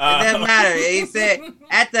 It doesn't matter. He said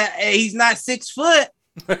he's not 6 foot.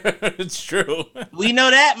 It's true. We know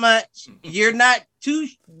that much. You're not too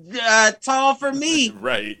tall for me.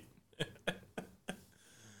 Right.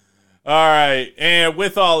 All right. And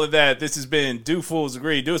with all of that, this has been Do Fools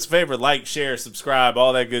Agree. Do us a favor, like, share, subscribe,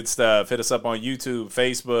 all that good stuff. Hit us up on YouTube,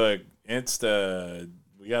 Facebook, Insta.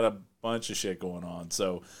 We got a bunch of shit going on.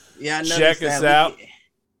 So yeah, check us out.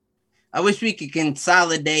 I wish we could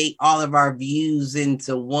consolidate all of our views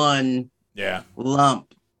into one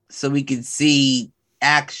lump so we could see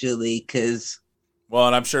actually, because well,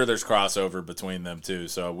 and I'm sure there's crossover between them too,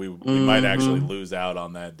 so we might actually lose out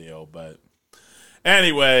on that deal. But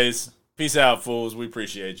anyways, peace out, fools. We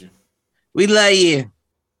appreciate you. We love you.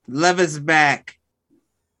 Love us back.